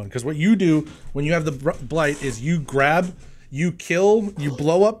the middle one, because what you do when you have the blight is you grab, you kill, you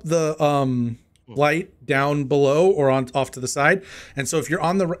blow up the blight down below or off to the side. And so if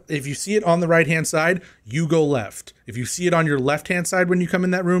you see it on the right hand side, you go left. If you see it on your left hand side when you come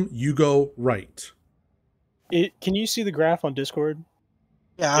in that room, you go right. Can you see the graph on Discord?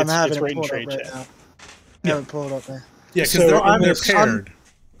 Yeah, I'm having it pulled up right now. I haven't pulled it up there. Yeah, because they're paired.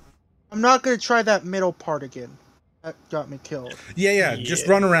 I'm not going to try that middle part again. That got me killed. Yeah. Just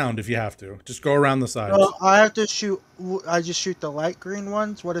run around if you have to. Just go around the sides. So I have to shoot. I just shoot the light green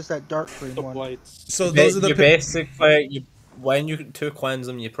ones. What is that dark green one? Blights. So those are the basically when you cleanse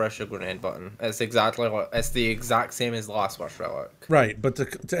them, you press your grenade button. It's the exact same as the last Wish Relic. Right, but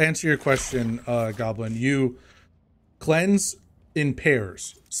to answer your question, Goblin, you cleanse in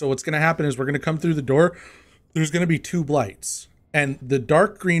pairs. So what's going to happen is we're going to come through the door. There's going to be 2 blights, and the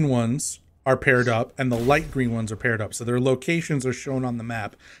dark green ones are paired up and the light green ones are paired up. So their locations are shown on the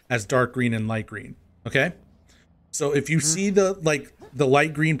map as dark green and light green. Okay? So if you see the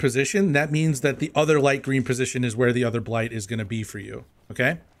light green position, that means that the other light green position is where the other blight is going to be for you.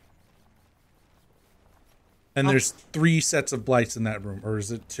 Okay? And there's 3 sets of blights in that room, or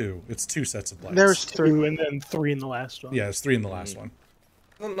is it 2? It's 2 sets of blights. There's 2 and then 3 in the last one. Yeah, it's 3 in the last one.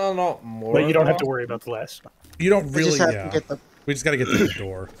 No, more. But you don't have to worry about the last one. You don't really. We just got to get to the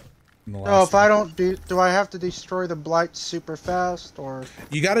door. If I don't do I have to destroy the blights super fast, or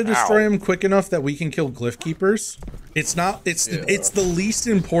you got to destroy them quick enough that we can kill glyph keepers? It's not. It's the least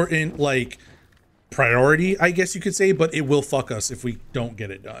important priority, I guess you could say, but it will fuck us if we don't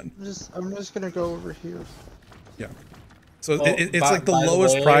get it done. I'm just gonna go over here. Yeah. So it's like the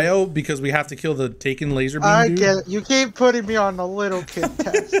lowest prio because we have to kill the taken laser beam. I get it. You keep putting me on the little kid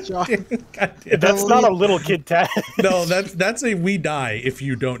test, John. That's not a little kid task. No, that's a we die if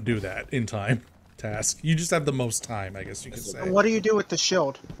you don't do that in time task. You just have the most time, I guess you could say. What do you do with the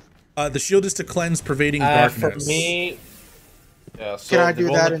shield? The shield is to cleanse pervading For darkness. me, yeah. So Can I do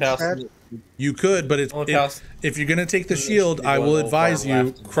the that only instead? You could, but if you're gonna take the shield, I will advise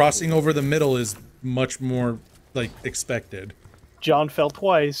you crossing over the middle is much more like expected. John fell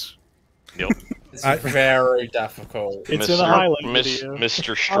twice. Yep. It's very difficult. It's in the highlight video.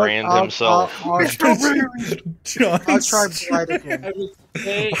 Mr. Strand himself. I'll try blight again.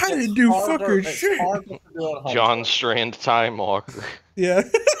 I didn't do fucking shit. John Strand Time Walker. Yeah.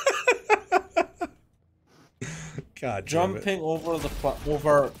 God, jumping over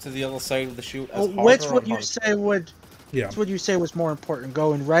to the other side of the chute. Which would you say would? Yeah. Which would you say was more important,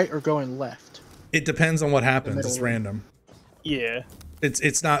 going right or going left? It depends on what happens. It's random. Yeah.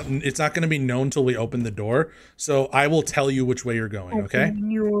 It's not going to be known till we open the door. So I will tell you which way you're going. Okay.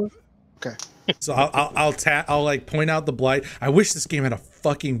 Okay. So I'll like point out the blight. I wish this game had a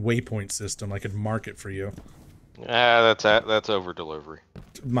fucking waypoint system. I could mark it for you. That's over delivery.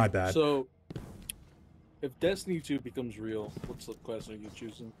 My bad. So, if Destiny 2 becomes real, what's the quest are you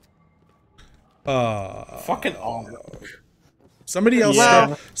choosing? Fucking armor. Somebody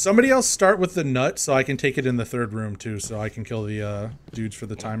else start with the nut so I can take it in the third room too, so I can kill the dudes for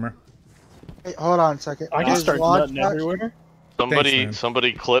the timer. Hey, hold on a second. I can start nutting everywhere.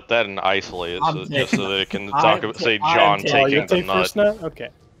 Somebody clip that and isolate it just so that it can say John taking the nut. Okay.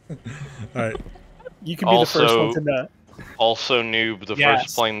 Alright. You can be the first one to nut. Also, noob, the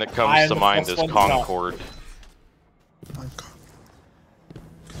first plane that comes to mind is Concord.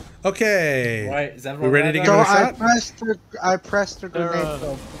 Okay. Right, is we ready to give it a shot? I pressed the grenade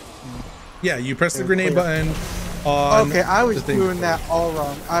button. Yeah, you press the grenade button on. Okay, I was doing that all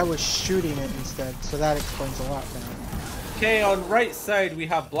wrong. I was shooting it instead, so that explains a lot now. Okay, on right side we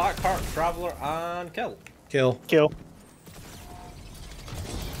have Blackheart, Traveler, and Kill. Kill.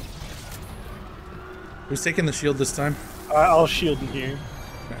 Who's taking the shield this time? I'll shield in here.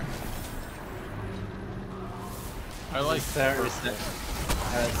 Okay. I like 30 seconds.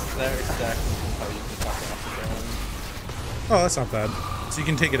 30 seconds until you can fuck it up again. Oh, that's not bad. So you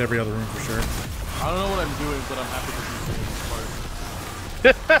can take it every other room for sure. I don't know what I'm doing, but I'm happy to be doing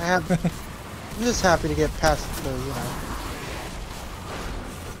this part. I'm just happy to get past the,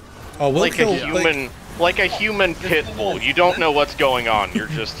 Oh, we'll like kill, like a human pit bull. You don't know what's going on. You're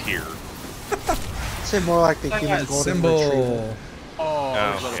just here. Say more like the human golden retriever. Oh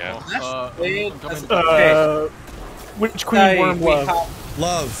yeah. Which queen worm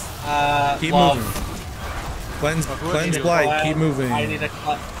love? Keep love. moving. Cleanse blight. Keep moving. I need a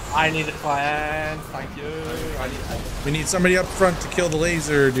cleanse. Thank you. We need somebody up front to kill the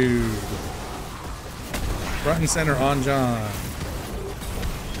laser dude. Front and center on John.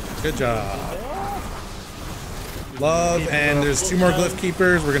 Good job. Love, and there's 2 more glyph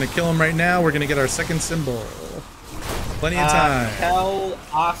keepers. We're gonna kill them right now. We're gonna get our second symbol. Plenty of time. Kill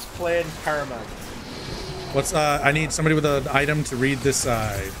Osplane Paramount. What's I need somebody with an item to read this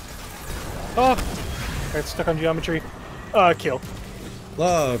side. Oh, it's stuck on geometry. Kill.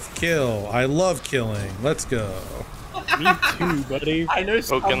 Love, kill. I love killing. Let's go. Me too, buddy. I know.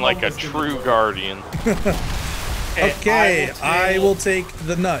 Spoken like a true guardian. Okay, I will take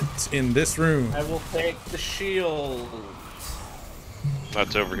the nut in this room. I will take the shield.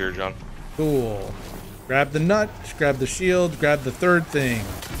 That's over here, John. Cool. Grab the nut, grab the shield, grab the third thing.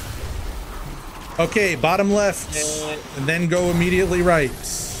 Okay, bottom left, and then go immediately right.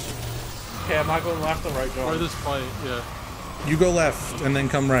 Okay, am I going left or right, John? Or this point, yeah. You go left, and then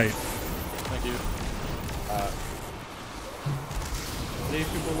come right. Thank you. Leave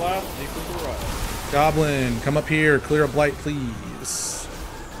people left, leave people right. Goblin, come up here, clear a blight, please.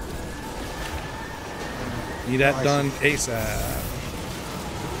 Need that done ASAP.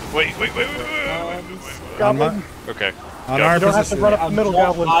 Wait. Goblin. Okay. On our you don't have to position. run up the middle,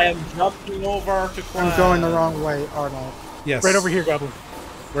 Goblin. I am jumping over to climb. I'm going the wrong way, Arnold. Yes. Right over here, Goblin.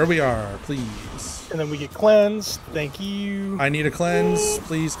 Where we are, please. And then we get cleansed. Thank you. I need a cleanse.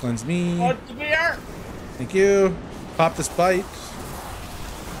 Please cleanse me. Want the beer? Thank you. Pop this bite.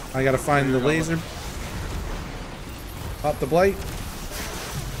 I gotta find the laser. Pop the blight.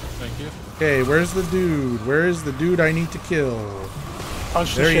 Thank you. Okay, where's the dude? Where is the dude I need to kill?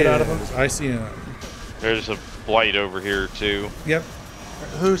 Punch the There he shit is. out of him. I see him. There's a blight over here too. Yep.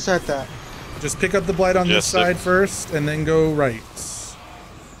 Who said that? Just pick up the blight on this Just side first, and then go right.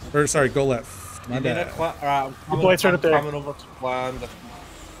 Or sorry, go left. My bad. I'm blight's right up there. coming over to climb.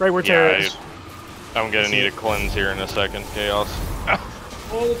 Right where Terra is. I'm gonna need a cleanse here in a second, Chaos.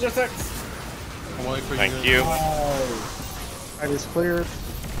 Oh, logistics. I'm waiting for Thank you. I just cleared.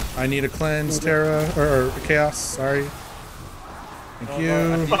 I need a cleanse, Terra, or Chaos, sorry. Thank you.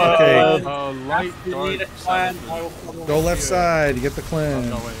 Okay. Light, dark, Go left side. You get the cleanse.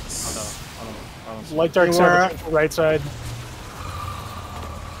 Oh, no, wait. I don't see Light, it. dark side, right side.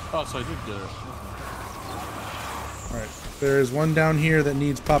 Oh, so I did get it. Alright. There's one down here that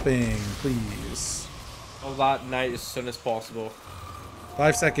needs popping, please. Oh, that night as soon as possible.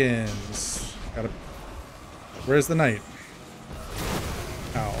 5 seconds. Gotta. Where's the knight?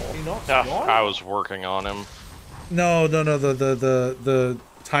 Ow. I was working on him. No, the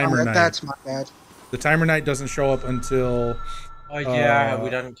timer knight. That's my bad. The timer knight doesn't show up until. Oh yeah, we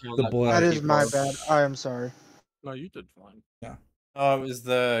didn't kill the that. blood. That is my bad. I am sorry. No, you did fine. Yeah. Oh, it was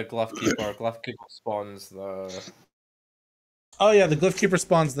the glove keeper. Glove keeper spawns the. Oh yeah, the glyph keeper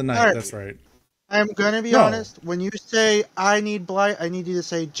spawns the knight. Alright. That's right. I'm gonna be honest. When you say I need blight, I need you to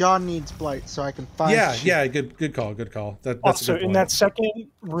say John needs blight, so I can find. Yeah. Good call. Good call. That's Also, a good in point. that second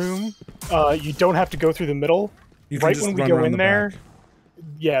room, you don't have to go through the middle. You can Right just when we run go around in the there, back.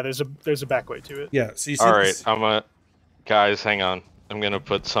 yeah, there's a back way to it. Yeah. So you see. All right, guys, hang on. I'm gonna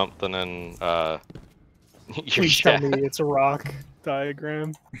put something in your Please tell chat. me it's a rock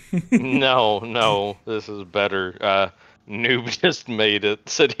diagram. No, this is better. Noob just made it.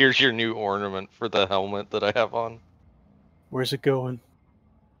 Said, "Here's your new ornament for the helmet that I have on." Where's it going?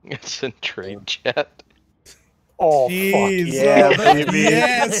 It's in trade chat. Oh, Jeez, fuck yeah, baby.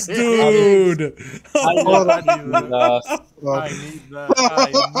 Yes, dude. I need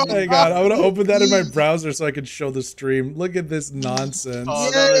that. Hang on, I'm gonna open that in my browser so I can show the stream. Look at this nonsense.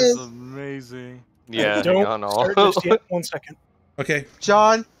 Oh, that is amazing. Yeah, Don't hang on. start this yet. 1 second. Okay.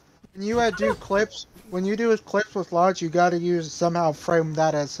 John, when you do clips, when you do his clips with Lodge, you got to somehow frame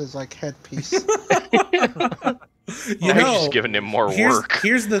that as his like headpiece. You know, just giving him more work.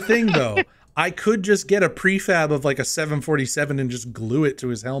 Here's the thing, though. I could just get a prefab of like a 747 and just glue it to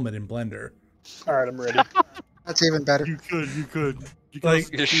his helmet in Blender. All right, I'm ready. That's even better. You could.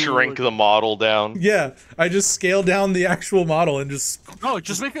 Like, Just shrink the model down. Yeah, I just scale down the actual model and just. No,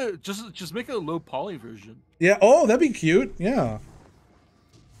 just make a low poly version. Yeah. Oh, that'd be cute. Yeah.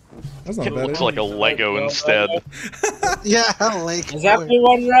 That's not It bad. looks like a Lego instead. Yeah, like. Is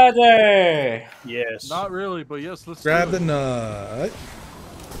everyone ready? Yes. Not really, but yes, let's Grab do the it. nut.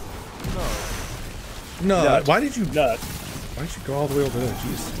 No. Nut. Why did you? Nut. Why did you go all the way over there?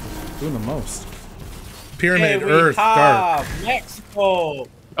 Jeez, doing the most. Pyramid, Okay, we Earth, dark. have Mexico.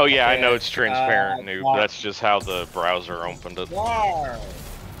 Oh yeah, I Okay, know it's transparent, noob. uh, That's just how the browser opened it. War.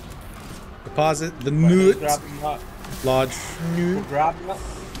 Deposit the Who's nut. grabbing that? Lodge. Who grabbing it?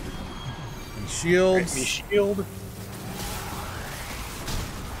 And shields. Me shield.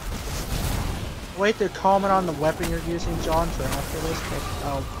 Wait to comment on the weapon you're using, John, for after this, but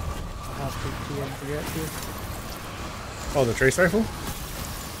I'll have to forget to. Oh, the trace rifle?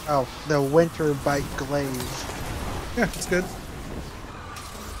 Oh, the Winter Bite Glaze. Yeah, it's good.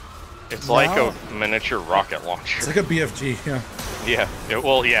 It's like Wow. a miniature rocket launcher. It's like a BFG, yeah. Yeah.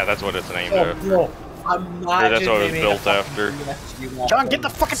 Yeah, that's what it's named after. No. Or that's what it was built after. John, get the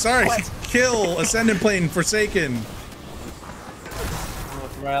fucking. Sorry, kill Ascendant Plane, Forsaken.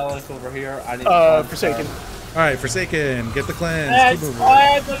 Relic over here. I need to Forsaken. Alright, Forsaken, get the cleanse. Let's Keep moving.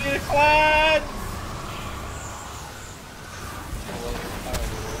 cleanse! I need a cleanse!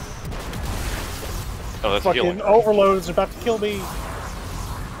 Oh, that's Fucking healing. overload's about to kill me.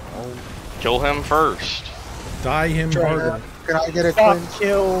 Kill him first. Die him Try harder. Can I get a Stop, cleanse?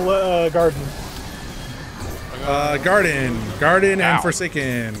 kill, garden. Garden Ow. and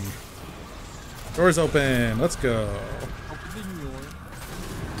Forsaken. Doors open. Let's go.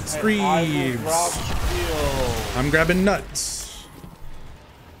 Screams. I'm grabbing nuts.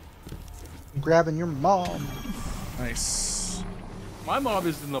 I'm grabbing your mom. Nice. My mob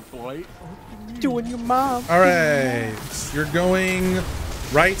is in the blight. Doing your mom. Alright. You're going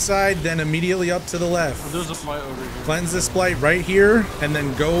right side, then immediately up to the left. There's a blight over here. Cleanse this blight right here, and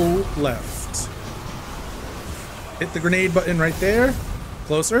then go left. Hit the grenade button right there.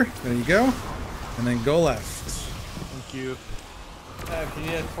 Closer. There you go. And then go left. Thank you. If you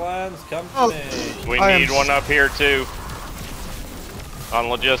need a cleanse, come to Oh. me. We I need am one up here too. On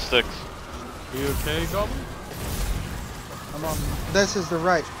logistics. Are you okay, Goblin? I'm on. This is the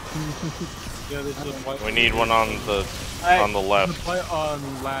right. Yeah, there's a blight. We need one on the Hey, on the There's a left. blight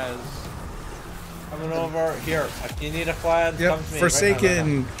on Laz. coming over here. If you need a cleanse, Yep. come to me.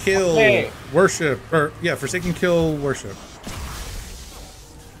 Forsaken, kill, Okay. worship. Or, yeah, Forsaken, kill, worship.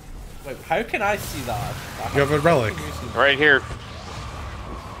 Wait, how can I see that? You have a relic. Right here.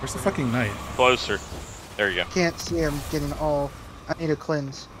 Where's the fucking knight? Closer. There you go. Can't see him getting all. I need a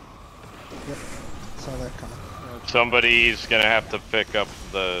cleanse. Yep. Saw that coming. Somebody's gonna have to pick up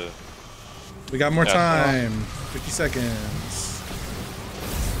the. We got more Yeah. time. 50 seconds.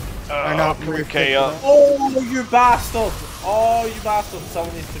 Are not K up. Oh, you bastard! Oh, you bastard!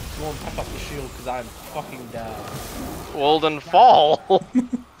 Someone needs to go and pick up the shield because I'm fucking down. Well, then fall. I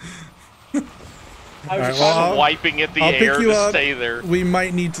was Alright, Just wiping at the I'll air pick you to up. stay there. We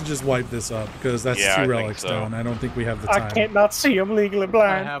might need to just wipe this up because that's Yeah, I two think relics so. down. I don't think we have the time. I can't not see. I'm legally I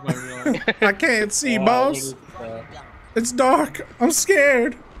blind. have my real. I can't see, boss. It's dark. I'm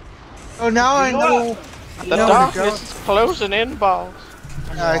scared. Oh, now I know. The know where to go. darkness is closing in, boss.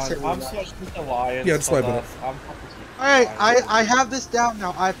 I see. I'm switching to Lions. Yeah, just swipe it up. Alright, I have this down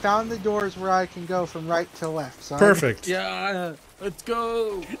now. I found the doors where I can go from right to left. So Perfect. Yeah, let's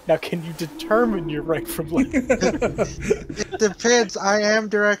go. Now, can you determine your right from left? It depends. I am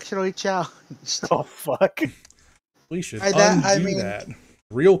directionally challenged. Oh, fuck. We should I undo mean- that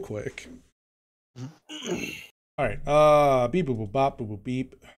real quick. All right. Beep boop boop bop boop boop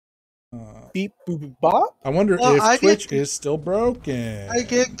beep. Beep, boop, boop, bop? I wonder Well, if I Twitch get- is still broken. I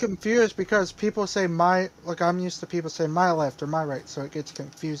get confused because people say my, like I'm used to people saying my left or my right, so it gets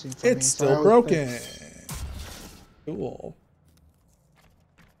confusing for me. It's So I still always broken. think- Cool.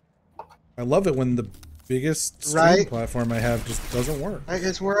 I love it when the biggest stream Right. platform I have just doesn't work. Right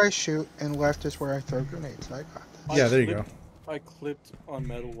is where I shoot, and left is where I throw grenades. I got that. Yeah, there you go. I clipped on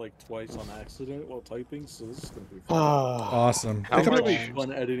metal like twice on accident while typing, so this is gonna be fun. Ah. Awesome. How It's gonna much- be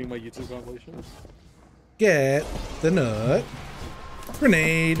fun editing my YouTube compilations. Get the nut.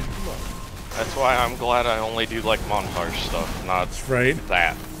 Grenade. That's why I'm glad I only do like montage stuff, not That's right.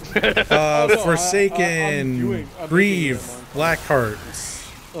 that. Oh, no, Forsaken. I'm Grieve. making it, Black Hearts.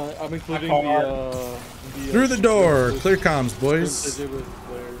 I'm including Through Through the door. with- Clear comms, with- boys. I did with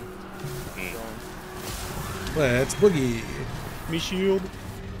Blair. Let's boogie. Me shield.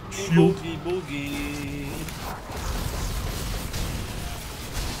 Boogie boogie.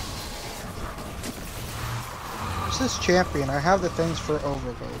 What's this champion? I have the things for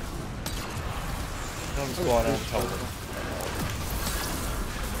overload. I'm just going on cover.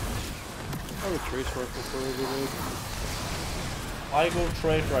 I have a trace rifle for overload. I go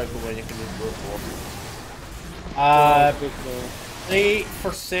trace rifle when you can use brute force. With the- Fleet,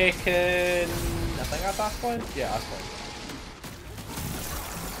 Forsaken. I think that's last point? Yeah, that's point.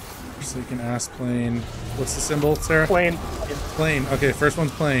 Forsaken ass plane. What's the symbol, Sarah? Plane. Plane. Okay, first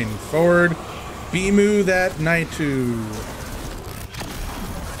one's plane. Forward. Bimu that Naitu.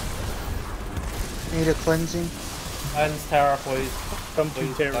 Need a cleansing. And Terra, please. Come to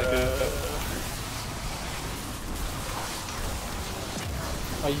Please, Terra.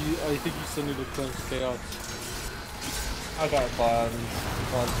 I think you still need to cleanse chaos. I got a cleanse.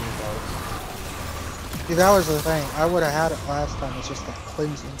 Cleansing both. See, that was the thing. I would have had it last time. It's just that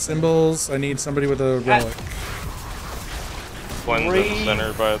cleansing. Symbols. I need somebody with a relic. Cleanse in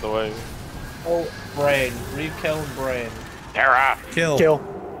center, by the way. Oh, brain. Read kill and brain. Terra! Kill. Kill.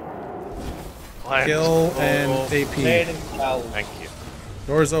 Cleanse. Kill and Brain AP. and kill. Thank you.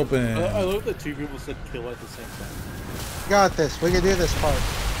 Doors open. I love that two people said kill at the same time. Got this. We can do this part.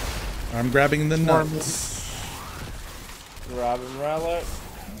 I'm grabbing the nuts. Grabbing relic.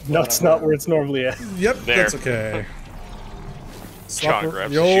 Nuts not where it's normally at. Yep, There. that's okay. Sean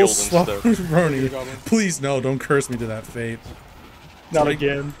grabs Yo, the shield swap instead. Roni. Please no, don't curse me to that fate. Not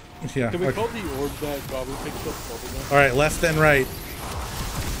again. Yeah. Can we Okay. call the orb that Goblin picked up bubblegum? All right, left then right.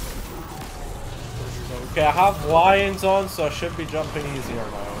 Okay, I have lions on, so I should be jumping easier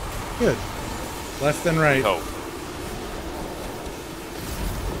now. Good. Left then right. Oh,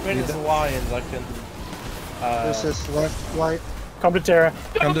 When it's lions, I can. There's this left flight. Come to Terra.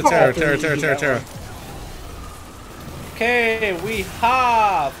 Come to Terra, Terra, Terra, Terra, Terra. Okay, we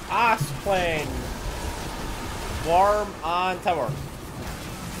have Ice Plane, Worm, and Tower.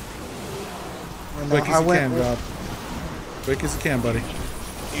 And Quick I as you went can, with- Rob. Quick as you can, buddy.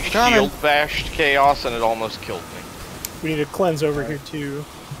 you Coming. shield bashed chaos and it almost killed me. We need a cleanse over here too.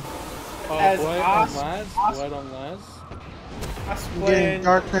 As Blight us- on Laz? us- Blight on Laz? Ice I'm getting Plane.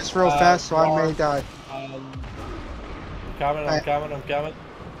 darkness real fast, so I may Worm, die. I'm coming, I'm coming, I'm coming.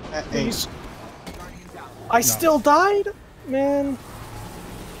 At 8. Please. I still died? Man.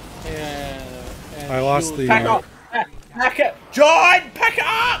 And I lost the. Pack up! Pack it! John, pack it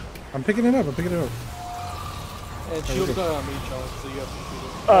up! I'm picking it up. I'm picking it up. And shield guy on me, Sean, so you have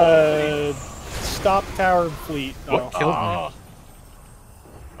to shoot it. Stop tower and fleet. What killed me?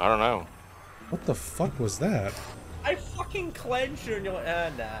 I don't know. What the fuck was that? I fucking cleansed you and you're like,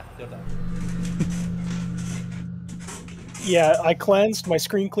 nah, you're done. Yeah, I cleansed, my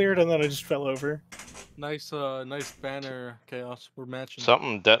screen cleared, and then I just fell over. Nice, nice banner, Chaos. We're matching.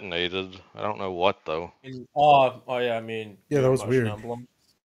 Something detonated. I don't know what though. Oh yeah, I mean. Yeah, that was motion weird. emblem.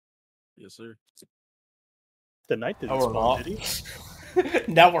 Yes, sir. The knight didn't Oh, we're spawn, not. did he?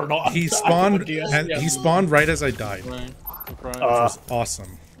 Now we're not. He spawned and he spawned right as I died, Right. which was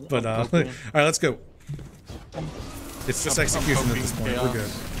awesome. But all right, let's go. It's just execution at this point. We're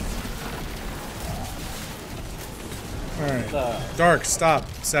good. All right, Dark, stop,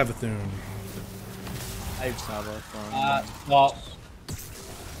 Savathun. Well,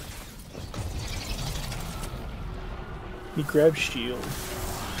 He grabs shield.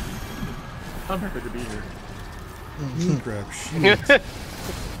 I'm happy to be here. He grabs shield.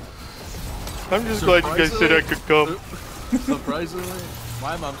 I'm just glad you guys said I could come. Surprisingly,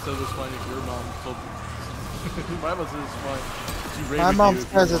 my mom said it's fine if your mom told me. My mom said it's fine. She My mom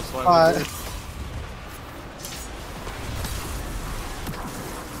says it's fine.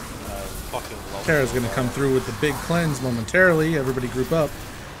 Tara's gonna come through with the big cleanse momentarily. Everybody group up.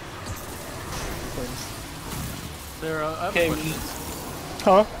 Sarah, I have okay, a question.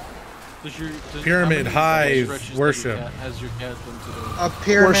 Huh? Does Pyramid how many Hive stretches that worship. has your cat done today? A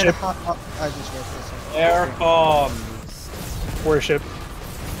pyramid. Worship. I just wrote this. there comes. Worship.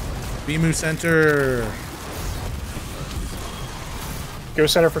 Bimu Center. Go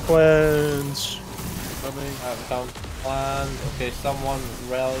center for cleanse. Coming. I haven't found plan. Okay, someone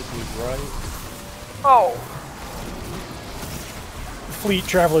rallied me right. Oh. Fleet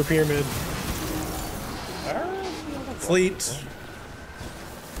Traveler Pyramid. Fleet.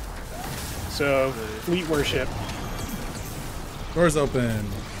 So, Fleet Worship. Doors open.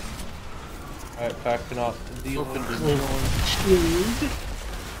 Alright, packing up. Open the Shield.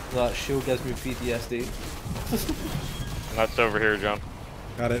 That shield gives me PTSD. That's over here, John.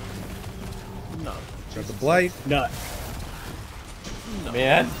 Got it. No. Got the blight. Nut. No.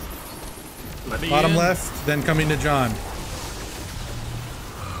 Man. Let me Bottom in. left, then coming to John.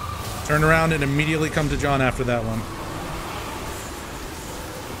 Turn around and immediately come to John after that one.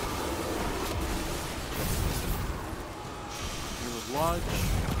 Lodge.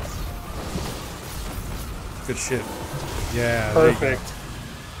 Good shit. Yeah. Perfect.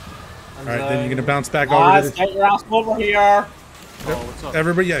 All right, then you're gonna bounce back over Guys, to the. get your ass over here. Oh, what's up?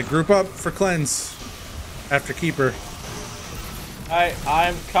 Everybody, yeah, group up for cleanse. After keeper. Alright,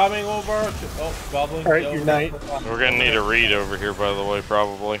 I'm coming over to. Oh, goblin. Alright, kill. your knight. We're gonna need a read over here, by the way,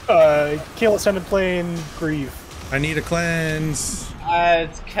 probably. Kill Ascended Plane, Grieve. I need a cleanse.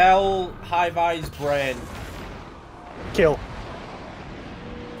 It's kill High Vice Brain. Kill.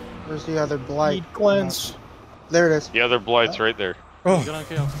 Where's the other blight? Need cleanse. There it is. The other blight's right there. Oh, Gonna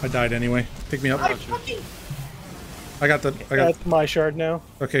kill. I died anyway. Pick me up. Got you. I got. That's my shard now.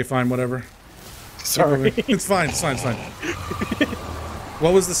 Okay, fine, whatever. Sorry. It's fine. It's fine. It's fine.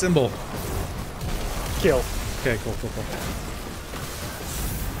 What was the symbol? Kill. Okay, cool.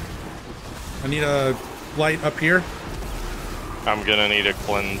 I need a light up here. I'm gonna need a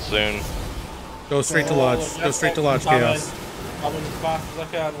cleanse soon. Go straight to lodge. Go straight to lodge, chaos. I'm as fast as I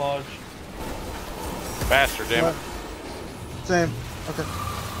can, Lodge. Faster, damn it. Same. Okay.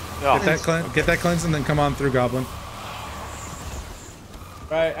 Get that cleanse and then come on through, Goblin.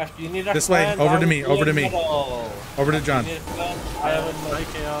 Right, after you need a This way, cleanse, over I to me, will over to be me. in the middle. Over to John. You need a cleanse, I am in the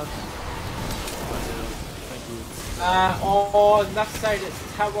Chaos. Thank you. on that side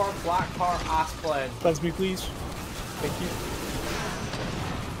it's Tower, Blackheart, Asplane. Cleanse me, please. Thank you.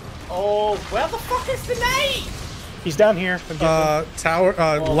 Oh, where the fuck is the knight? He's down here. I'm getting him. Tower,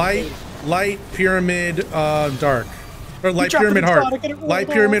 light, pyramid, dark. Or light dropped pyramid the heart. spot, I get it rolled Light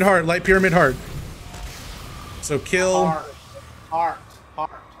off. pyramid heart, light pyramid heart. So kill. Heart.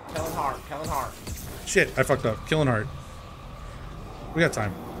 Killing heart. Shit, I fucked up. Killing heart. We got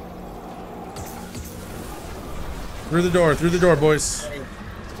time. Through the door, boys. Need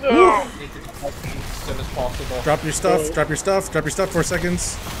to come out as soon as possible. Drop your stuff, 4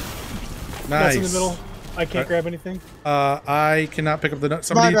 seconds. Nuts Nice. in the middle. I can't grab anything. I cannot pick up the nut. It's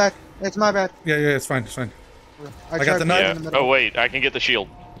Somebody. my bad. It's my bad. Yeah, it's fine. I got tried the nut. putting it Yeah. in the middle. Oh wait, I can get the shield.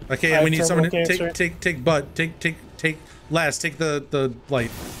 Okay, I and we have need someone to terminal cancer. take butt. Take last. Take the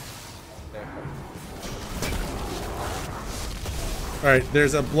light. All right,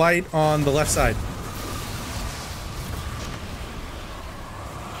 there's a blight on the left side.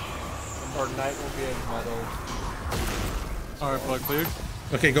 Our knight will be in the middle. Alright, blood cleared.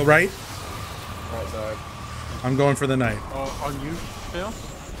 Okay, go right. Right side. I'm going for the knight. On you, Chaos?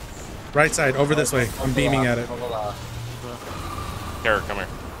 Right side, over this way. I'm beaming at it. Kara, come here.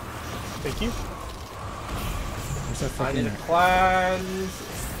 Thank you. Where's that I fucking need a knight?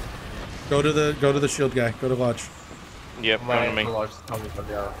 cleanse. Go to the shield guy. Go to lodge. Yep, come to me.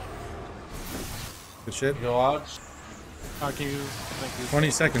 Good shit. Go Lodge. Thank you. Thank you. 20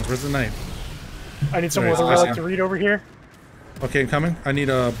 seconds. Where's the knight? I need someone with a Alright, relic to read over here. Okay, I'm coming. I need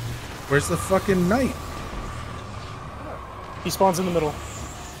a. Where's the fucking knight? He spawns in the middle.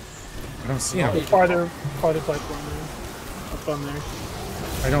 I don't see him. Farther platform there. Up on there.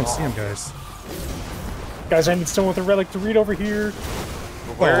 I don't see him, guys. Guys, I need someone with a relic to read over here.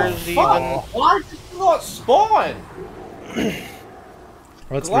 Where is he even? Why did you not spawn?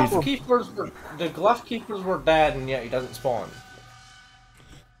 Let's read. The glyph keepers were dead, and yet he doesn't spawn.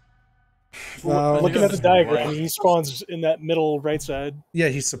 Looking at the diagram, he spawns in that middle right side. Yeah,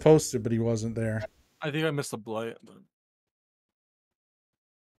 he's supposed to, but he wasn't there. I think I missed a blight. But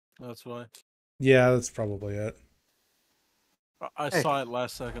that's why. Yeah, that's probably it. I saw it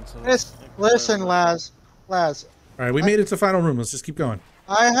last second. So listen, Laz. All right, we made it to the final room. Let's just keep going.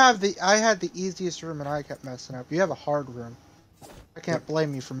 I had the easiest room, and I kept messing up. You have a hard room. I can't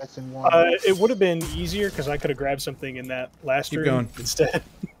blame you for missing one. It would have been easier because I could have grabbed something in that last room going. instead.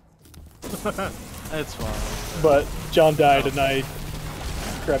 That's fine. But John died, and I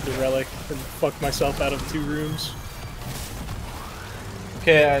grabbed a relic and fucked myself out of 2 rooms.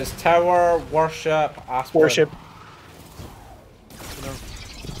 Okay, it's tower, worship, aspirin. Worship. You know,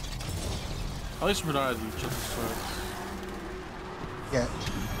 at least we're not at each other's throats. Yeah.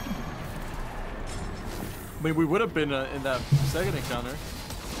 I mean, we would have been in that second encounter.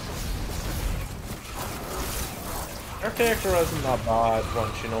 Our character isn't that bad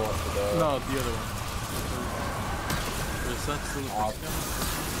once you know what to do. No, the other one. Is that still the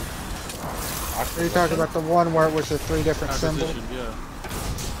first Are you talking about the one where it was the 3 different symbols? Yeah.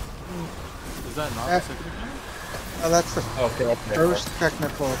 Is that not the second encounter? Oh, that's the first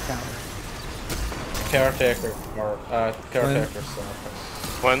technical encounter. Caretaker or caretaker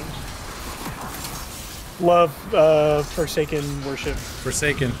stuff. When? Love, Forsaken worship.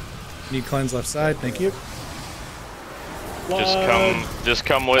 Forsaken. Need cleanse left side. Thank you. Just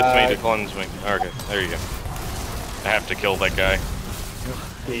come with me to cleanse me. Okay, there you go. I have to kill that guy.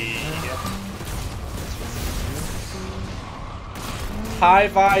 High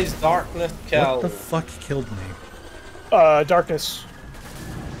Vise Darkness kill. What the fuck killed me? Darkness.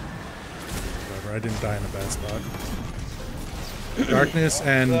 Whatever, I didn't die in a bad spot. Darkness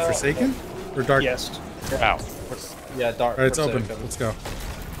and Forsaken? Or dark? Yes. Ow. Yeah, dark. Alright, it's open. Let's go.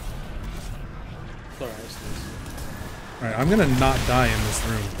 Alright, I'm gonna not die in this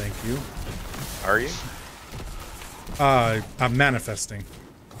room, thank you. Are you? I'm manifesting.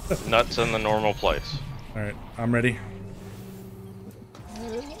 Nuts in the normal place. Alright, I'm ready.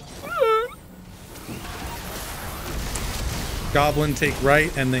 Goblin, take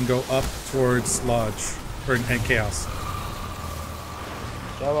right, and then go up towards Lodge. And Chaos.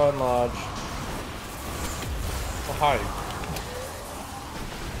 Goblin Lodge. Oh, hi.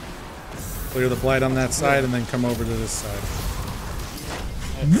 Clear the blight on that side, and then come over to this side.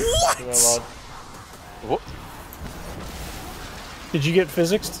 What? Did you get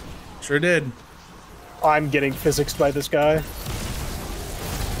physicsed? Sure did. I'm getting physicsed by this guy.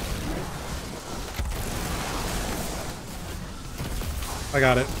 I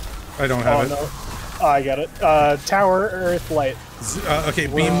got it. I don't have it. No. I got it. Tower, Earth, Light. Okay,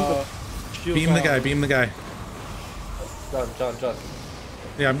 beam the guy, beam the guy. John.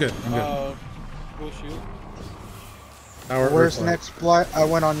 Yeah, I'm good. I'm good. Tower, Where's Earth, next blight? I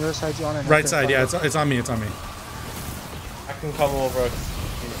went on your side, John. And right side, yeah, it's on me, it's on me. I can come over.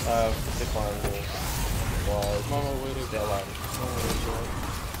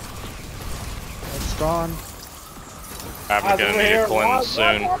 It's gone. I'm gonna need a cleanse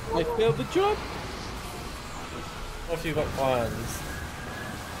soon. I failed the jump. What if you got cleanse?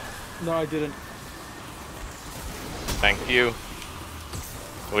 No, I didn't. Thank you.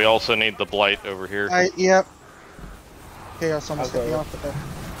 We also need the blight over here. Yep. Chaos almost hit me off of there.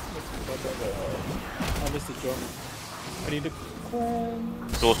 I missed the jump. I need to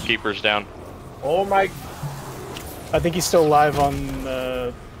cleanse. Glyph Keeper's down. Oh my. I think he's still alive on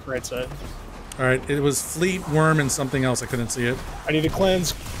the right side. Alright, it was Fleet, Worm, and something else. I couldn't see it. I need to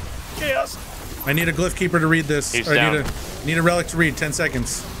cleanse. Chaos! I need a Glyph Keeper to read this. He's I down. need a relic to read. 10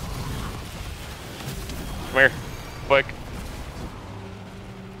 seconds. Come here. Quick.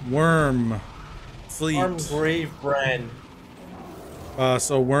 Worm. Fleet. Worm, Grieve, Bren.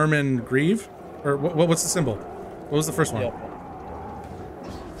 So Worm and Grieve? Or what's the symbol? What was the first one? Yep.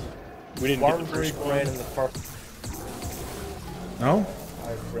 We didn't Worm, get the first Grieve, one. Bren in the first. No?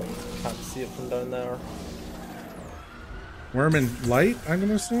 I really can't see it from down there. Worm and Light, I'm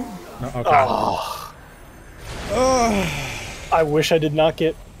gonna assume? No, okay. Oh. I wish I did not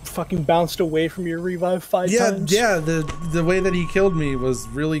get fucking bounced away from your revive 5 times. Yeah, the way that he killed me was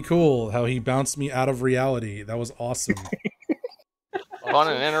really cool. How he bounced me out of reality. That was awesome. Fun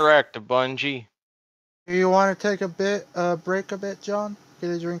and interactive, Bungie. Do you want to take a break a bit, John? Get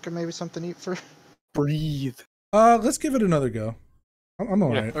a drink and maybe something to eat for? Breathe. Let's give it another go. I'm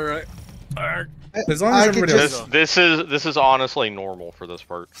alright. All right. As long as everybody else. This is honestly normal for this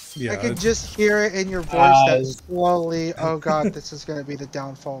part. Yeah. I could just hear it in your voice that slowly. Oh god, this is gonna be the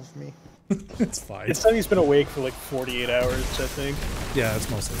downfall of me. It's fine. It's time he's been awake for like 48 hours, I think. Yeah, it's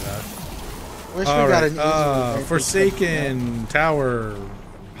mostly that. Wish we got an easier Forsaken Tower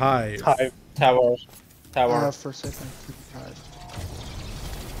Hive. Tower. Forsaken Hive.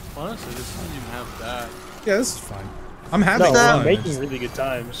 Honestly, this doesn't even have that. Yeah, this is fine. I'm having No, fun. we're making really good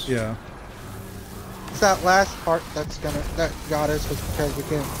times. Yeah. It's that last part that got us was because we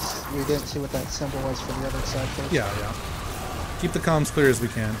didn't see what that symbol was for the other side first. Yeah. Keep the comms clear as we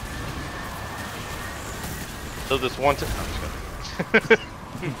can. So this one time.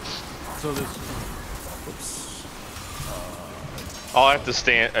 So this. Oops. I'll have to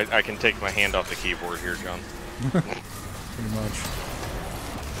stand. I can take my hand off the keyboard here, John. Pretty much.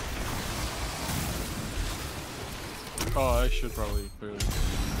 Oh, I should probably clearly.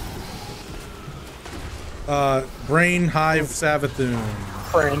 Brain Hive Savathun.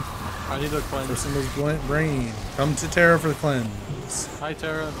 Brain. I need a cleanse. Person was Brain. Come to Terra for the cleanse. Hi,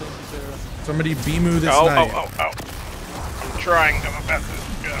 Terra. Thank you, Terra. Somebody Bimu this night. Oh. I'm trying. I'm about to.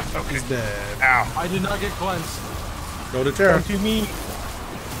 Okay. He's dead. Ow. I did not get cleansed. Go to Terra. Come to me.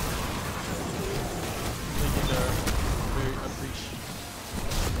 Thank you, Terra. Very appreciated.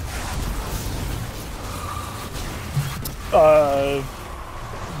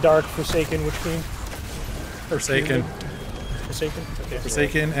 Dark, Forsaken, which queen? Forsaken. Forsaken? Okay.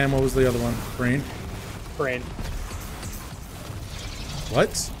 Forsaken, and what was the other one? Brain? Brain.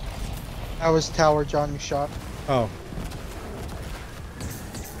 What? That was Tower John you shot. Oh.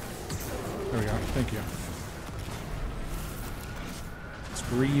 There we go. Thank you.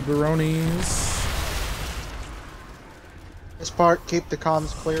 Three Baronis. This part, keep the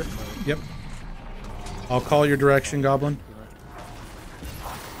comms clear. Yep. I'll call your direction, Goblin.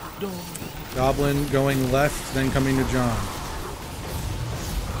 Goblin going left, then coming to John.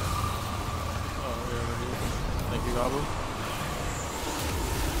 Thank you, Goblin.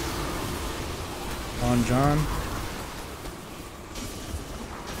 On John.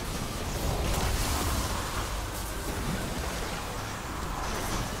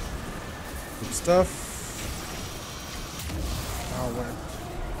 Good stuff. Oh, where?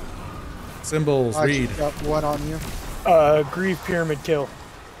 Symbols, read. Got what on you? Grieve Pyramid Kill.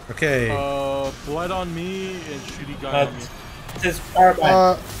 Okay. Blood on me and shooty guy on me. This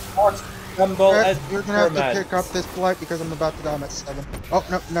pyramid. Symbol as you're gonna have to pick up this blight because I'm about to die. I'm at 7. Oh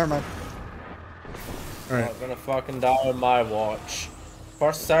no, never mind. Alright. I'm gonna fucking die on my watch.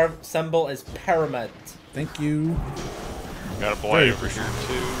 First symbol is pyramid. Thank you. Got a blight over here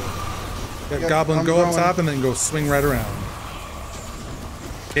too. Yep, Goblin, go up top and then go swing right around.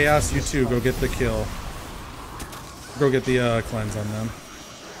 Chaos, you too. Go get the kill. Go get the cleanse on them.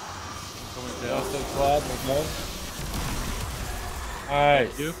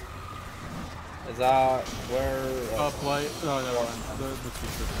 Nice. You? Is that where? Blight. No, never mind. The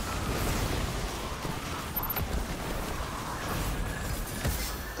future.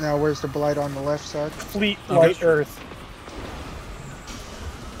 Now where's the blight on the left side? Fleet, Light, Earth.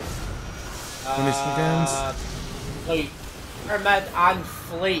 20 seconds. Fleet. Pyramid and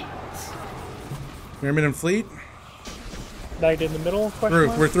fleet. Pyramid and fleet. Knight in the middle?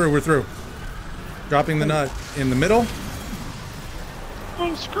 We're through. Dropping the nut in the middle.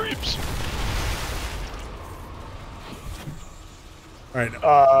 Oh, screams. Alright.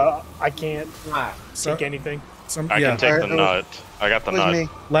 I can't take anything. I can take the nut. I got the nut. Me.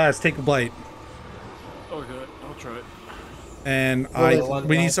 Laz, take a blight. Okay, I'll try it. And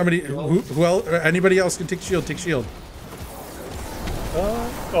we need somebody. Who else? Anybody else can take shield. Take shield.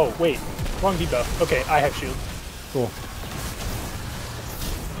 Oh wait, wrong debuff. Okay, I have shield. Cool.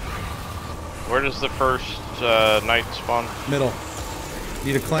 Where does the first knight spawn? Middle.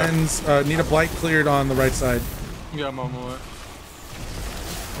 Need a cleanse. Need a blight cleared on the right side. Yeah, I'm on my way.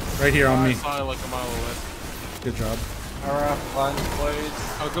 Right here on me. I saw it like a mile away. Good job. Alright, cleanse, please.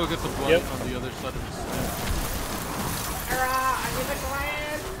 I'll go get the blight on the other side of the stand.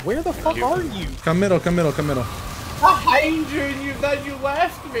 Where the fuck are you? Come middle. Behind you, and then you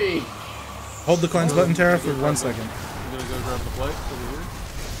left me. Hold the cleanse button, Terra, for 1 second. I'm gonna go grab the blight over here.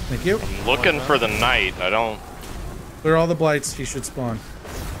 Thank you. I'm looking for the knight. I don't. Clear all the blights. He should spawn.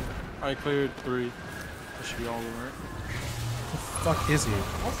 I cleared 3. That should be all of them, right? What the fuck is he?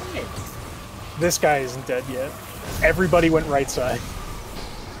 This guy isn't dead yet. Everybody went right side.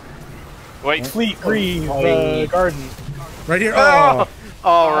 Wait. Fleet, Grieve, Garden. Right here. Oh!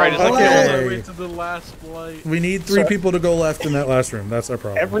 All right. Okay. Way to the last flight. We need 3 people to go left in that last room. That's our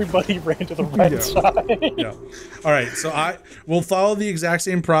problem. Everybody ran to the right side. Yeah. All right. So we'll follow the exact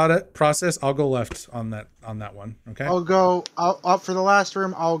same process. I'll go left on that one. Okay. I'll for the last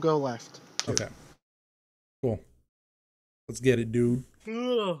room. I'll go left. Okay. Cool. Let's get it, dude.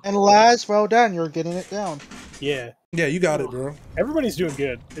 And Laz, well done. You're getting it down. Yeah. Yeah, you got it, bro. Everybody's doing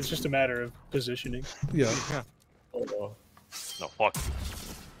good. It's just a matter of positioning. Yeah. No, fuck.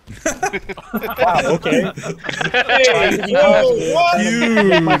 Wow, okay. Hey,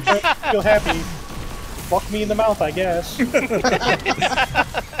 Huge. My friend feel happy. Fuck me in the mouth, I guess.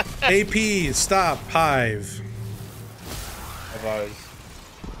 AP, stop, hive. Hive.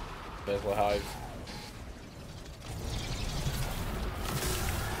 Basically hive.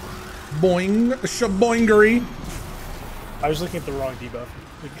 Boing, shaboingery. I was looking at the wrong debuff.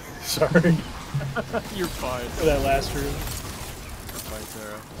 Sorry. You're fine. For that last room. Fine,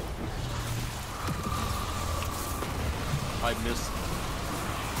 Sarah. I missed.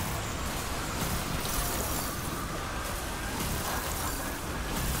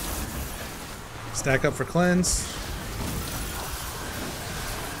 Stack up for cleanse.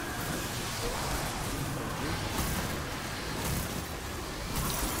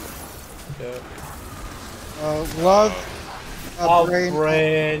 Love.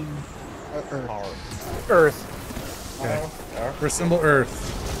 Brain. Earth. Okay. First symbol, Earth.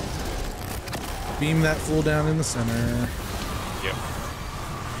 Beam that fool down in the center. Yep.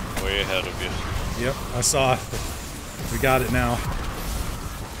 Way ahead of you. Yep, I saw it. We got it now.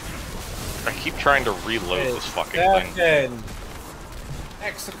 I keep trying to reload this fucking thing.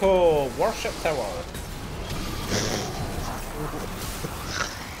 Mexico Worship Tower.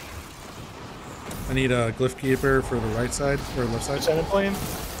 I need a glyph keeper for the right side or left side. Ascendant plane,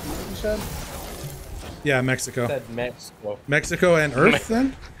 you said? Yeah, Mexico. Said Mexico. Mexico and Earth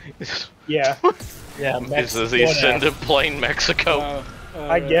then? Yeah. Yeah, Mexico. Is the ascendant plane Mexico?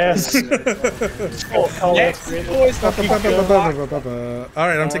 I guess. Alright,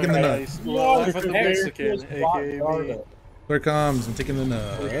 I'm taking the nut. Mexican, aka me. Here it comes. I'm taking the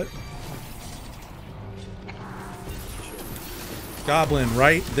nut. Goblin,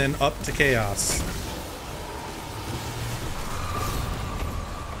 right, then up to chaos.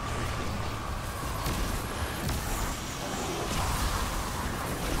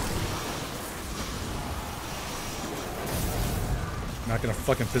 Not gonna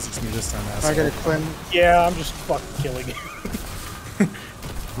fucking physics me this time, asshole. I gotta cleanse. Yeah, I'm just fucking killing it.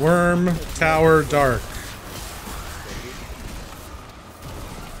 Worm, tower, dark.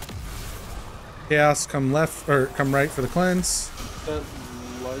 Chaos, come left or come right for the cleanse. That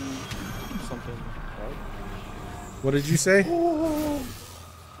light something, right? What did you say?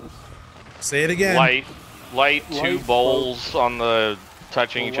 Say it again. Light, 2 bowls on the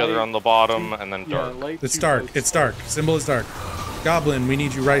touching each other on the bottom, and then dark. Yeah, It's dark. It's dark. Symbol is dark. Goblin, we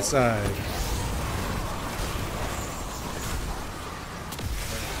need you right side.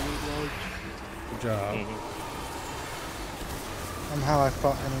 Good job. Somehow I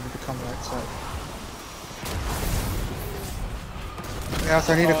thought I needed to come right side. Yes,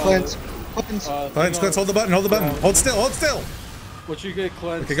 I need a cleanse. Cleanse. Cleanse, hold the button, hold the button. Hold still, hold still. What you get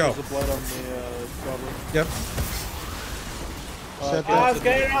cleansed Okay, go. is the blood on the goblin. Yep. Guys,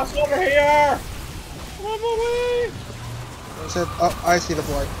 get us over here! Come away! Said, oh, I see the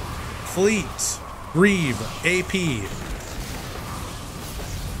blood. Fleet, Grieve, AP.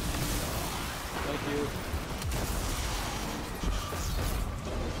 Thank you.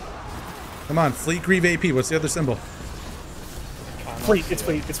 Come on, Fleet, Grieve, AP. What's the other symbol? Fleet, it's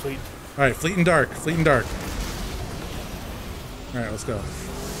fleet, it's fleet. Alright, Fleet and Dark, Fleet and Dark. Alright, let's go.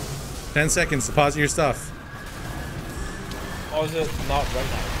 10 seconds to pause your stuff. Or is it not right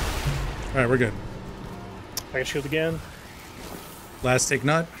now? Alright, we're good. I got shield again. Last take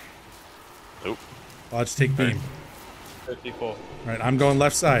nut. Nope. Lodge take beam. 54. Alright, I'm going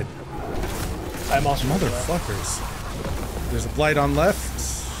left side. I'm also Motherfuckers. There's a blight on left.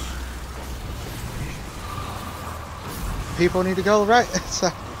 People need to go right.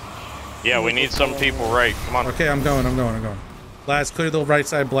 So, Yeah, we need some people right. Come on. Okay, I'm going. Last, clear the right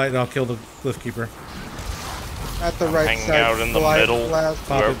side blight and I'll kill the Glyph Keeper. at the right Hanging side. out in the middle.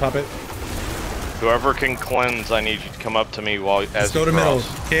 Pop it, pop it. Whoever can cleanse, I need you to come up to me while Let's go to middle.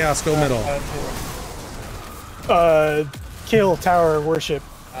 Chaos, go middle. Kill, tower, worship.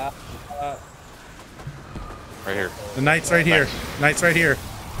 Right here. The knight's right here. Knight's right here.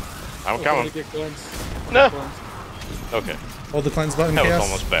 I'm coming. Get cleansed. No. Okay. Hold the cleanse button, That was Chaos.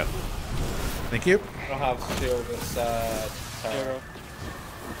 almost bad. Thank you. I don't have shield. It's Tara.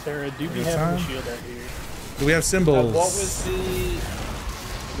 Sarah, do be Good having time. the shield out here. Do we have symbols? What was the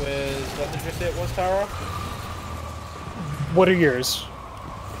was, what did you say it was, Tara? What are yours?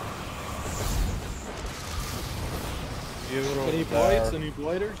 Any blights? Any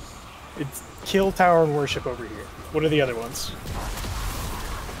blighters? It's kill, tower, and worship over here. What are the other ones?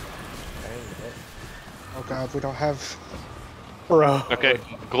 Oh god, we don't have... Bro. Okay,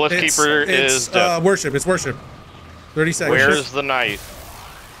 Glyphkeeper is dead. Worship. It's worship. 30 seconds. Where's the knight?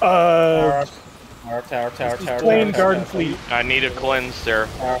 Tower. Playing Garden Fleet. I need a cleanse there.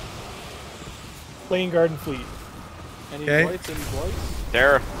 Playing Garden Fleet. Any Okay. blights? Any blights?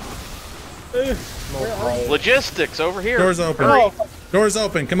 There. Logistics over here. Doors open. Oh. Doors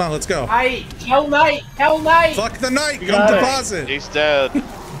open. Come on, let's go. Knight! Hell Knight! Hell Knight! Fuck the knight. Come got it. deposit. He's dead.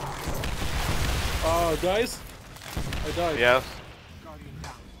 Guys? I died. Yes.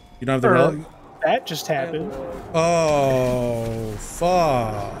 You don't have the relic? That just happened. Oh,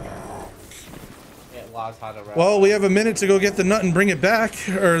 fuck. Yeah, Laz had a Well, we have a minute to go get the nut and bring it back,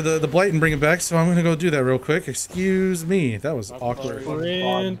 or the blight and bring it back, so I'm gonna go do that real quick. Excuse me. That was awkward.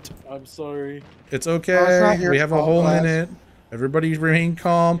 I'm sorry. It's Oh, okay. it's not your We have a fault, whole Laz. minute. Everybody remain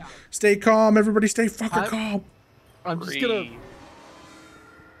calm. Stay calm. Everybody stay fucking calm. I'm just gonna...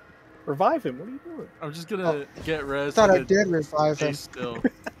 Revive him. What are you doing? I'm just gonna get res. I thought I and did revive stay him. still.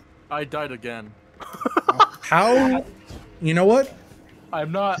 I died again. How? You know what? I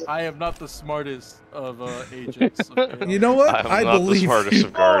am not the smartest of agents. Okay? You know what? I'm I not believe the smartest you.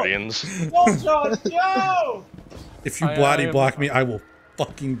 of guardians. Yo, John, yo! If you I bloody am- block me, I will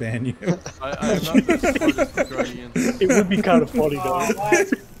fucking ban you. I am not the smartest of guardians. It would be kind of funny though.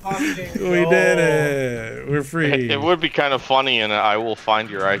 We did it. We're free. It would be kind of funny, and I will find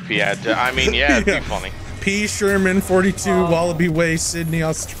your IP address. I mean, yeah, it'd Yeah. be funny. P. Sherman, 42, Wallaby Way, Sydney,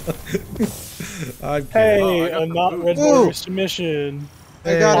 Australia. I'm kidding. Hey, I got a the not boot. red border submission.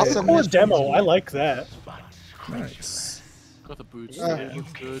 I got a Hey. Core submission. demo. I like that. Nice. Got the boots. Yeah. It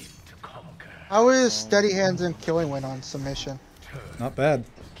looks good. How is Steady Hands and Killing Wind on submission? Not bad.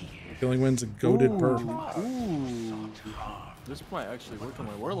 Killing Wind's a goated perk. Ooh. This might actually work on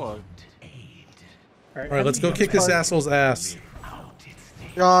my warlock. Alright, let's go kick this asshole's ass.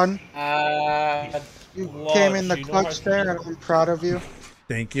 John, You came in the clutch there, and I'm proud of you.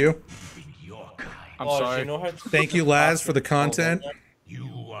 Thank you. I'm sorry. You know how Thank you, Laz, for the content.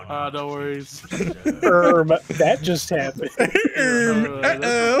 No worries. That just happened.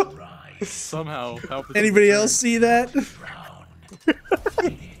 Uh-oh. Somehow. Anybody else see that?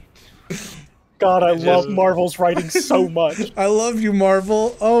 God, I love Marvel's writing so much. I love you,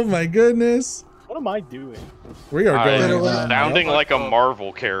 Marvel. Oh my goodness. What am I doing? We are going Literally. on. Sounding like a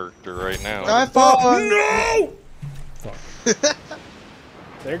Marvel character right now. I thought... No!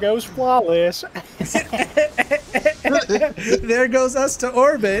 There goes Flawless. There goes us to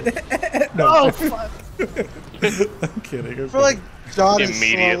orbit. No. Oh, fuck. I'm kidding. I feel like John is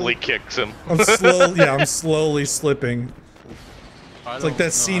Immediately kicks him. I'm slowly slipping. It's like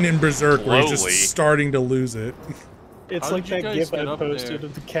that scene in Berserk where he's Slowly. just starting to lose it. It's How like did you that guys gif I get up posted there?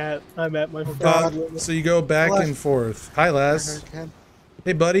 of the cat. I'm at my front. So you go back and forth. Hi, Laz.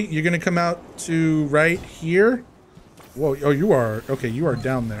 Hey, buddy. You're going to come out to right here. Whoa. Oh, you are. Okay, you are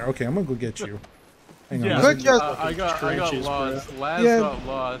down there. Okay, I'm going to go get you. Hang on. Yeah, Good job. I got Trenches, lost. Laz Yeah, got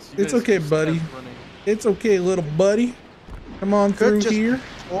lost. You it's guys okay, just buddy. kept running. It's okay, little buddy. Come on through Could just here.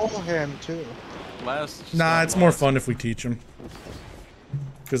 troll him too. Laz just Nah, got it's more lost. fun if we teach him.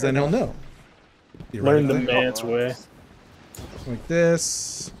 Because then he'll know. Learn the Theoretically. man's way. Like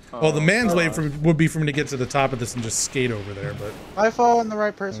this. Well, the man's way would be for me to get to the top of this and just skate over there, but I fall on the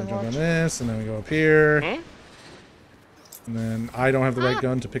right then person. we jump on Watch. this, and then we go up here. And then I don't have the right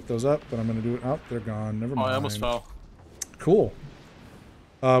gun to pick those up, but I'm gonna do it. Oh, they're gone. Never Oh, mind. I almost fell. Cool.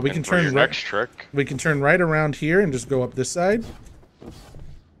 We And can for your turn right. next trick. We can turn right around here and just go up this side.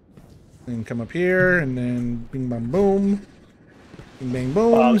 And come up here, and then bing bang boom. Bing bang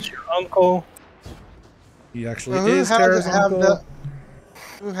boom. Bob's your uncle. He actually So who is has Tara's have uncle. the?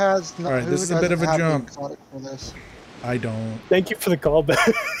 Who has? All right, who this is a bit of a doesn't have the jump. exotic for this? I don't. Thank you for the callback.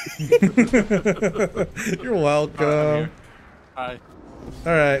 You're welcome. Hi.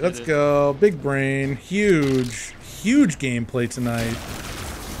 All right, let's go. Big brain, huge gameplay tonight.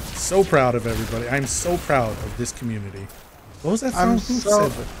 So proud of everybody. I'm so proud of this community. What was that I'm song? Who so-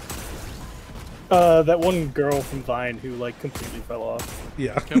 said that? That one girl from Vine who like completely fell off.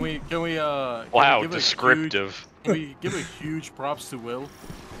 Yeah. Can we Wow, give a descriptive. Can we give a huge props to Will?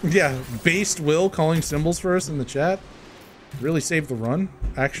 Yeah, based Will calling symbols for us in the chat. Really saved the run,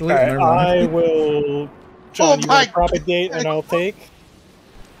 actually. Alright, I unironically. will. John, you my want to propagate and I'll take.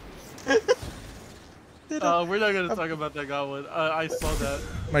 We're not gonna talk about that goblin. I saw that.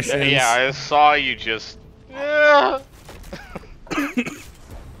 My shins. Yeah, I saw you just. Yeah.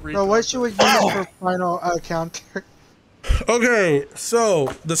 So what should we use for final counter? Okay,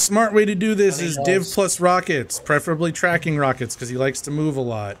 so the smart way to do this is div plus rockets, preferably tracking rockets, because he likes to move a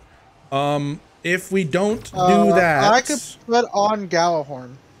lot. If we don't do that... I could put on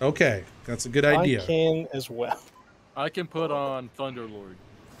Galahorn. Okay, that's a good idea. I can as well. I can put on Thunderlord.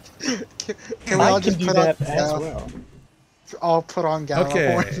 Can we all just do put that on as well? I'll put on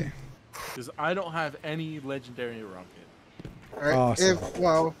Galahorn. Okay. Because I don't have any legendary rocket. Right?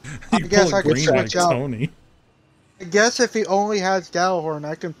 Awesome. I guess I could switch out. Tony. I guess if he only has Galahorn,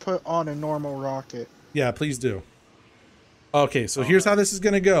 I can put on a normal rocket. Yeah, please do. Okay, so here's how this is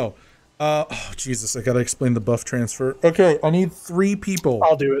gonna go. Oh Jesus, I gotta explain the buff transfer. Okay, I need 3 people.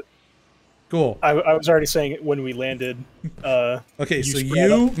 I'll do it. Cool. I was already saying it when we landed. Okay, so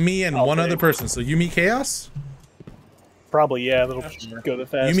you, me, and one other person. So you, me, Chaos? Probably, yeah. That'll go the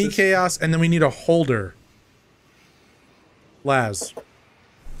fastest. You, me, Chaos, and then we need a holder. Laz.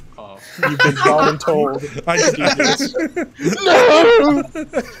 Oh. You've been voluntold. No!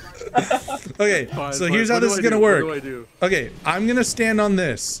 Okay, Fine, so fine. here's how What this do is I gonna do? work. What do I do? Okay, I'm gonna stand on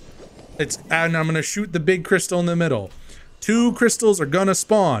this. And I'm gonna shoot the big crystal in the middle. 2 crystals are gonna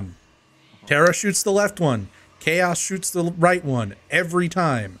spawn. Terra shoots the left one. Chaos shoots the right one every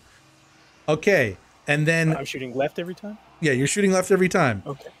time. Okay, and then I'm shooting left every time? Yeah, you're shooting left every time.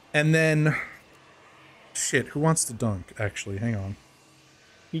 Okay. And then shit, who wants to dunk, actually? Hang on.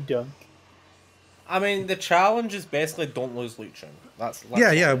 He dunk. I mean, the challenge is basically don't lose leeching. That's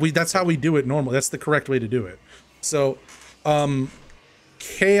that's how we do it normally. That's the correct way to do it. So,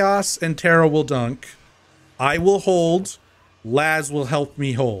 Chaos and Terra will dunk. I will hold. Laz will help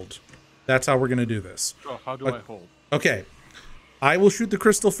me hold. That's how we're gonna do this. Oh, how do I hold? Okay. I will shoot the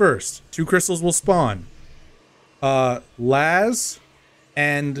crystal first. 2 crystals will spawn. Laz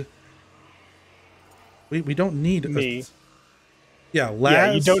and we don't need me. Yeah, Laz.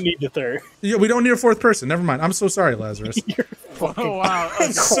 Yeah, you don't need the third. Yeah, we don't need a 4th person. Never mind. I'm so sorry, Lazarus. Oh wow!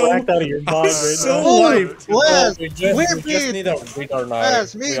 I'm so out of your mind. So hyped. Laz, we just need a read or not.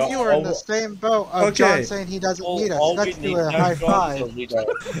 Laz, me and you are in the same boat of John saying he doesn't need us. Let's do a high five.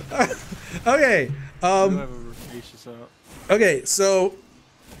 Okay. Okay, so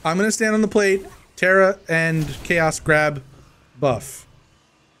I'm gonna stand on the plate. Terra and Chaos grab buff.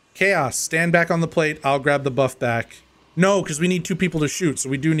 Chaos, stand back on the plate. I'll grab the buff back. No, because we need 2 people to shoot, so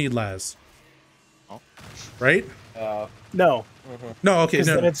we do need Laz. Right? No. No, okay. Because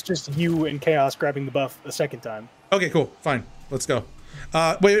no. then it's just you and Chaos grabbing the buff a second time. Okay, cool. Fine. Let's go.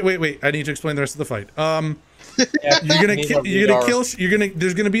 Wait. I need to explain the rest of the fight.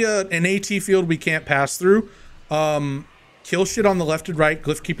 There's gonna be an AT field we can't pass through. Kill shit on the left and right.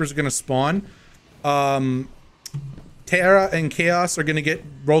 Glyph keepers are gonna spawn. Terra and Chaos are gonna get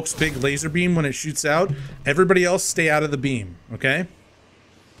Roke's big laser beam when it shoots out. Everybody else stay out of the beam, okay?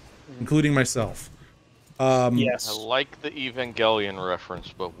 Including myself. Yes. I like the Evangelion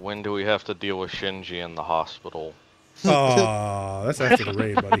reference, but when do we have to deal with Shinji in the hospital? Oh, that's after the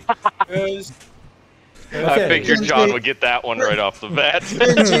raid, buddy. I figured John would get that one right off the bat.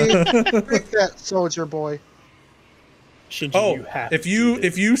 Shinji, pick that soldier boy. Shinji,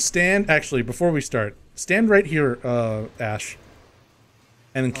 if you stand, actually, before we start, stand right here, Ash,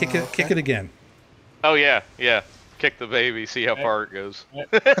 and then kick it again. Oh yeah. Kick the baby, see how far it goes.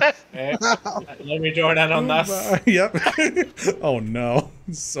 Let me join in on this. Yep. Oh no,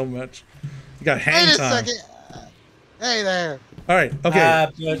 so much. You got hang Wait a time. second. Hey there. All right. Okay.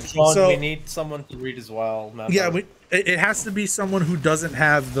 John, so we need someone to read as well. Yeah, it has to be someone who doesn't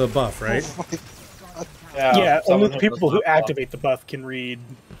have the buff, right? Oh my God. Yeah, only the people who activate the buff can read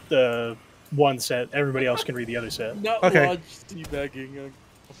the one set. Everybody else can read the other set. Not okay. Teabagging.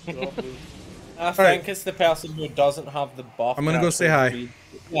 I think it's the person who doesn't have the buff. I'm gonna go say hi.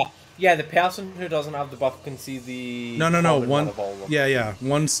 Yeah, the person who doesn't have the buff can see the. No.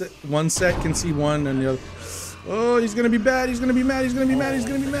 One set can see one, and the other. Oh, he's gonna be bad. He's gonna be mad. He's gonna be mad. He's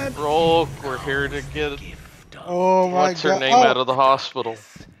gonna be mad. Roll, we're here to get. Oh my What's her God. name out of the hospital?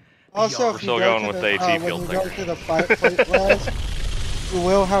 Also, We're if still you going go with to the the, AT when field you thing. go to the fireplace, Laz, you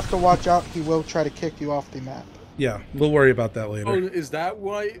will have to watch out. He will try to kick you off the map. Yeah, we'll worry about that later. Oh, is that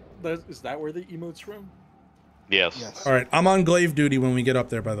why? Is that where the emote's from? Yes. All right, I'm on glaive duty when we get up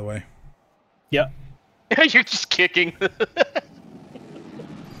there. By the way. Yep. You're just kicking.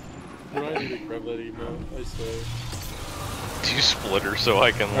 I need to grab that emote. I say. 2 splitter so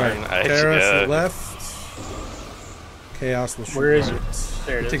I can learn. Right, Terra to the left. Chaos will shoot. Where is right. it?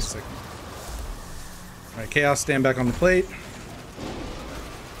 There it is. Takes a second. All right, Chaos, stand back on the plate.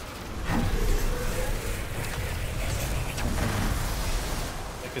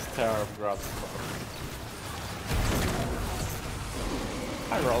 Because Terra grabs the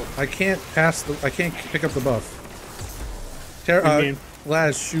I can't pass the. I can't pick up the buff.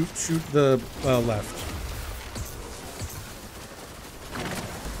 Laz, shoot the left.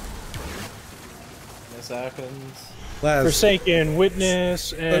 Seconds. Laz. Forsaken,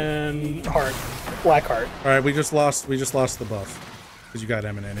 Witness, and Heart. Black Heart. All right, we just lost the buff because you got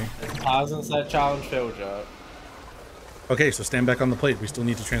emanating. Hasn't said challenge failed yet. Okay, so stand back on the plate. We still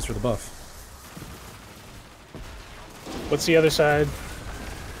need to transfer the buff. What's the other side?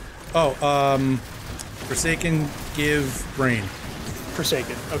 Oh, Forsaken, give brain.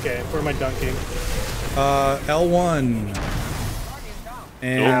 Forsaken. Okay, where am I dunking? L1.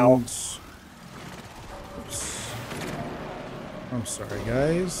 And oops. I'm sorry,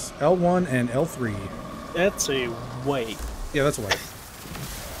 guys. L1 and L3. That's a white. Yeah, that's a white.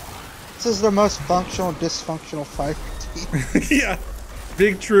 This is the most functional, dysfunctional fight team. Yeah,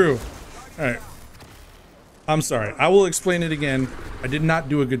 big true. All right. I'm sorry. I will explain it again. I did not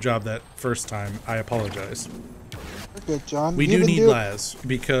do a good job that first time. I apologize. You're good, John. We do need Laz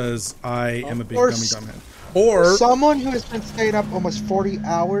because I am a big dummy dumbhead. Or someone who has been staying up almost 40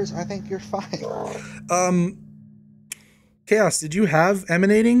 hours, I think you're fine. Chaos, did you have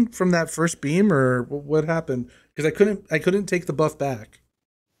emanating from that first beam, or what happened? Because I couldn't take the buff back.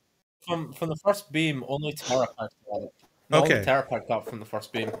 From the first beam, only Terrapack got it. Okay. Only Terrapack got from the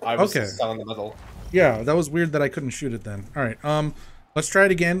first beam. I was still in the middle. Yeah, that was weird that I couldn't shoot it then. All right, let's try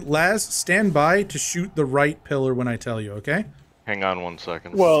it again. Laz, stand by to shoot the right pillar when I tell you, okay? Hang on 1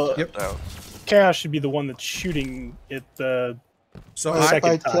 second. Well, yep. Chaos should be the one that's shooting it the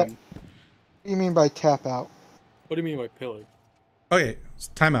second time. What do you mean by tap out? What do you mean by pillar? Okay,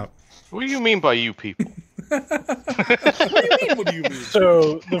 time out. What do you mean by you people? What do you mean?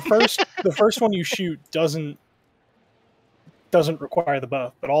 So the first one you shoot doesn't require the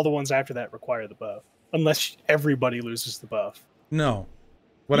buff, but all the ones after that require the buff, unless everybody loses the buff. No,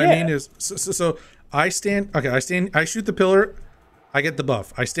 what I mean is, so I stand. Okay, I shoot the pillar. I get the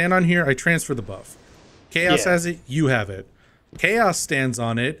buff. I stand on here. I transfer the buff. Chaos has it. You have it. Chaos stands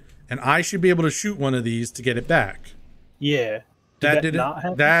on it, and I should be able to shoot one of these to get it back. Yeah. That did not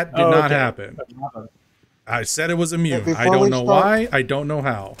happen. I said it was immune. Yeah, I don't know why. I don't know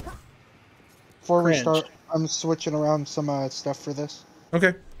how. Before we start, I'm switching around some stuff for this.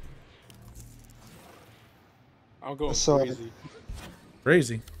 Okay. I'm going crazy.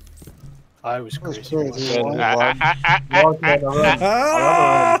 Crazy. I was crazy.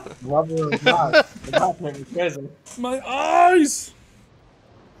 My eyes!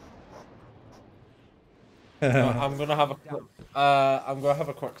 I'm gonna have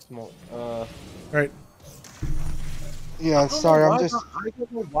a quick smoke. Right. Yeah, sorry, I'm just. I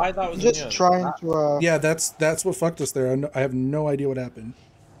don't know why that was. Just trying to. Yeah, that's what fucked us there. I have no idea what happened.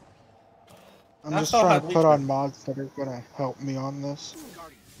 I'm just trying to put on mods that are gonna help me on this.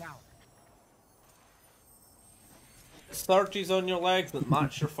 Starchies on your legs that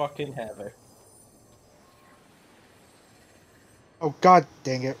match your fucking heavy. Oh god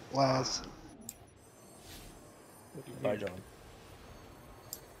dang it, Laz. Bye, John.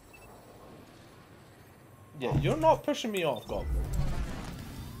 Yeah, you're not pushing me off, Goblin.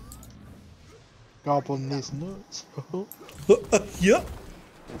 Goblin these nuts. Yep.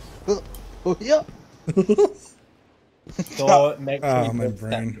 Yep. My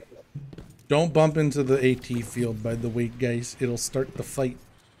brain. Don't bump into the AT field, by the way, guys. It'll start the fight.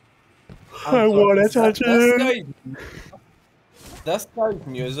 I want to touch it. This guy's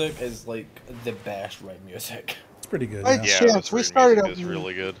music is like the best raid music. It's pretty good. Chance, we started up. It's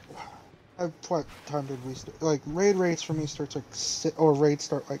really good. What time did we start? Like raids for me starts like raids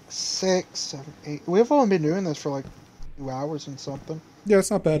start like 6, 7, 8. We've only been doing this for like 2 hours and something. Yeah, it's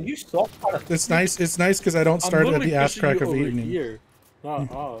not bad. You stop. It's nice. It's nice because I don't start at the ass crack of evening. Here.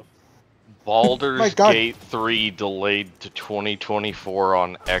 Not off. Baldur's Gate 3 delayed to 2024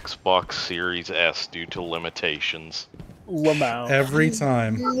 on Xbox Series S due to limitations. Every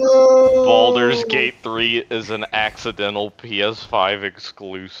time. No! Baldur's Gate 3 is an accidental PS5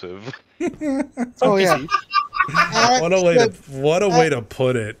 exclusive. Oh yeah. What a way to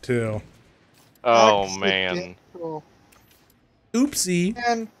put it too. Oh man. Oopsie.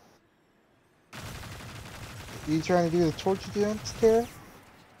 And you trying to do the torture dance, Tara?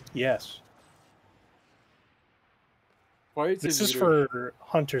 Yes. This is for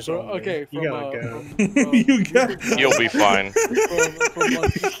hunters only. Okay, you gotta go. You'll be fine. From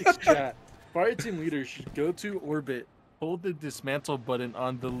chat, Fire Team Leader should go to orbit, hold the dismantle button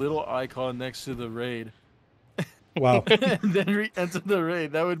on the little icon next to the raid. Wow. And then re-enter the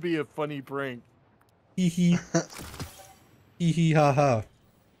raid. That would be a funny prank. Hee hee. Hee hee ha ha.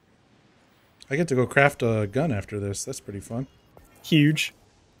 I get to go craft a gun after this. That's pretty fun. Huge.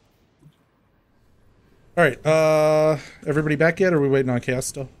 All right. Everybody back yet? Or are we waiting on Chaos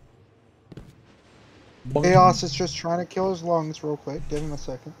still? Chaos is just trying to kill his lungs real quick. Give him a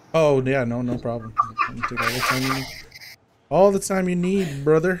second. Oh yeah, no problem. Take all the time you need. All the time you need,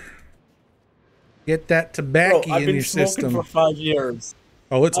 brother. Get that tobacco Bro, I've in been your smoking system. for 5 years.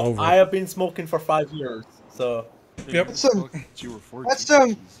 Oh, it's over. I have been smoking for 5 years, so. Yep.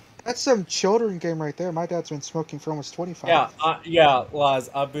 That's some children game right there. My dad's been smoking for almost 25. Yeah, Laz,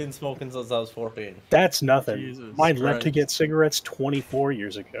 I've been smoking since I was 14. That's nothing. Jesus Mine Christ. left to get cigarettes 24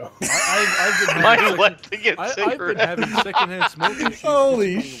 years ago. Mine left to get I've been cigarettes. having secondhand smoke issues.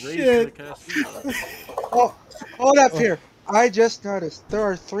 Holy since being raised in the casino. Oh, hold up here. I just noticed there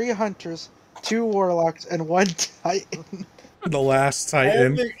are 3 hunters, 2 warlocks, and 1 titan. The last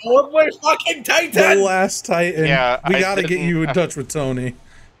Titan. Oh my fucking Titan! The last Titan. Yeah, we I gotta get didn't- you in touch with Tony.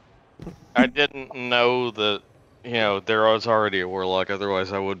 I didn't know that, you know, there was already a warlock.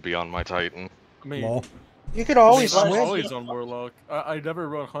 Otherwise, I would be on my Titan. I mean, Lol. You could always I'm swim. always on Warlock. I never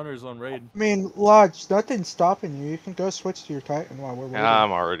run Hunters on Raid. I mean, Lodge, nothing's stopping you. You can go switch to your Titan while we're waiting.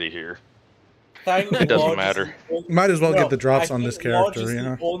 I'm already here. Thank It doesn't Lodge matter. is the only- Might as well No, get the drops I on think this character, Lodge is you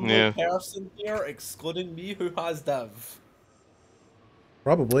know? the only Yeah. person here, excluding me, who has Dev.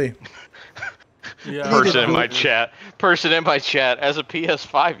 Probably. Yeah. Person in my chat. As a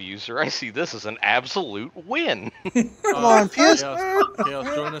PS5 user, I see this as an absolute win. Come on, PS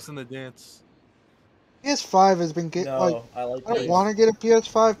Chaos, join us in the dance. PS5 has been getting No, like. I like I don't Dev. want to get a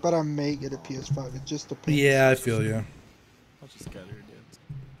PS5, but I may get a PS5. It just depends. Yeah, I feel you. I'll just gather a dance.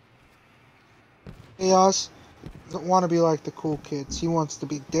 Chaos doesn't want to be like the cool kids. He wants to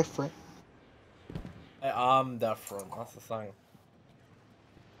be different. I'm different, that's the thing.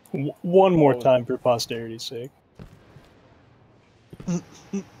 One more time for posterity's sake.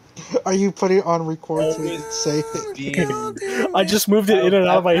 Are you putting it on record so you can say it? I just moved it in and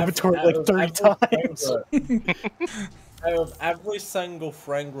out of my inventory like 30 times. Out of every single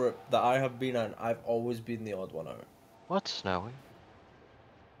friend group that I have been in, I've always been the odd one out. What's snowing?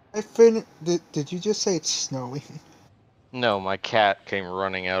 Did you just say it's snowing? No, my cat came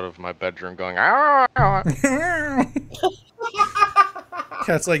running out of my bedroom going, "Ah!"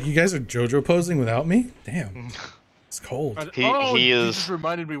 Cat's like, you guys are JoJo posing without me? Damn. It's cold. He You is just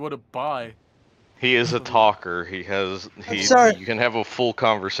reminded me what to buy. he is a talker. You can have a full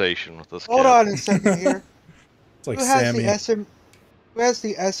conversation with this Hold cat. on a second here. It's like Who has Sammy. Who has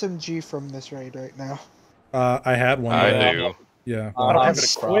the SMG from this raid right now? I had one. I but- do. Yeah. I don't have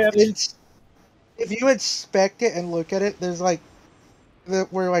it across. If you inspect it and look at it, there's like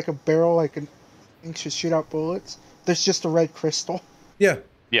where like a barrel like an thing should shoot out bullets. There's just a red crystal. Yeah.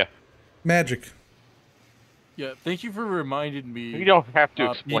 Yeah. Magic. Yeah, thank you for reminding me. You don't have to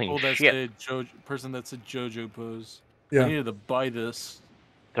explain people that shit. said person that said JoJo pose. Yeah. I needed to buy this.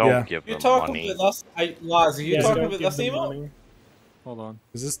 Don't Yeah. give You them talking money. about this? Laz, are you Yeah, talking don't about give this them email? money. Hold on.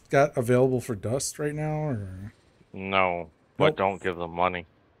 Is this got available for dust right now? Or? No, but Nope. don't give them money.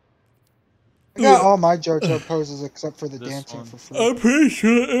 I got all my JoJo poses except for the This dancing one. for free. I'm pretty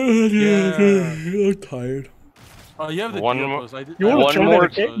sure. Yeah. I'm tired. Oh, you have the One Dio more- pose. I did, You I want One to did try more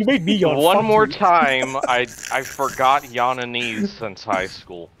that again? You made me yawn. One Fuck more you. time, I forgot Yananese since high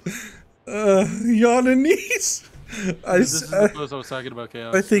school. Yananese. This is the pose I was talking about,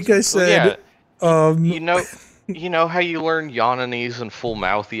 Chaos. I think I said. You know how you learn Yananese and full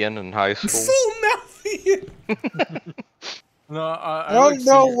mouthian in high school? Full mouthy. No, I don't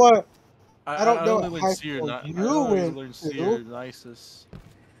know what. I don't know only what learned high Seer, school not- you I only went learned to. Seer and Isis.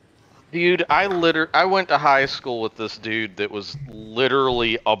 Dude, I went to high school with this dude that was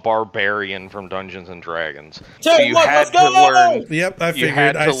literally a barbarian from Dungeons and Dragons. So you had to learn. Yep, I You figured.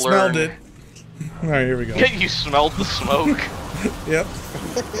 had I to smelled learn- it. All right, here we go. You smelled the smoke. Yep.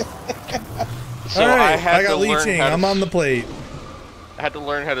 So All right, I had got to learn leeching. how to I'm on the plate. I had to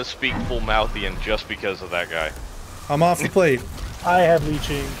learn how to speak full mouthian just because of that guy. I'm off the plate. I have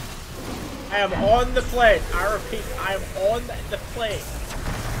leeching. I am on the plate. I repeat, I am on the plate.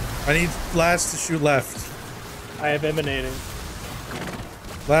 I need last to shoot left. I have emanating.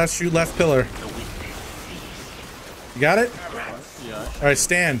 Last shoot left pillar. You got it? Yeah. All right,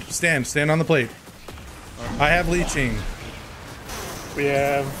 stand on the plate. I have leeching. We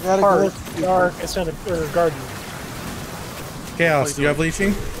have Gotta Park, go. Dark, Ascended, or Garden. Chaos, do you have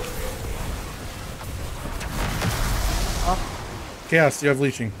leeching? Chaos, do you have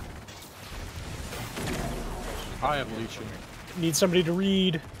leeching? I have leeching. Need somebody to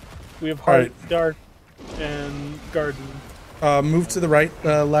read. We have All Heart, right. Dark, and Garden. Move to the right,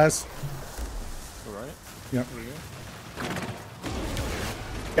 last. All right. Yep. Here we go.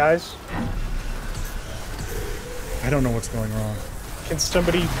 Guys, I don't know what's going wrong. can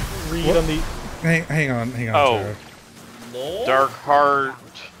somebody read What? on the hang on, Oh. Tara. No. Dark Heart.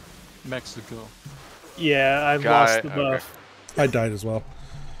 Mexico. Yeah, I've lost the buff. I died as well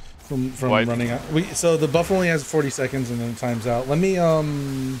from running out. So the buff only has 40 seconds and then it times out. Let me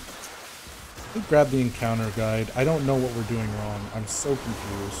grab the encounter guide. I don't know what we're doing wrong. I'm so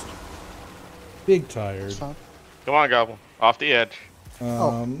confused. Big tired. Come on, Goblin. Off the edge.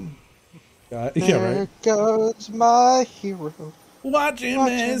 Yeah, right. There goes my hero. Watch him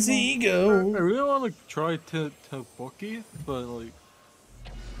as he I goes. really want to try tteokbokki, but like,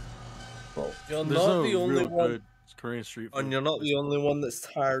 You're there's not no the only real one. good Korean street food. And you're not the only one that's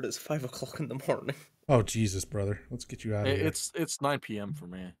tired. It's 5 o'clock in the morning. Oh Jesus, brother. Let's get you out of here. It's 9 p.m. for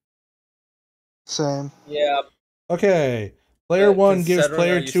me. Same. Yeah. Okay. Player 1 gives considering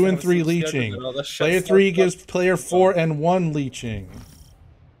player I used 2 to and have a 3 sleep schedule leeching. and all this shit Player stuff, 3 but- gives player 4 and 1 leeching.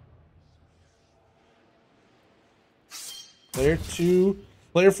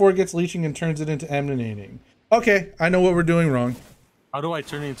 Player 4 gets leeching and turns it into emanating. Okay, I know what we're doing wrong. How do I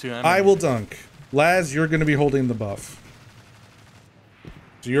turn it into emanating? I will dunk. Laz, you're going to be holding the buff.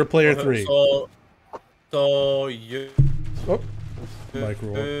 So you're player 3. So you. Oh, mic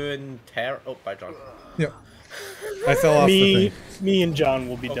roll. And Tara. Oh, bye, John. Yeah. I fell off the thing. Me and John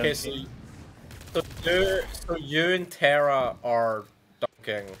will be Okay, dunking. so you and Tara are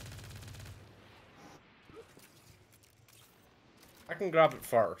dunking. I can grab it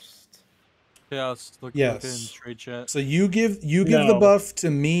first. Yeah, let's look in Yes. trade chat. So you give the buff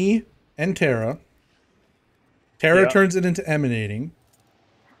to me and Tara. Tara turns it into emanating.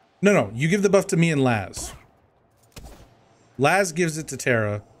 No, you give the buff to me and Laz. Laz gives it to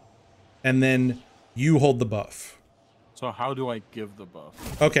Tara, and then you hold the buff. So how do I give the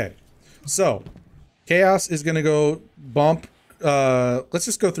buff? Okay, so Chaos is gonna go bump. Let's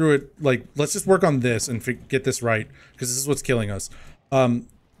just go through it. Like, let's just work on this and get this right, because this is what's killing us.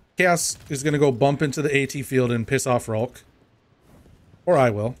 Chaos is gonna go bump into the AT field and piss off Rulk, or I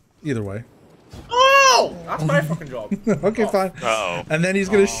will. Either way. Oh, that's my fucking job. Okay, fine. Uh-oh. And then he's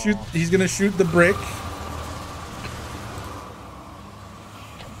gonna shoot. He's gonna shoot the brick.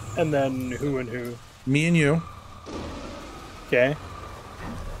 And then who and who? Me and you. Okay.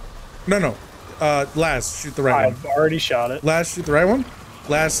 No. Laz, shoot the right one. I've already shot it. Laz, shoot the right one.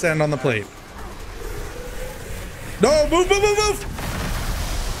 Laz, stand on the plate. No, move.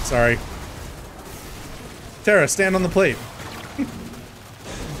 Sorry. Tara, stand on the plate.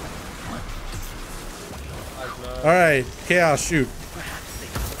 All right, Chaos, shoot.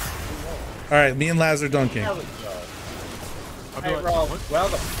 All right, me and Laz are dunking. Hey, Rob, where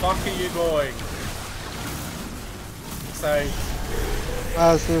the fuck are you going? Sorry.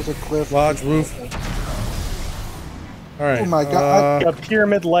 There's a cliff. Lodge roof. All right. Oh my god. A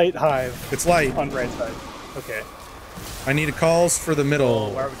pyramid light hive. It's light. On right side. Okay. I need calls for the middle.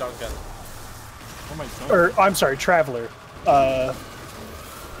 Oh, where are we dunking? Oh my god. Or I'm sorry, Traveler.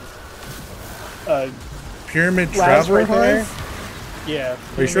 Pyramid Laz Traveler right there. Hive? Yeah.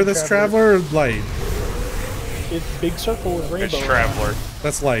 Are you sure that's Traveler or light? It's big circle with rainbow. It's Traveler.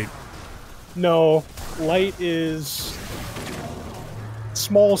 That's light. No, light is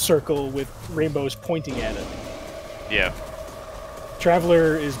small circle with rainbows pointing at it. Yeah.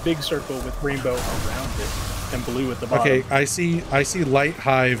 Traveler is big circle with rainbow around it and blue at the bottom. Okay, I see light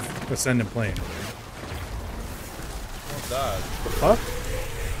hive ascendant plane. What's that? What?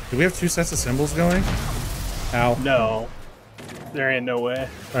 Do we have 2 sets of symbols going? Ow. No. There ain't no way.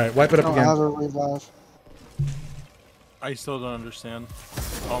 Alright, wipe it up I don't again. have a revive. I still don't understand.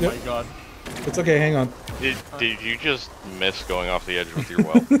 Oh Yep. my god. It's okay, hang on. Did you just miss going off the edge with your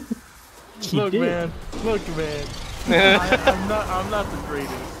well? Look, man. I'm not the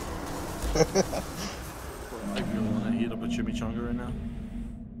greatest. I really want to heat up a chimichanga right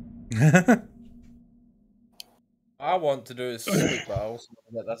now. I want to do is sleep, but I also want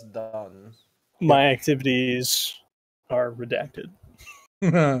to get that's done. My activities are redacted.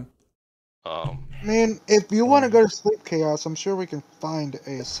 I mean, if you want to go to sleep, Chaos, I'm sure we can find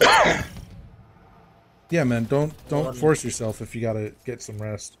a set. Yeah, man, don't force yourself if you gotta get some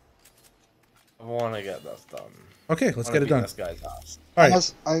rest. I want to get this done. Okay, let's get it done. This guy's ass.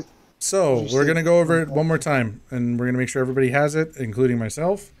 Alright. So, we're gonna go over it one more time, and we're gonna make sure everybody has it, including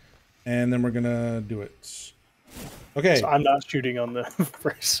myself, and then we're gonna do it. Okay. So I'm not shooting on the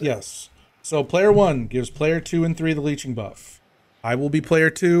first. Yes. So player 1 gives player 2 and 3 the leeching buff. I will be player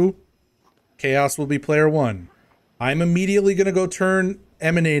 2. Chaos will be player 1. I'm immediately going to go turn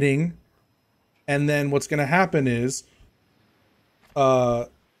emanating. And then what's going to happen is player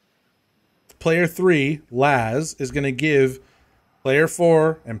 3, Laz, is going to give player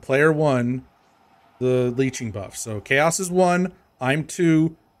 4 and player 1 the leeching buff. So Chaos is 1, I'm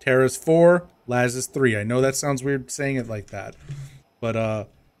 2, Terra's 4, Laz is 3. I know that sounds weird saying it like that. But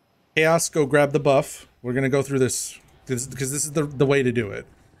Chaos, go grab the buff. We're going to go through this because this is the way to do it.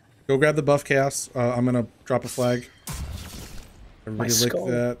 Go grab the buff, Chaos. I'm going to drop a flag. Everybody lick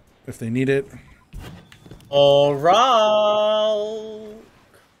that if they need it. Alright.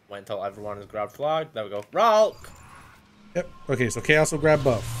 Wait until everyone has grabbed flag. There we go. Ralk. Yep. Okay, so Chaos will grab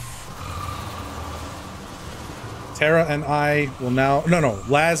buff. Terra and I will now... No.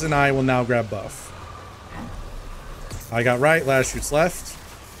 Laz and I will now grab buff. I got right. Laz shoots left.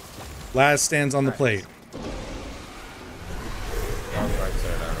 Laz stands on the plate.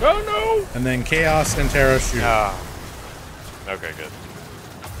 Oh, no! And then Chaos and Terra shoot. Okay, good.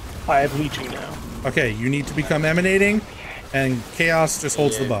 I have leeching now. Okay, you need to become emanating, and Chaos just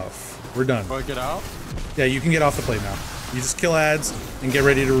holds the buff. We're done. Do I get out? Yeah, you can get off the plate now. You just kill ads and get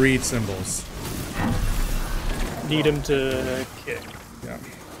ready to read symbols. Need him to kick. Yeah.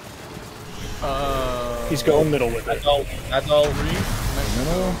 He's going middle with it. That's all.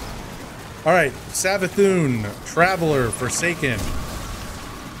 Middle. All right, Savathun, Traveler, Forsaken.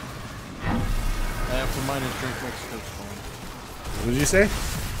 For mine is drink Mexico scorn. What did you say?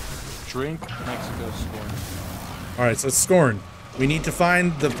 Drink Mexico scorn. All right, so it's Scorn. We need to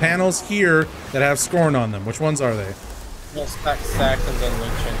find the panels here that have Scorn on them. Which ones are they? We'll stack seconds on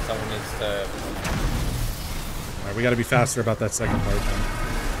leeching. Someone needs to. All right, we got to be faster about that second part then.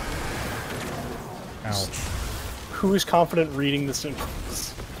 Ouch. Who is confident reading the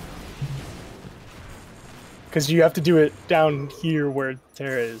symbols? Because you have to do it down here where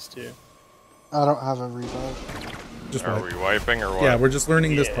Terra is too. I don't have a revive. Just Are we wiping or what? Yeah, we're just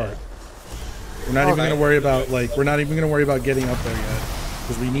learning this part. We're not even going to worry about we're not even going to worry about getting up there yet,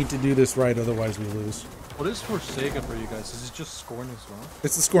 because we need to do this right, otherwise we lose. What is Forsaken for you guys? Is it just Scorn as well?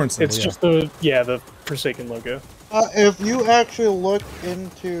 It's the Scorn symbol. It's just the Forsaken logo. If you actually look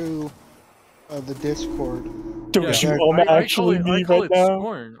into the Discord, don't you actually need right now?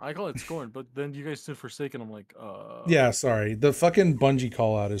 Scorn. I call it Scorn, but then you guys did Forsaken. I'm like, Yeah, sorry. The fucking Bungie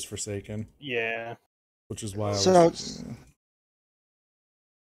call out is Forsaken. Yeah. Which is why I was...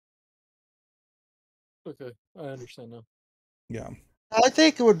 Okay, I understand now. Yeah. I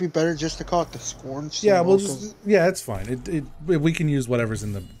think it would be better just to call it the Scorn symbol. Yeah, we'll just... Yeah, it's fine. We can use whatever's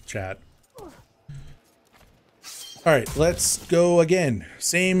in the chat. Alright, let's go again.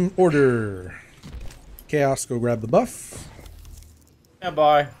 Same order. Chaos, go grab the buff. Yeah,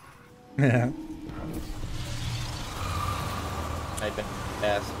 bye. Yeah.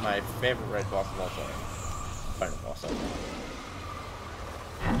 That's my favorite raid boss of all time. Final boss ever.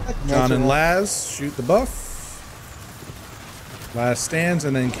 John and Laz shoot the buff. Laz stands,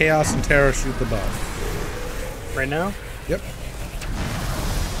 and then Chaos and Terra shoot the buff. Right now? Yep.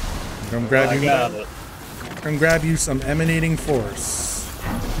 Come grab you. Come grab you some emanating force.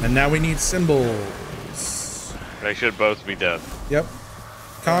 And now we need symbols. They should both be dead. Yep.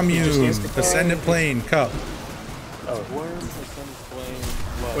 Commune, Ascendant Plane, Cup. Oh, Worm, Ascendant Plane,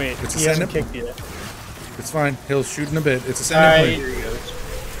 Love. Wait, it's he hasn't kicked yet. It's fine. He'll shoot in a bit. It's Ascendant Plane.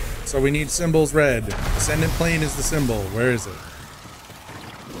 So we need symbols red. Ascendant Plane is the symbol. Where is it?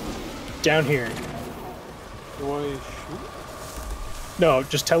 Down here. Do I shoot? No,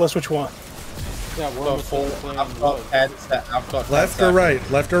 just tell us which one. Yeah, Worm, Ascendant Plane, I've got heads that I've got. Left or right?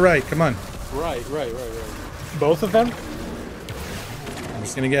 Left or right? Come on. Right. Both of them? I'm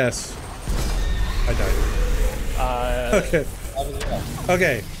just gonna guess. I died. Okay.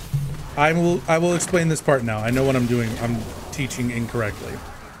 Okay. I will explain this part now. I know what I'm doing. I'm teaching incorrectly.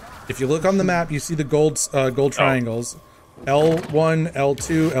 If you look on the map, you see the gold triangles. L1,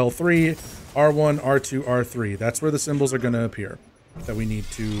 L2, L3, R1, R2, R3. That's where the symbols are going to appear that we need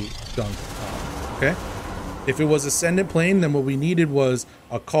to dunk on. Okay? If it was Ascendant Plane, then what we needed was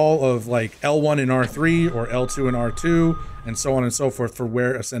a call of like L1 and R3 or L2 and R2 and so on and so forth for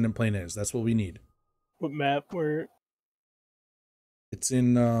where Ascendant Plane is. That's what we need. What map? Where? It's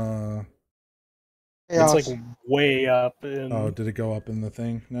in it's like way up in... Oh, did it go up in the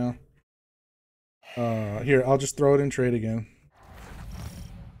thing now? Here, I'll just throw it in trade again.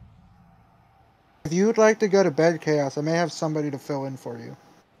 If you would like to go to bed, Chaos, I may have somebody to fill in for you.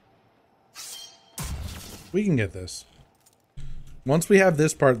 We can get this. Once we have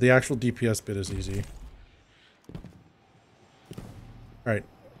this part, the actual DPS bit is easy. Alright.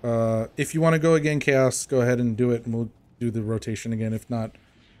 If you want to go again, Chaos, go ahead and do it, and we'll do the rotation again. If not,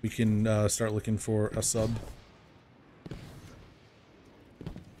 we can start looking for a sub.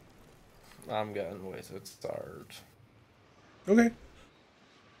 I'm getting wasted start. Okay.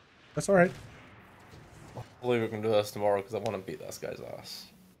 That's alright. Hopefully we can do this tomorrow because I want to beat this guy's ass.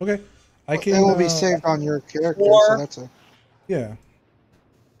 Okay. I can. It will be saved on your character, so that's a... Yeah.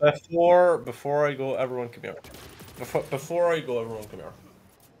 Before I go, everyone come here. Before I go, everyone come here.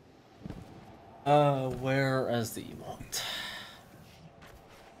 Where is the emote?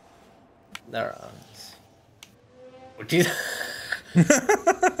 There it is. Would you?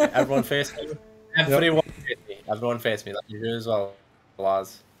 Everyone face me. Everyone face me. Everyone face me. Like you do as well,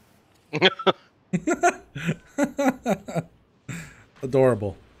 Laz.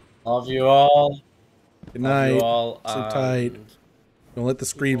 Adorable. Love you all. Good night. Love you all. Sleep tight. Don't let the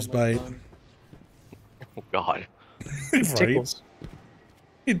screams bite. Oh God. It tickles.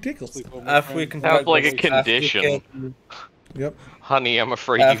 It tickles. If we can sounds like a condition. Yep. Honey, I'm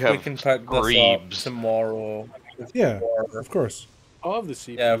afraid you have screams tomorrow. Yeah, of course. I'll have the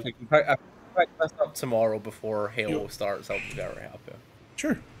CPU. Yeah, if we can pick this up tomorrow before Halo starts, I'll be very happy.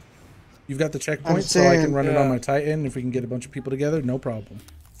 Sure. You've got the checkpoint, so I can run it on my Titan. If we can get a bunch of people together, no problem.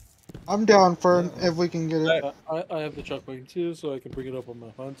 I'm down for it if we can get it. I have the checkpoint too, so I can bring it up on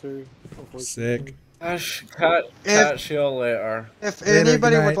my Hunter. Sick. Catch you later. If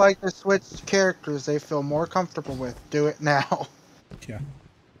anybody would like to switch characters they feel more comfortable with, do it now. Yeah.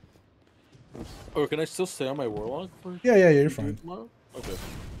 Oh, can I still stay on my Warlock? Yeah, you're fine. Tomorrow? Okay.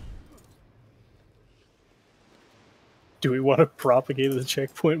 Do we want to propagate the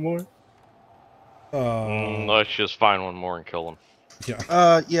checkpoint more? Let's just find one more and kill him.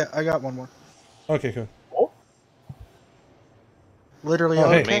 Yeah. Yeah, I got one more. Okay, cool. Literally. In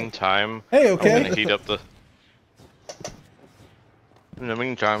the meantime, I'm gonna heat up the. In the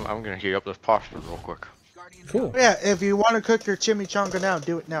meantime, I'm gonna heat up this pasta real quick. Cool. Yeah, if you want to cook your chimichanga now,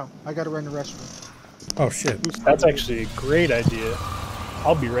 do it now. I gotta run the restroom. Oh shit. That's actually a great idea.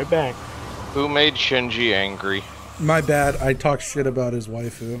 I'll be right back. Who made Shinji angry? My bad. I talked shit about his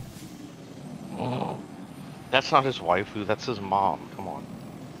waifu. Oh, that's not his waifu. That's his mom. Come on.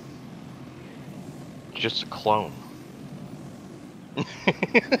 Just a clone.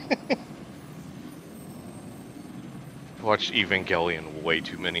 Watched Evangelion way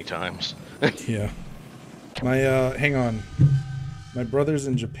too many times. Yeah. My hang on. My brother's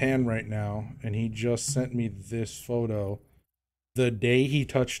in Japan right now, and he just sent me this photo. The day he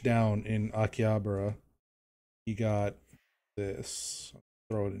touched down in Akihabara, he got this. I'll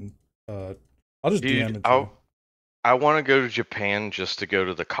throw it in. I'll just DM it to you. I want to go to Japan just to go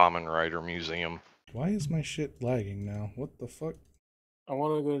to the Kamen Rider Museum. Why is my shit lagging now? What the fuck? I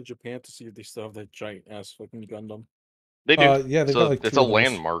want to go to Japan to see if they still have that giant ass fucking Gundam. They do. Yeah, they got like it's two a of those.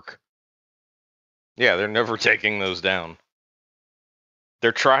 landmark. Yeah, they're never taking those down.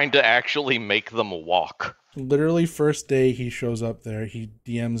 They're trying to actually make them walk. Literally, first day he shows up there, he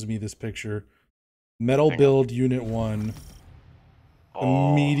DMs me this picture. Metal build unit 1.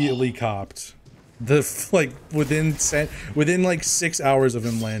 Immediately copped. Within like 6 hours of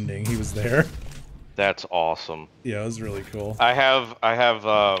him landing, he was there. That's awesome. Yeah, it was really cool. I have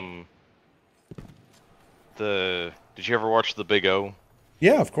did you ever watch the Big O?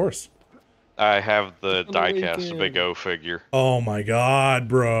 Yeah, of course. I have the diecast Big O figure. Oh my god,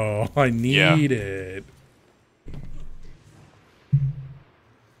 bro. I need it.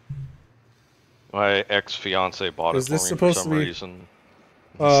 My ex-fiance bought it for me for some reason.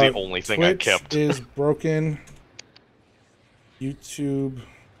 It's the only thing Twitch I kept. is broken. YouTube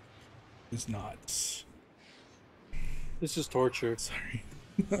is not. This is torture. Sorry.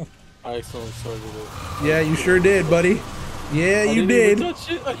 I accidentally started it. Yeah, you sure did, buddy. Yeah, you did.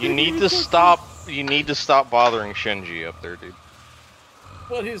 You need to stop. You need to stop bothering Shinji up there, dude.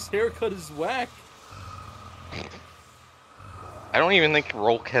 But his haircut is whack. I don't even think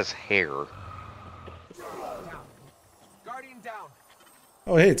Rolk has hair. Guardian down.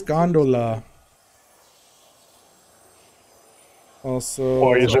 Oh, hey, it's Gondola. Also,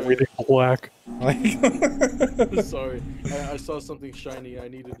 why is everything black? Sorry, I saw something shiny. I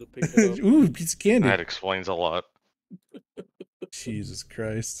needed to pick it up. Ooh, piece of candy. That explains a lot. Jesus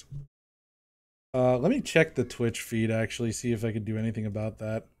Christ. Let me check the Twitch feed, actually, see if I could do anything about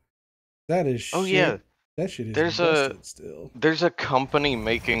that. That is shit. Oh, yeah. That shit is busted still. There's a company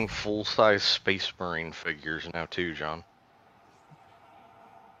making full-size Space Marine figures now, too, John.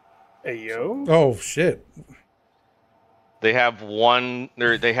 Hey, yo. Oh, shit. They have one...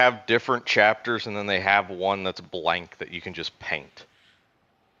 They have different chapters, and then they have one that's blank that you can just paint.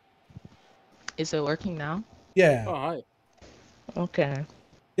 Is it working now? Yeah. Oh, hi. Okay.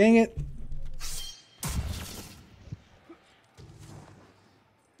 Dang it.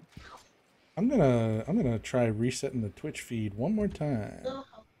 I'm gonna try resetting the Twitch feed one more time.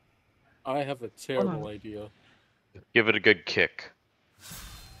 I have a terrible idea. Give it a good kick.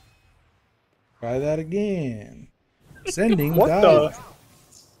 Try that again. Sending what dial.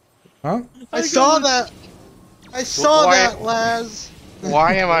 Huh? I saw that. I saw that, Laz.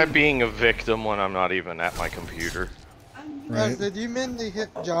 Why am I being a victim when I'm not even at my computer? Laz, did you mean to hit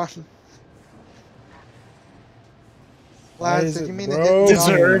John? Laz, did you mean to hit John?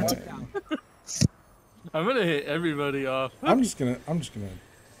 Deserved. I'm gonna hit everybody off. I'm just gonna. I'm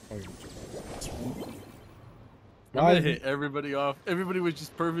gonna hit everybody off. Everybody was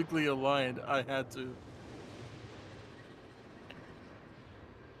just perfectly aligned. I had to.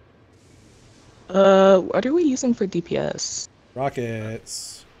 What are we using for DPS?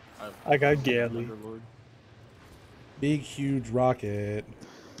 Rockets. I got Galley. Big, huge rocket.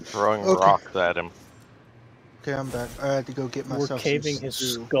 Throwing rocks at him. Okay, I'm back. I had to go get myself. We're caving his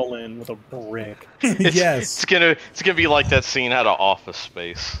skull in with a brick. Yes. It's gonna be like that scene out of Office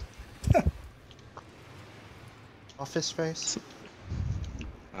Space. Office Space.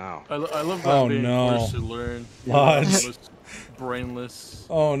 Oh. I love that being forced to learn. Lodge. Brainless.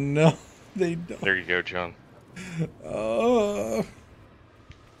 Oh no, they don't. There you go, John. You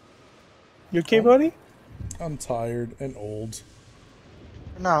okay, buddy? I'm tired and old.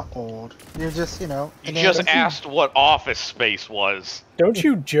 You're not old. You're just, you know. You just asked what Office Space was. Don't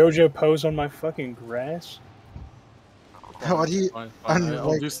you JoJo pose on my fucking grass? What do you?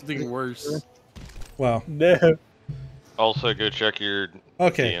 I'll do something worse. Wow. No. Also, go check your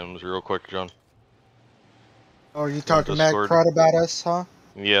DMs real quick, John. Oh, you talking mad crud about us, huh?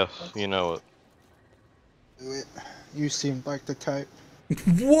 Yes, you know it. Do it. You seem like the type.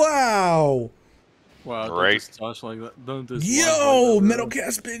 Wow. Wow, don't right. just touch like that. Don't just Yo, Metal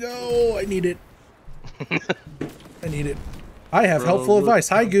Cast Big O. I need it. I need it. I have helpful advice.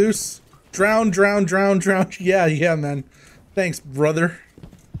 Hi, Goose. Drown, drown, drown, drown. Yeah, man. Thanks, brother.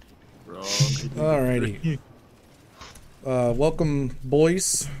 Alrighty. Welcome,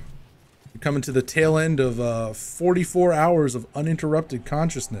 boys. You're coming to the tail end of 44 hours of uninterrupted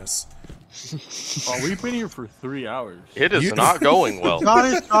consciousness. Oh, we've been here for 3 hours. It is not going well. John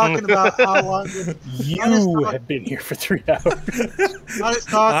is talking about how long you have been here for 3 hours. John is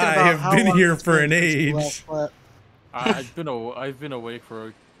talking I about have been here for an age. I've been awake for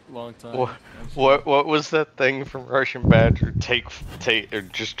a long time. What was that thing from Russian Badger? Take or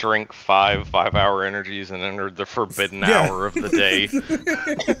just drink 5-hour energies and enter the forbidden hour of the day.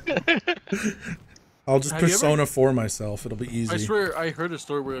 I'll just Persona 4 myself. It'll be easy. I swear, I heard a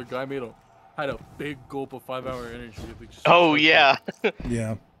story where a guy had a big gulp of 5-hour energy. Oh yeah.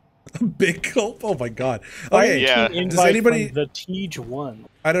 Yeah. A big gulp. Oh my god. Okay. Yeah. Does anybody? The Tej one.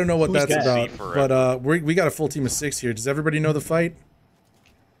 I don't know what Who's that's that? about, but we got a full team of 6 here. Does everybody know the fight?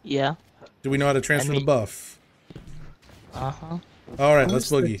 Yeah. Do we know how to transfer the buff? Uh-huh. All right,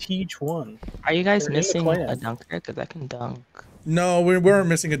 let's boogie. The Tej one. Are you guys missing a dunker? Because I can dunk. No, we weren't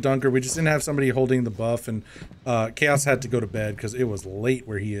missing a dunker. We just didn't have somebody holding the buff, and Chaos had to go to bed because it was late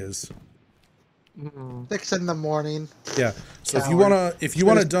where he is. 6 in the morning. Yeah. So if you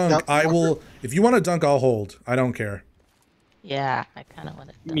wanna dunk, I will. If you wanna dunk, I'll hold. I don't care. Yeah, I kind of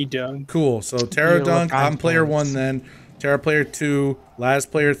want to dunk. Me dunk. Cool. So Terra dunk. I'm player 1 then. Terra player 2. Laz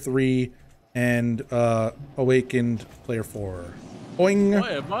player 3. And Awakened player 4. Boing.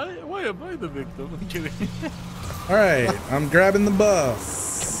 Why am I the victim? I'm kidding. Alright, I'm grabbing the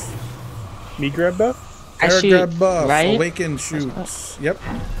buff. Me grab buff? Terra grab buff. Right? Awaken shoots. Yep.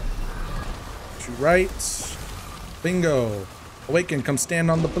 Shoot right. Bingo. Awaken, come stand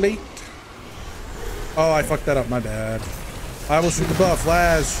on the plate. Oh, I fucked that up, my bad. I will shoot the buff.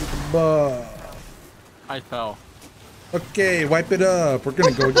 Laz, shoot the buff. I fell. Okay, wipe it up. We're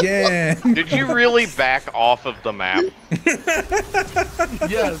gonna go again. Did you really back off of the map?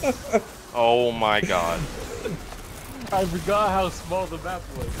 Yes. Oh my god. I forgot how small the map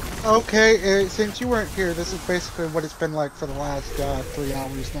was. Okay, since you weren't here, this is basically what it's been like for the last 3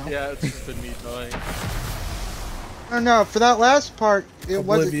 hours now. Yeah, it's just been me dying. No, for that last part, it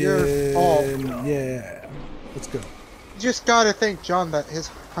wasn't your fault. Yeah. Let's go. You just gotta thank John that his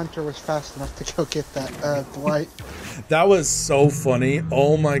hunter was fast enough to go get that blight. That was so funny.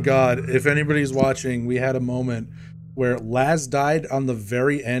 Oh my god. If anybody's watching, we had a moment where Laz died on the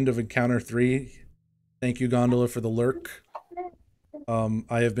very end of Encounter 3. Thank you, Gondola, for the lurk.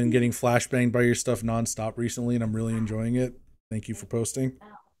 I have been getting flashbanged by your stuff nonstop recently, and I'm really enjoying it. Thank you for posting.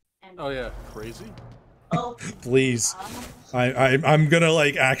 Oh yeah, crazy. Please. I'm gonna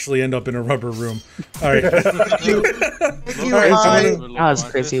like actually end up in a rubber room. Alright. That was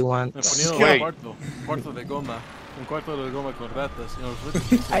crazy once. Wait. I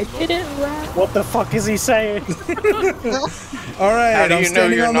didn't rap. What the fuck is he saying? Alright, I'm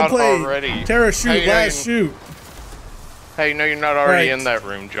standing on the plate. Already? Terra, shoot. Laz, shoot. Hey, you know you're not already in that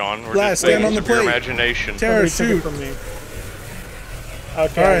room, John. We're Laz, just stand on the of your plate. imagination. Terra, shoot. Okay,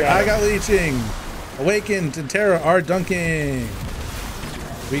 Alright, I got leeching. Awakened and Terra are dunking.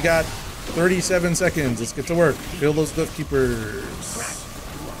 We got 37 seconds. Let's get to work. Kill those glyph keepers.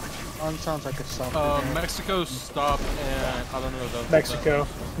 Sounds like a self. Mexico stop and I don't know though.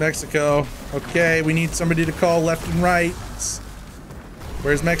 Mexico. Okay, we need somebody to call left and right.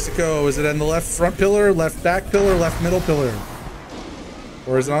 Where's Mexico? Is it on the left front pillar, left back pillar, left middle pillar?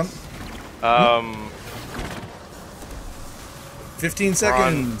 Or is it on? 15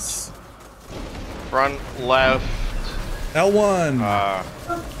 seconds. Front left. L1.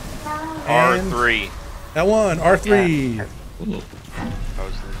 R3. L1, R3. I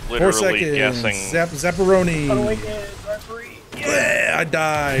was 4 literally seconds. guessing. Zapparoni. Yeah, I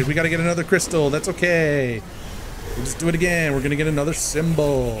died. We gotta get another crystal. That's okay. We'll just do it again. We're gonna get another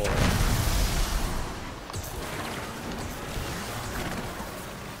symbol.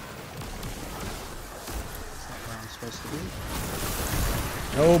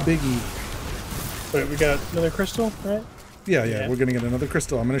 No biggie. Wait, we got another crystal, right? Yeah, we're gonna get another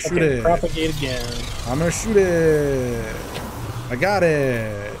crystal. I'm gonna shoot it. Propagate again. I'm gonna shoot it. I got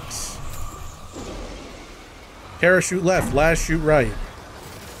it. Parachute left, Laz shoot right.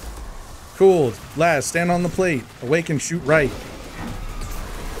 Cool. Laz, stand on the plate. Awaken, shoot right.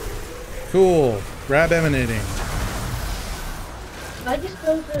 Cool. Grab emanating. I just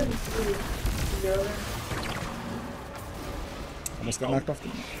go to the Almost got knocked off the...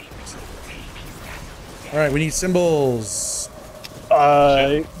 Alright, we need symbols.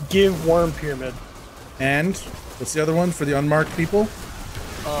 Give worm pyramid. And what's the other one for the unmarked people?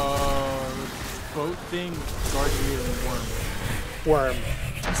 Boat thing, guardian, worm.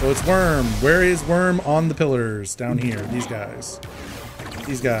 So it's worm. Where is worm on the pillars? Down here. These guys.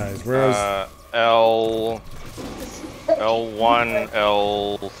 These guys. Where is L1,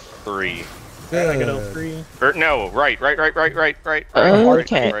 L3. Good. I got L3. Or no, right.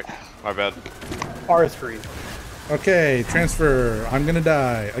 Okay. Right. My bad. R3. Okay, transfer. I'm gonna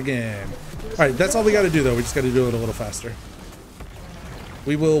die again. Alright, that's all we gotta do though. We just gotta do it a little faster.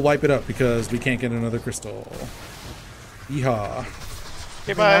 We will wipe it up because we can't get another crystal. Yeehaw.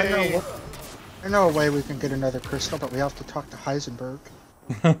 Okay, bye. I know a way we can get another crystal, but we have to talk to Heisenberg.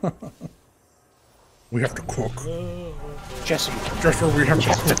 We have to cook. Jesse, we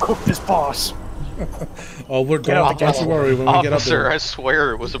have to cook this boss. Oh, we're going. Don't you worry when we get up there. Officer, I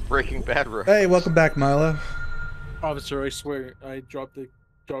swear it was a Breaking Bad reference. Hey, welcome back, Mila. Officer, I swear I drop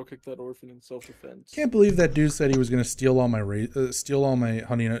kicked that orphan in self-defense. Can't believe that dude said he was gonna steal all my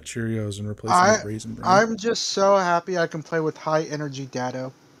Honey Nut Cheerios and replace them with Raisin Bran. I'm just so happy I can play with high energy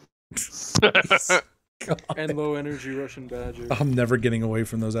Dado. And low energy Russian Badger. I'm never getting away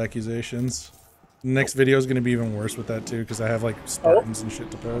from those accusations. Next video is gonna be even worse with that too, because I have like Spartans and shit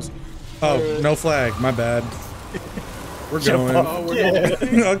to pose. Oh, no flag. My bad. We're going.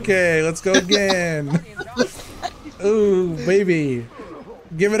 Okay, let's go again. Ooh, baby.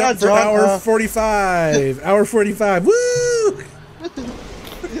 Give it up for hour 45. Hour 45. Woo!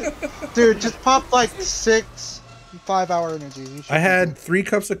 Dude, just pop like 6 5-hour energy. I had 3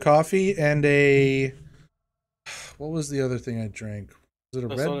 cups of coffee and a... What was the other thing I drank? Was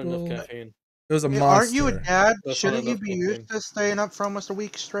it a Red Bull? It was a Monster. Aren't you a dad? Shouldn't you be used to staying up for almost a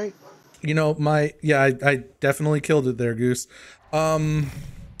week straight? You know, I definitely killed it there, Goose. That's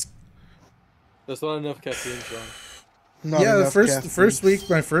not enough caffeine, John. Yeah, the first week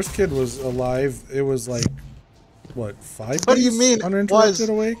my first kid was alive, it was like, what, 5 days? What do you mean uninterrupted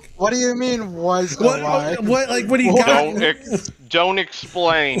awake? What do you mean was alive? What like what do you got? Don't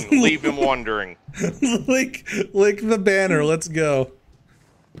explain. Leave him wondering. Lick the banner. Let's go.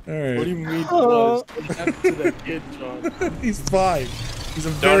 All right. What do you mean was? What happened to that kid, John? He's fine. He's a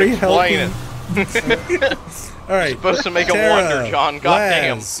very healthy. Don't explain it. All right. Supposed to make Tara, him wonder, John.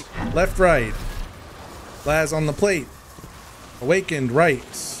 Goddamn. Laz, left, right. Laz on the plate. Awakened, right.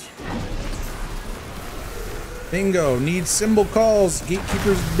 Bingo. Needs symbol calls.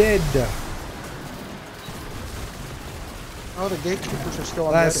 Gatekeeper's dead. Oh, the gatekeepers are still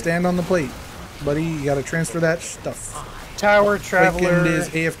on. Laz, stand on the plate. Buddy, you gotta transfer that stuff. Tower Traveler. Awakened is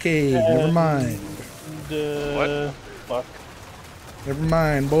AFK. Never mind. What? Fuck. Never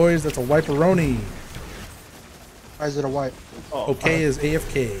mind, boys. That's a wiperoni. Why is it a wipe? Oh, okay is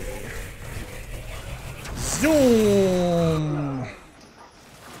AFK. Zoom!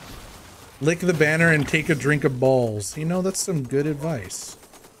 Lick the banner and take a drink of balls. You know, that's some good advice.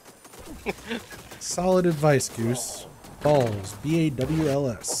 Solid advice, Goose. Balls.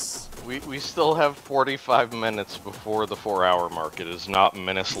 B-A-W-L-S. We still have 45 minutes before the 4-hour mark. It is not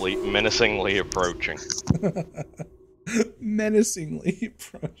menacingly approaching. Menacingly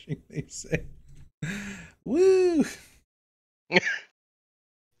approaching, they say. Woo!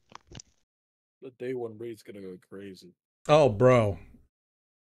 The day 1 raid's gonna go crazy. Oh, bro.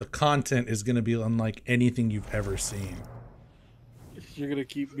 the content is going to be unlike anything you've ever seen. You're gonna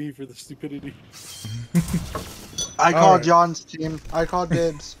keep me for the stupidity. I called John's team. I called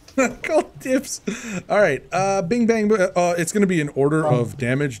dibs. Called dibs. All right. Bing bang. It's going to be an order of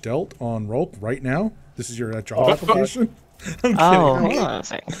damage dealt on roll right now. This is your job application. I'm kidding. Hold on a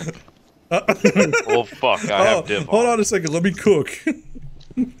second. Well, fuck. I have div. Hold on a second. Let me cook.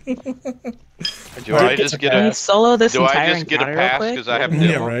 Do I just get a solo this Do entire I just get a encounter pass real quick? because I have div?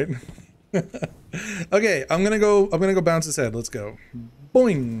 Yeah, right. Okay, I'm gonna go bounce his head. Let's go.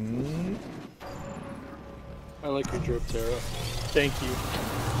 Boing. I like your drip, Tara. Thank you.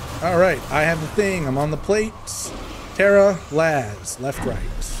 All right, I have the thing. I'm on the plate. Tara, Laz, left, right.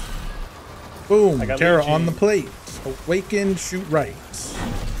 Boom. Tara on the plate. Awaken, shoot right.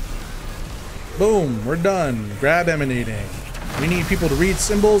 Boom. We're done. Grab emanating. We need people to read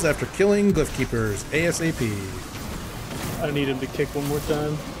symbols after killing glyph keepers ASAP. I need him to kick one more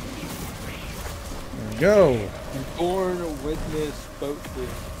time. There we go. Born witness boat thing.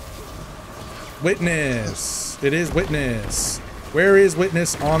 Witness. It is witness. Where is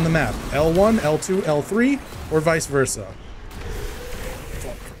witness on the map? L1, L2, L3, or vice versa?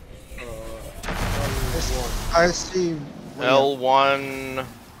 I see. L1,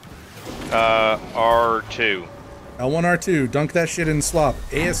 R2. L1, R2. Dunk that shit in slop.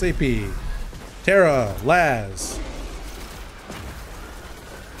 ASAP. Tara, Laz.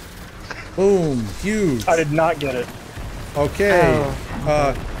 Boom. Huge. I did not get it. Okay.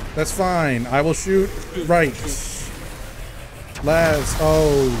 That's fine. I will shoot right. Laz.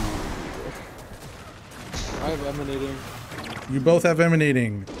 Oh. I have emanating. You both have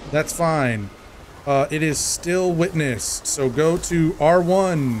emanating. That's fine. It is still witness. So go to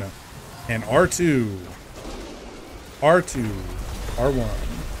R1 and R2. R2. R1.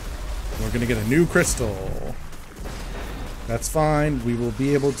 We're going to get a new crystal. That's fine. We will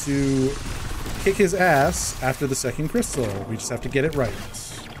be able to kick his ass after the second crystal. We just have to get it right.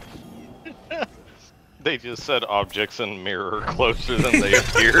 They just said objects in mirror closer than they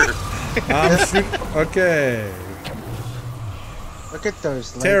appear. Okay. Look at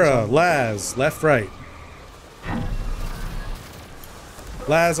those legs. Tara, Laz, left, right.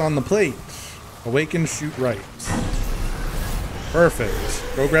 Laz on the plate. Awaken, shoot right. Perfect.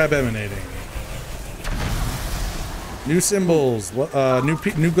 Go grab emanating. New symbols. New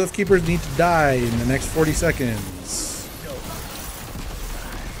glyph keepers need to die in the next 40 seconds.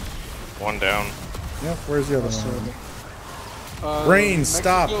 One down. Yep, where's the other one? Brain,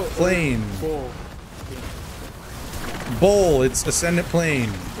 stop, plane. Bowl, it's ascendant plane.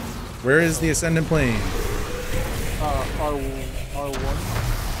 Where is the ascendant plane? R1.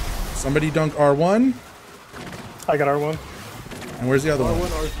 Somebody dunk R1. I got R1. And where's the other R1, one?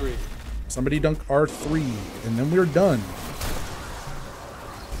 R3. Somebody dunk R3. And then we're done.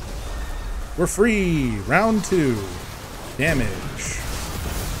 We're free. Round 2. Damage.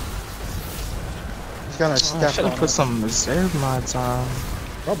 I should have put some reserve mods on.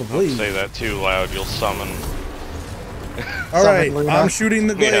 Probably. Don't say that too loud, you'll summon. Alright, I'm shooting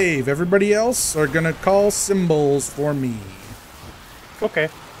the glaive. Yeah. Everybody else are gonna call symbols for me. Okay.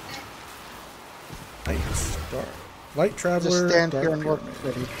 Light Traveler. Just stand here and look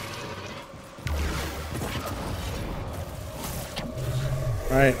pretty.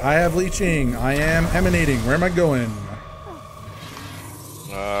 Alright, I have leeching. I am emanating. Where am I going?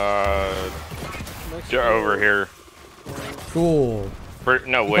 You're over here. Cool.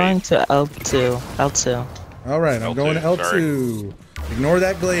 No, wait. Going to L2. L2. Alright, I'm going to L2. Sorry. Ignore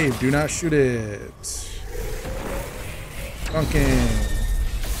that glaive. Do not shoot it. Dunking.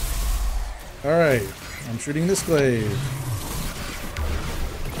 Alright, I'm shooting this glaive.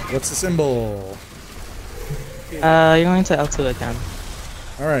 What's the symbol? You're going to L2 again.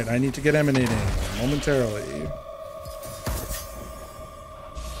 Alright, I need to get emanating momentarily.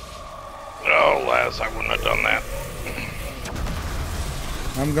 Oh, Laz, I wouldn't have done that.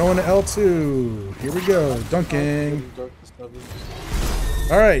 I'm going to L2. Here we go. Dunking.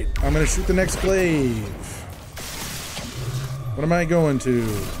 Alright, I'm going to shoot the next glaive. What am I going to?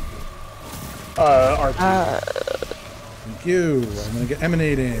 R2. Thank you. I'm going to get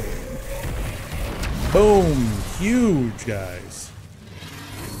emanating. Boom. Huge, guys.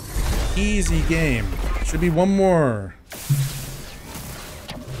 Easy game. Should be one more.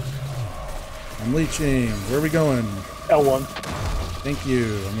 I'm leeching. Where are we going? L1. Thank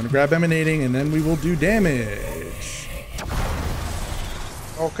you. I'm going to grab emanating and then we will do damage.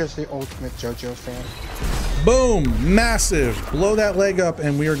 Oka's the ultimate JoJo fan. Boom. Massive. Blow that leg up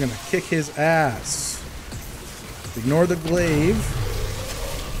and we are going to kick his ass. Ignore the glaive.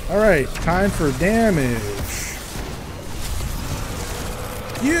 Alright, time for damage.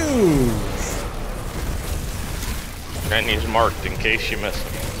 Huge. And he's marked in case you miss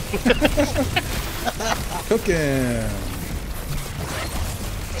him. Cooking.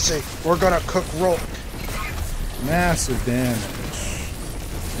 See, we're gonna cook roll. Massive damage.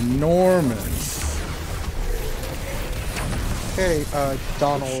 Enormous. Hey,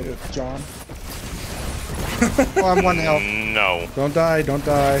 Donald, John. Oh, I'm 1 health. No. Don't die, don't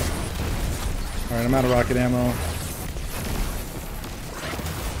die. Alright, I'm out of rocket ammo.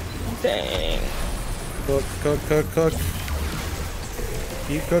 Dang. Cook, cook, cook, cook.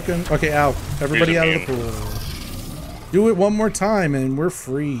 Keep cooking. Okay, out. Everybody out of the pool. Do it one more time and we're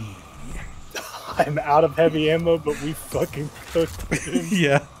free. I'm out of heavy ammo, but we fucking cooked him.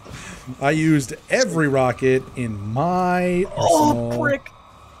 Yeah. I used every rocket in my arsenal. Oh, prick!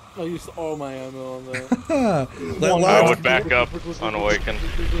 I used all my ammo on that. I would back up unawakened.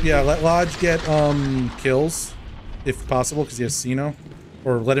 Yeah, let Lodge get kills, if possible, because he has Sino.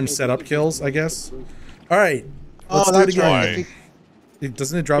 Or let him set up kills, I guess. Alright, let's do it again.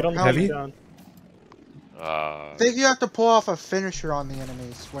 Doesn't it drop heavy? I think you have to pull off a finisher on the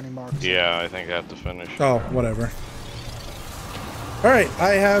enemies when he marks. Yeah, I think I have to finish. Oh, whatever. Alright,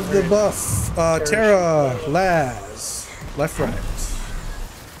 I have the buff. Terra, Laz. Left, right.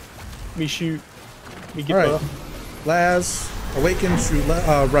 Me shoot. Me get Alright. buff. Laz, awaken, shoot,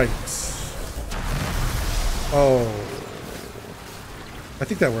 right. Oh. I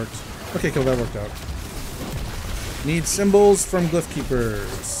think that worked. Okay, cool, that worked out. Need symbols from Glyph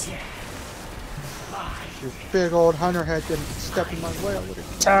Keepers. Your big old hunter head didn't step in my way.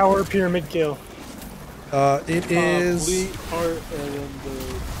 Tower pyramid kill. It is. Fleet, heart, and then the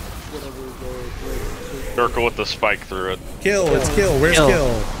whatever the Circle with the spike through it. Kill, it's kill. Where's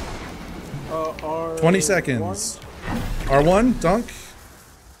kill? 20 seconds. R1, dunk.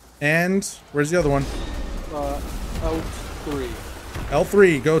 And where's the other one? L3.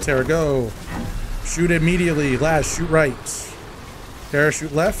 L3, go Terra, go. Shoot immediately. Laz, shoot right. Terra,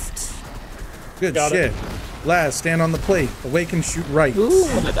 shoot left. Good Got shit. it. Laz, stand on the plate. Awaken, shoot right. Ooh,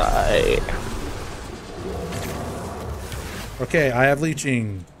 I'm gonna die. Okay, I have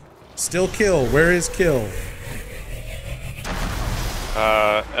leeching. Still kill. Where is kill?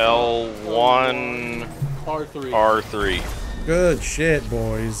 L1 R3. R3. Good shit,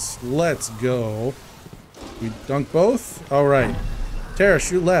 boys. Let's go. We dunk both? Alright. Terra,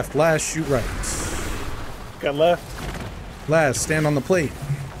 shoot left. Laz, shoot right. Got left. Laz, stand on the plate.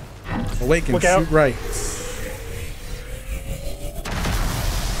 Awaken, Look shoot out. right.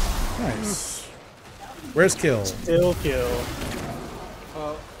 Nice. Where's kill? Still kill.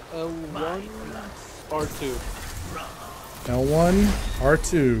 L1 R2. L1,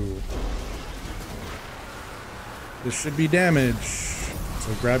 R2. This should be damage.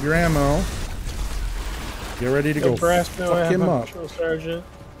 So grab your ammo. Get ready to go fuck him up. Sergeant.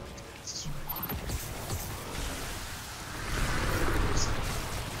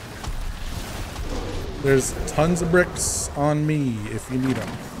 There's tons of bricks on me if you need them.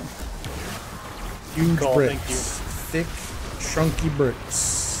 Huge bricks. Thick, chunky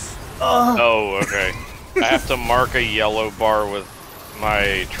bricks. Oh, okay. I have to mark a yellow bar with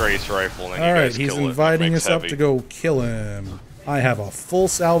my trace rifle and Alright, he's inviting us up to go kill him. I have a full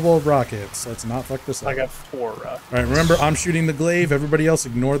salvo of rockets. Let's not fuck this up. I got 4 rockets. Alright, remember, I'm shooting the glaive. Everybody else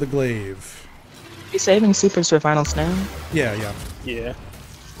ignore the glaive. You saving supers for final stand? Yeah, yeah. Yeah.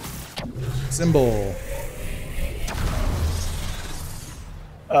 Symbol.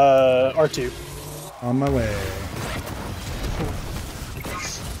 R2. On my way.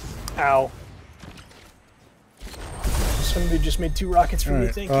 Ow. Somebody just made 2 rockets for me,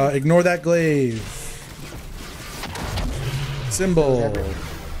 Alright, thank you. ignore that glaive. Symbol.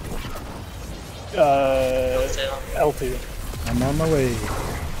 L2. I'm on my way.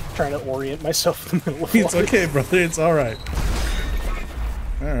 Trying to orient myself in the middle of It's life. okay, brother. It's alright.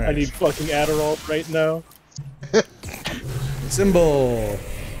 Alright. I need fucking Adderall right now. Symbol.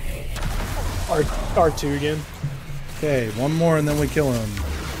 R2 again. Okay, one more and then we kill him.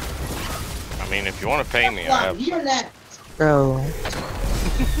 I mean, if you want to pay me, I have. Bro.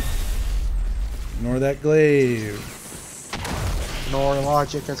 Ignore that glaive. Ignore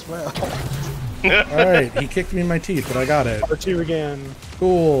logic as well. Alright, he kicked me in my teeth, but I got it. R2 again.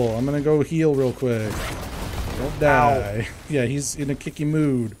 Cool. I'm gonna go heal real quick. Don't die. Yeah, he's in a kicky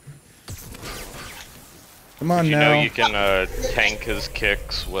mood. Come on You now. know you can tank his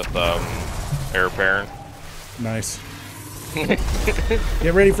kicks with air parent. Nice.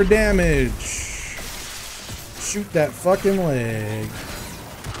 Get ready for damage. Shoot that fucking leg.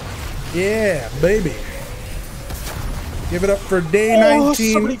 Yeah, baby. Give it up for day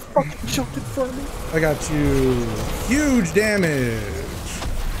 19. Somebody fucking jumped in front of me. I got you. Huge damage.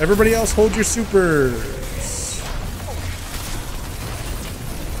 Everybody else, hold your supers.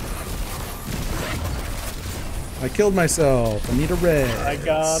 I killed myself. I need a red. I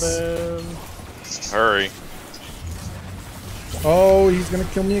got him. Hurry. Oh, he's gonna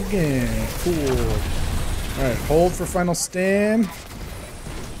kill me again. Cool. Alright, hold for final stand.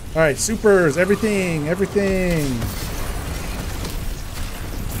 Alright, supers, everything, everything.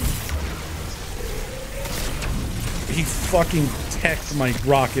 He fucking teched my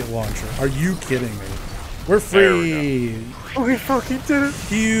rocket launcher. Are you kidding me? We're free. We fucking did it.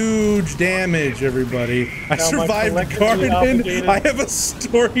 Huge damage, everybody. I survived the garden. I have a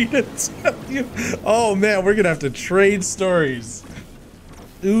story to tell you. Oh man, we're gonna have to trade stories.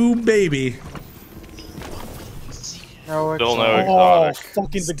 Ooh, baby. No, Still no exotic.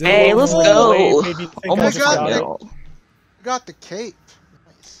 Fucking the Hey, let's go. Oh my god. I got the cape.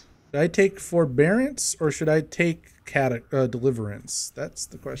 Nice. Should I take forbearance or should I take deliverance? That's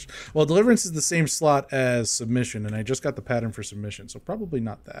the question. Well, deliverance is the same slot as submission, and I just got the pattern for submission, so probably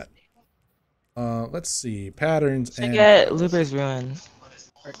not that. Let's see. Patterns I and get Luber's Ruin.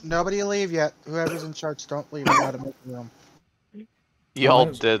 Right, nobody leave yet. Whoever's in charge, don't leave. I gotta make room. Y'all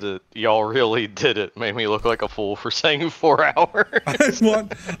did it. Y'all really did it. Made me look like a fool for saying 4 hours.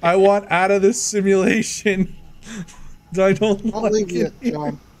 I want out of this simulation. I don't like leave it. Yet,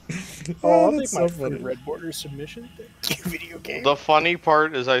 John. I'll that's take my so funny. red border submission. Thank you, video game. The funny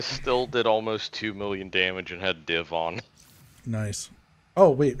part is I still did almost 2 million damage and had div on. Nice. Oh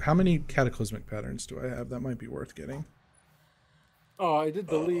wait, how many cataclysmic patterns do I have? That might be worth getting. Oh, I did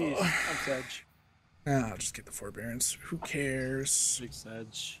the lead. I'm Sedge. I'll just get the forbearance. Who cares? Big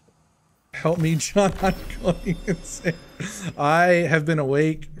Sedge. Help me, John. I'm going insane. I have been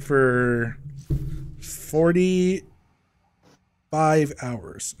awake for 45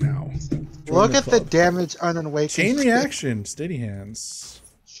 hours now. Look at the damage unawakened. Chain reaction. Steady hands.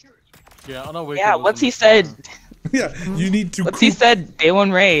 Yeah, unawakened. Yeah, what's he said? Yeah, you need to. What's he said? Day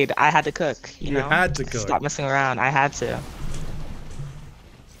one raid. I had to cook. You know? had to cook. Stop messing around. I had to.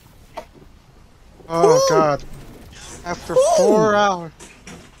 Oh god. After 4 hours.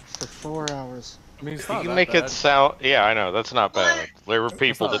 After 4 hours. I mean, it's You not can that make bad. it sound. Yeah, I know that's not bad. There were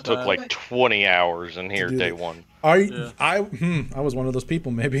people that took like 20 hours in here day one. Are you, Yeah. I was one of those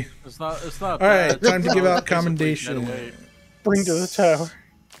people, maybe. It's not. It's not. All right, bad. time to give out Basically, commendation. get away. Bring to the tower.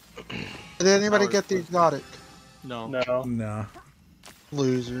 Did anybody get the exotic? No. No. Nah.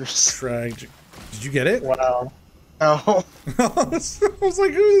 Losers. Tragic. Did you get it? Wow. Oh. I was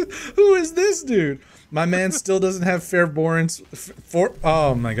like, who is this dude? My man still doesn't have fair borns.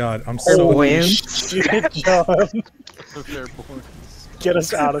 Oh my god, I'm so Shit, John. The fair boy. Get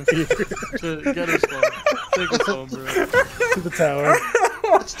us out of here. Get us home. Take us home, bro. To the tower.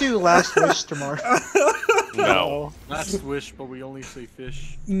 Let's do last wish tomorrow. No. Last wish, but we only say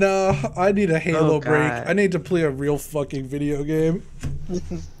fish. No, I need a Halo break. God. I need to play a real fucking video game.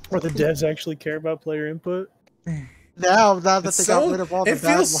 Where the devs actually care about player input. Now that they got rid of all the it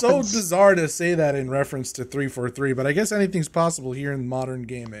bad feels so ones. bizarre to say that in reference to 343, but I guess anything's possible here in modern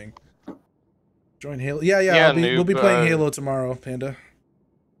gaming. Join Halo. Yeah, we'll be playing Halo tomorrow, Panda.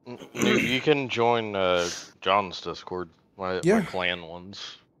 You can join John's Discord. My clan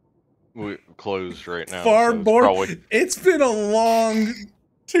ones. We closed right now. Far so it's more. probably... It's been a long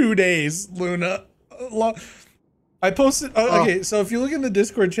 2 days, Luna. I posted. Okay, so if you look in the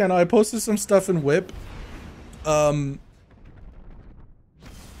Discord channel, I posted some stuff in Whip.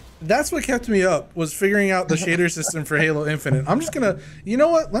 That's what kept me up, was figuring out the shader system for Halo Infinite. I'm just gonna, you know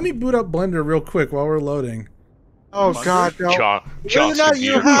what? Let me boot up Blender real quick while we're loading. Oh god, no. John's Luna,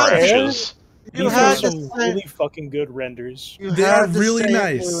 computer crashes. You have some really fucking good renders. They are really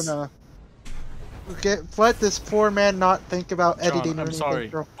nice. Luna. Let this poor man not think about editing. I'm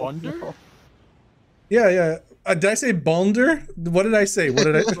sorry. Bonder? Yeah. Did I say Bonder? What did I say? What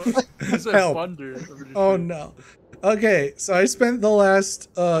did I? I said Help. Bonder. Oh no. Okay, so I spent the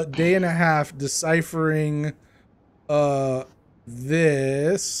last day and a half deciphering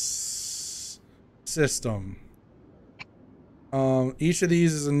this system. Each of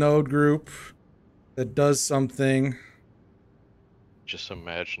these is a node group that does something. Just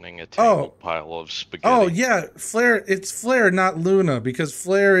imagining a tangled pile of spaghetti. Oh yeah, Flare. It's Flare, not Luna, because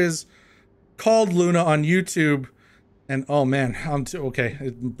Flare is called Luna on YouTube. And oh man, I'm too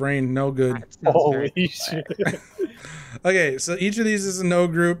okay. Brain no good. Holy shit. Okay, so each of these is a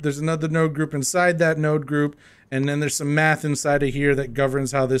node group. There's another node group inside that node group, and then there's some math inside of here that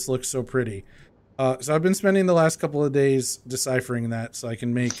governs how this looks so pretty. So I've been spending the last couple of days deciphering that so I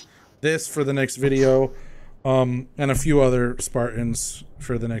can make this for the next video, and a few other Spartans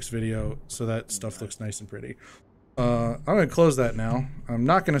for the next video, so that stuff looks nice and pretty. I'm gonna close that now. I'm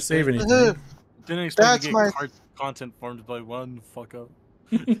not gonna save anything. Didn't expect to get content farmed by one fuck up.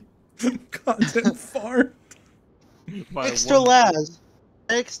 Content farmed. Extra labs.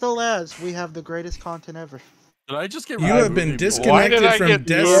 We have the greatest content ever. Did I just get? You have been disconnected from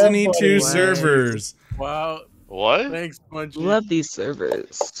Destiny 2 servers. Wow. What? Thanks, Bungie. Love these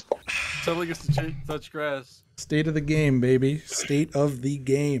servers. Telling us to touch grass. State of the game, baby. State of the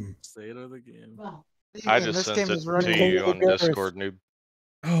game. State of the game. I just sent it to you on Discord, noob.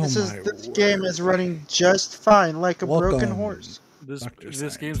 Oh this game is running just fine, like a broken horse.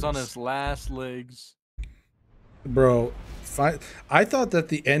 This game's on its last legs. Bro, I thought that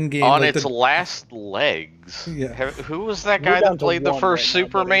the end game on its last legs. Yeah. Who was that guy that played the first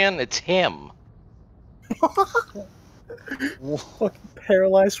Superman? It's him. Fucking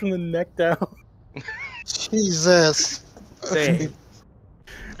paralyzed from the neck down. Jesus. Dang.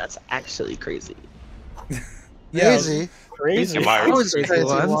 That's actually crazy. Crazy. Crazy. Am I crazy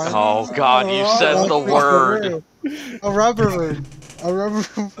oh God, you said the word. A rubber room. A rubber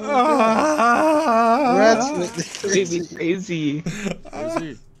room. That's crazy.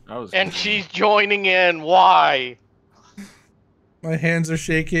 And she's joining in. Why? My hands are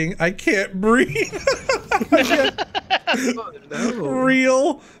shaking. I can't breathe.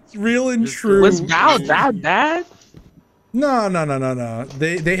 No. Real and true. Was Val that bad? No.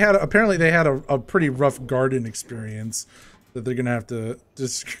 They had apparently they had a pretty rough garden experience that they're gonna have to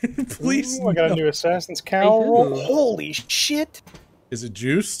just please. Ooh, I got a new Assassin's Cowl roll. Holy shit! Is it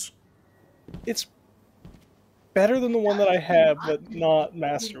juiced? It's better than the one that I have, but not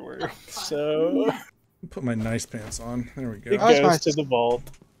Masterwork. So put my nice pants on. There we go. It goes to the vault.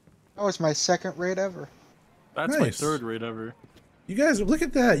 That was my second raid ever. That's my third raid ever. You guys, look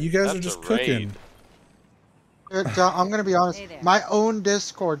at that. You guys are just cooking. I'm gonna be honest. My own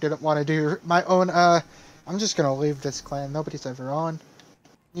Discord didn't want to do my own. I'm just gonna leave this clan. Nobody's ever on.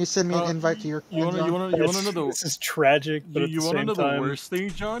 You send me an invite to your. You wanna know the? This is tragic, but you wanna know the worst thing,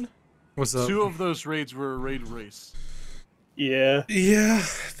 John? What's up? 2 of those raids were a raid race. Yeah. Yeah,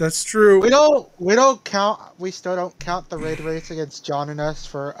 that's true. We don't count. We still don't count the raid race against John and us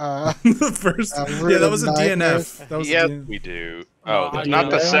for the first. Yeah, that was a DNF. That was we do. Oh,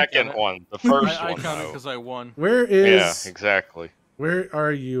 not the second one. The first I one. counted because I won. Where is? Yeah, exactly. Where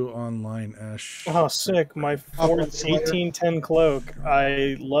are you online, Ash? Oh, sick! My 1810 cloak.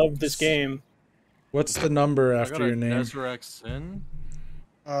 I love this game. What's the number after your name? Resurrect Sin.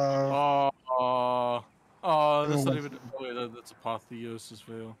 That's not even. Oh, wait, that's Apotheosis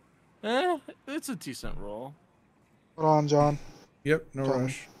Veil. It's a decent roll. Hold on, John. Yep, no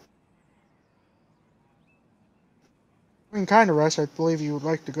rush. I mean, kind of rush. I believe you would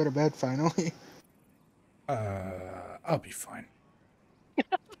like to go to bed finally. I'll be fine.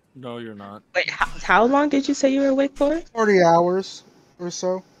 No, you're not. Wait, how long did you say you were awake for? 40 hours or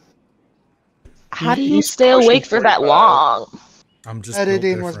so. How do you stay awake for that long? I'm just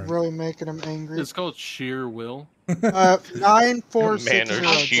editing was really making him angry. It's called sheer will. 9460. Man,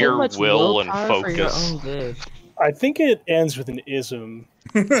 there's sheer will and focus. I think it ends with an ism.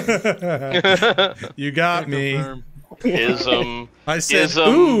 You got me. Ism. I said,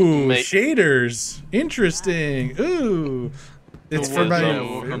 ooh, shaders. Interesting. Ooh. It's for my...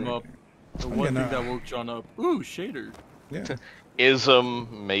 The one thing that woke John up. Ooh, shader. Yeah.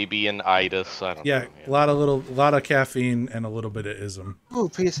 Ism, maybe an itis. I don't know. Yeah, a lot of caffeine and a little bit of ism. Ooh,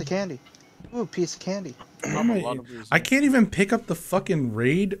 piece of candy. Ooh, piece of candy. I can't even pick up the fucking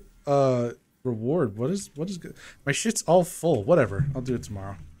raid reward. What is good? My shit's all full. Whatever. I'll do it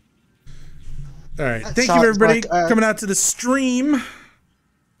tomorrow. All right. Thank you, everybody, coming out to the stream.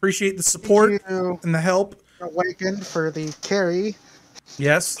 Appreciate the support and the help. Awakened for the carry.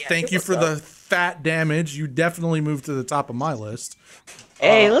 Yes. Thank you for the fat damage. You definitely moved to the top of my list.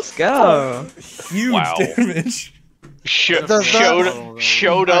 Hey, let's go. Huge damage. Showed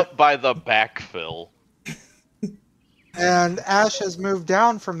up by the backfill. And Ash has moved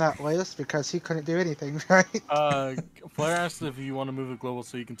down from that list because he couldn't do anything, right? Flair asked if you want to move it global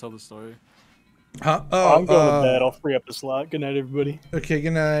so you can tell the story. Huh? I'm going to bed. I'll free up the slot. Good night, everybody. Okay,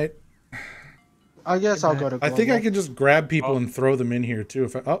 good night. I guess I'll go to global. I think I can just grab people and throw them in here too.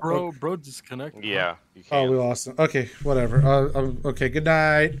 If bro disconnect. Yeah. You can. Oh, we lost them. Okay, whatever. Okay, good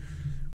night.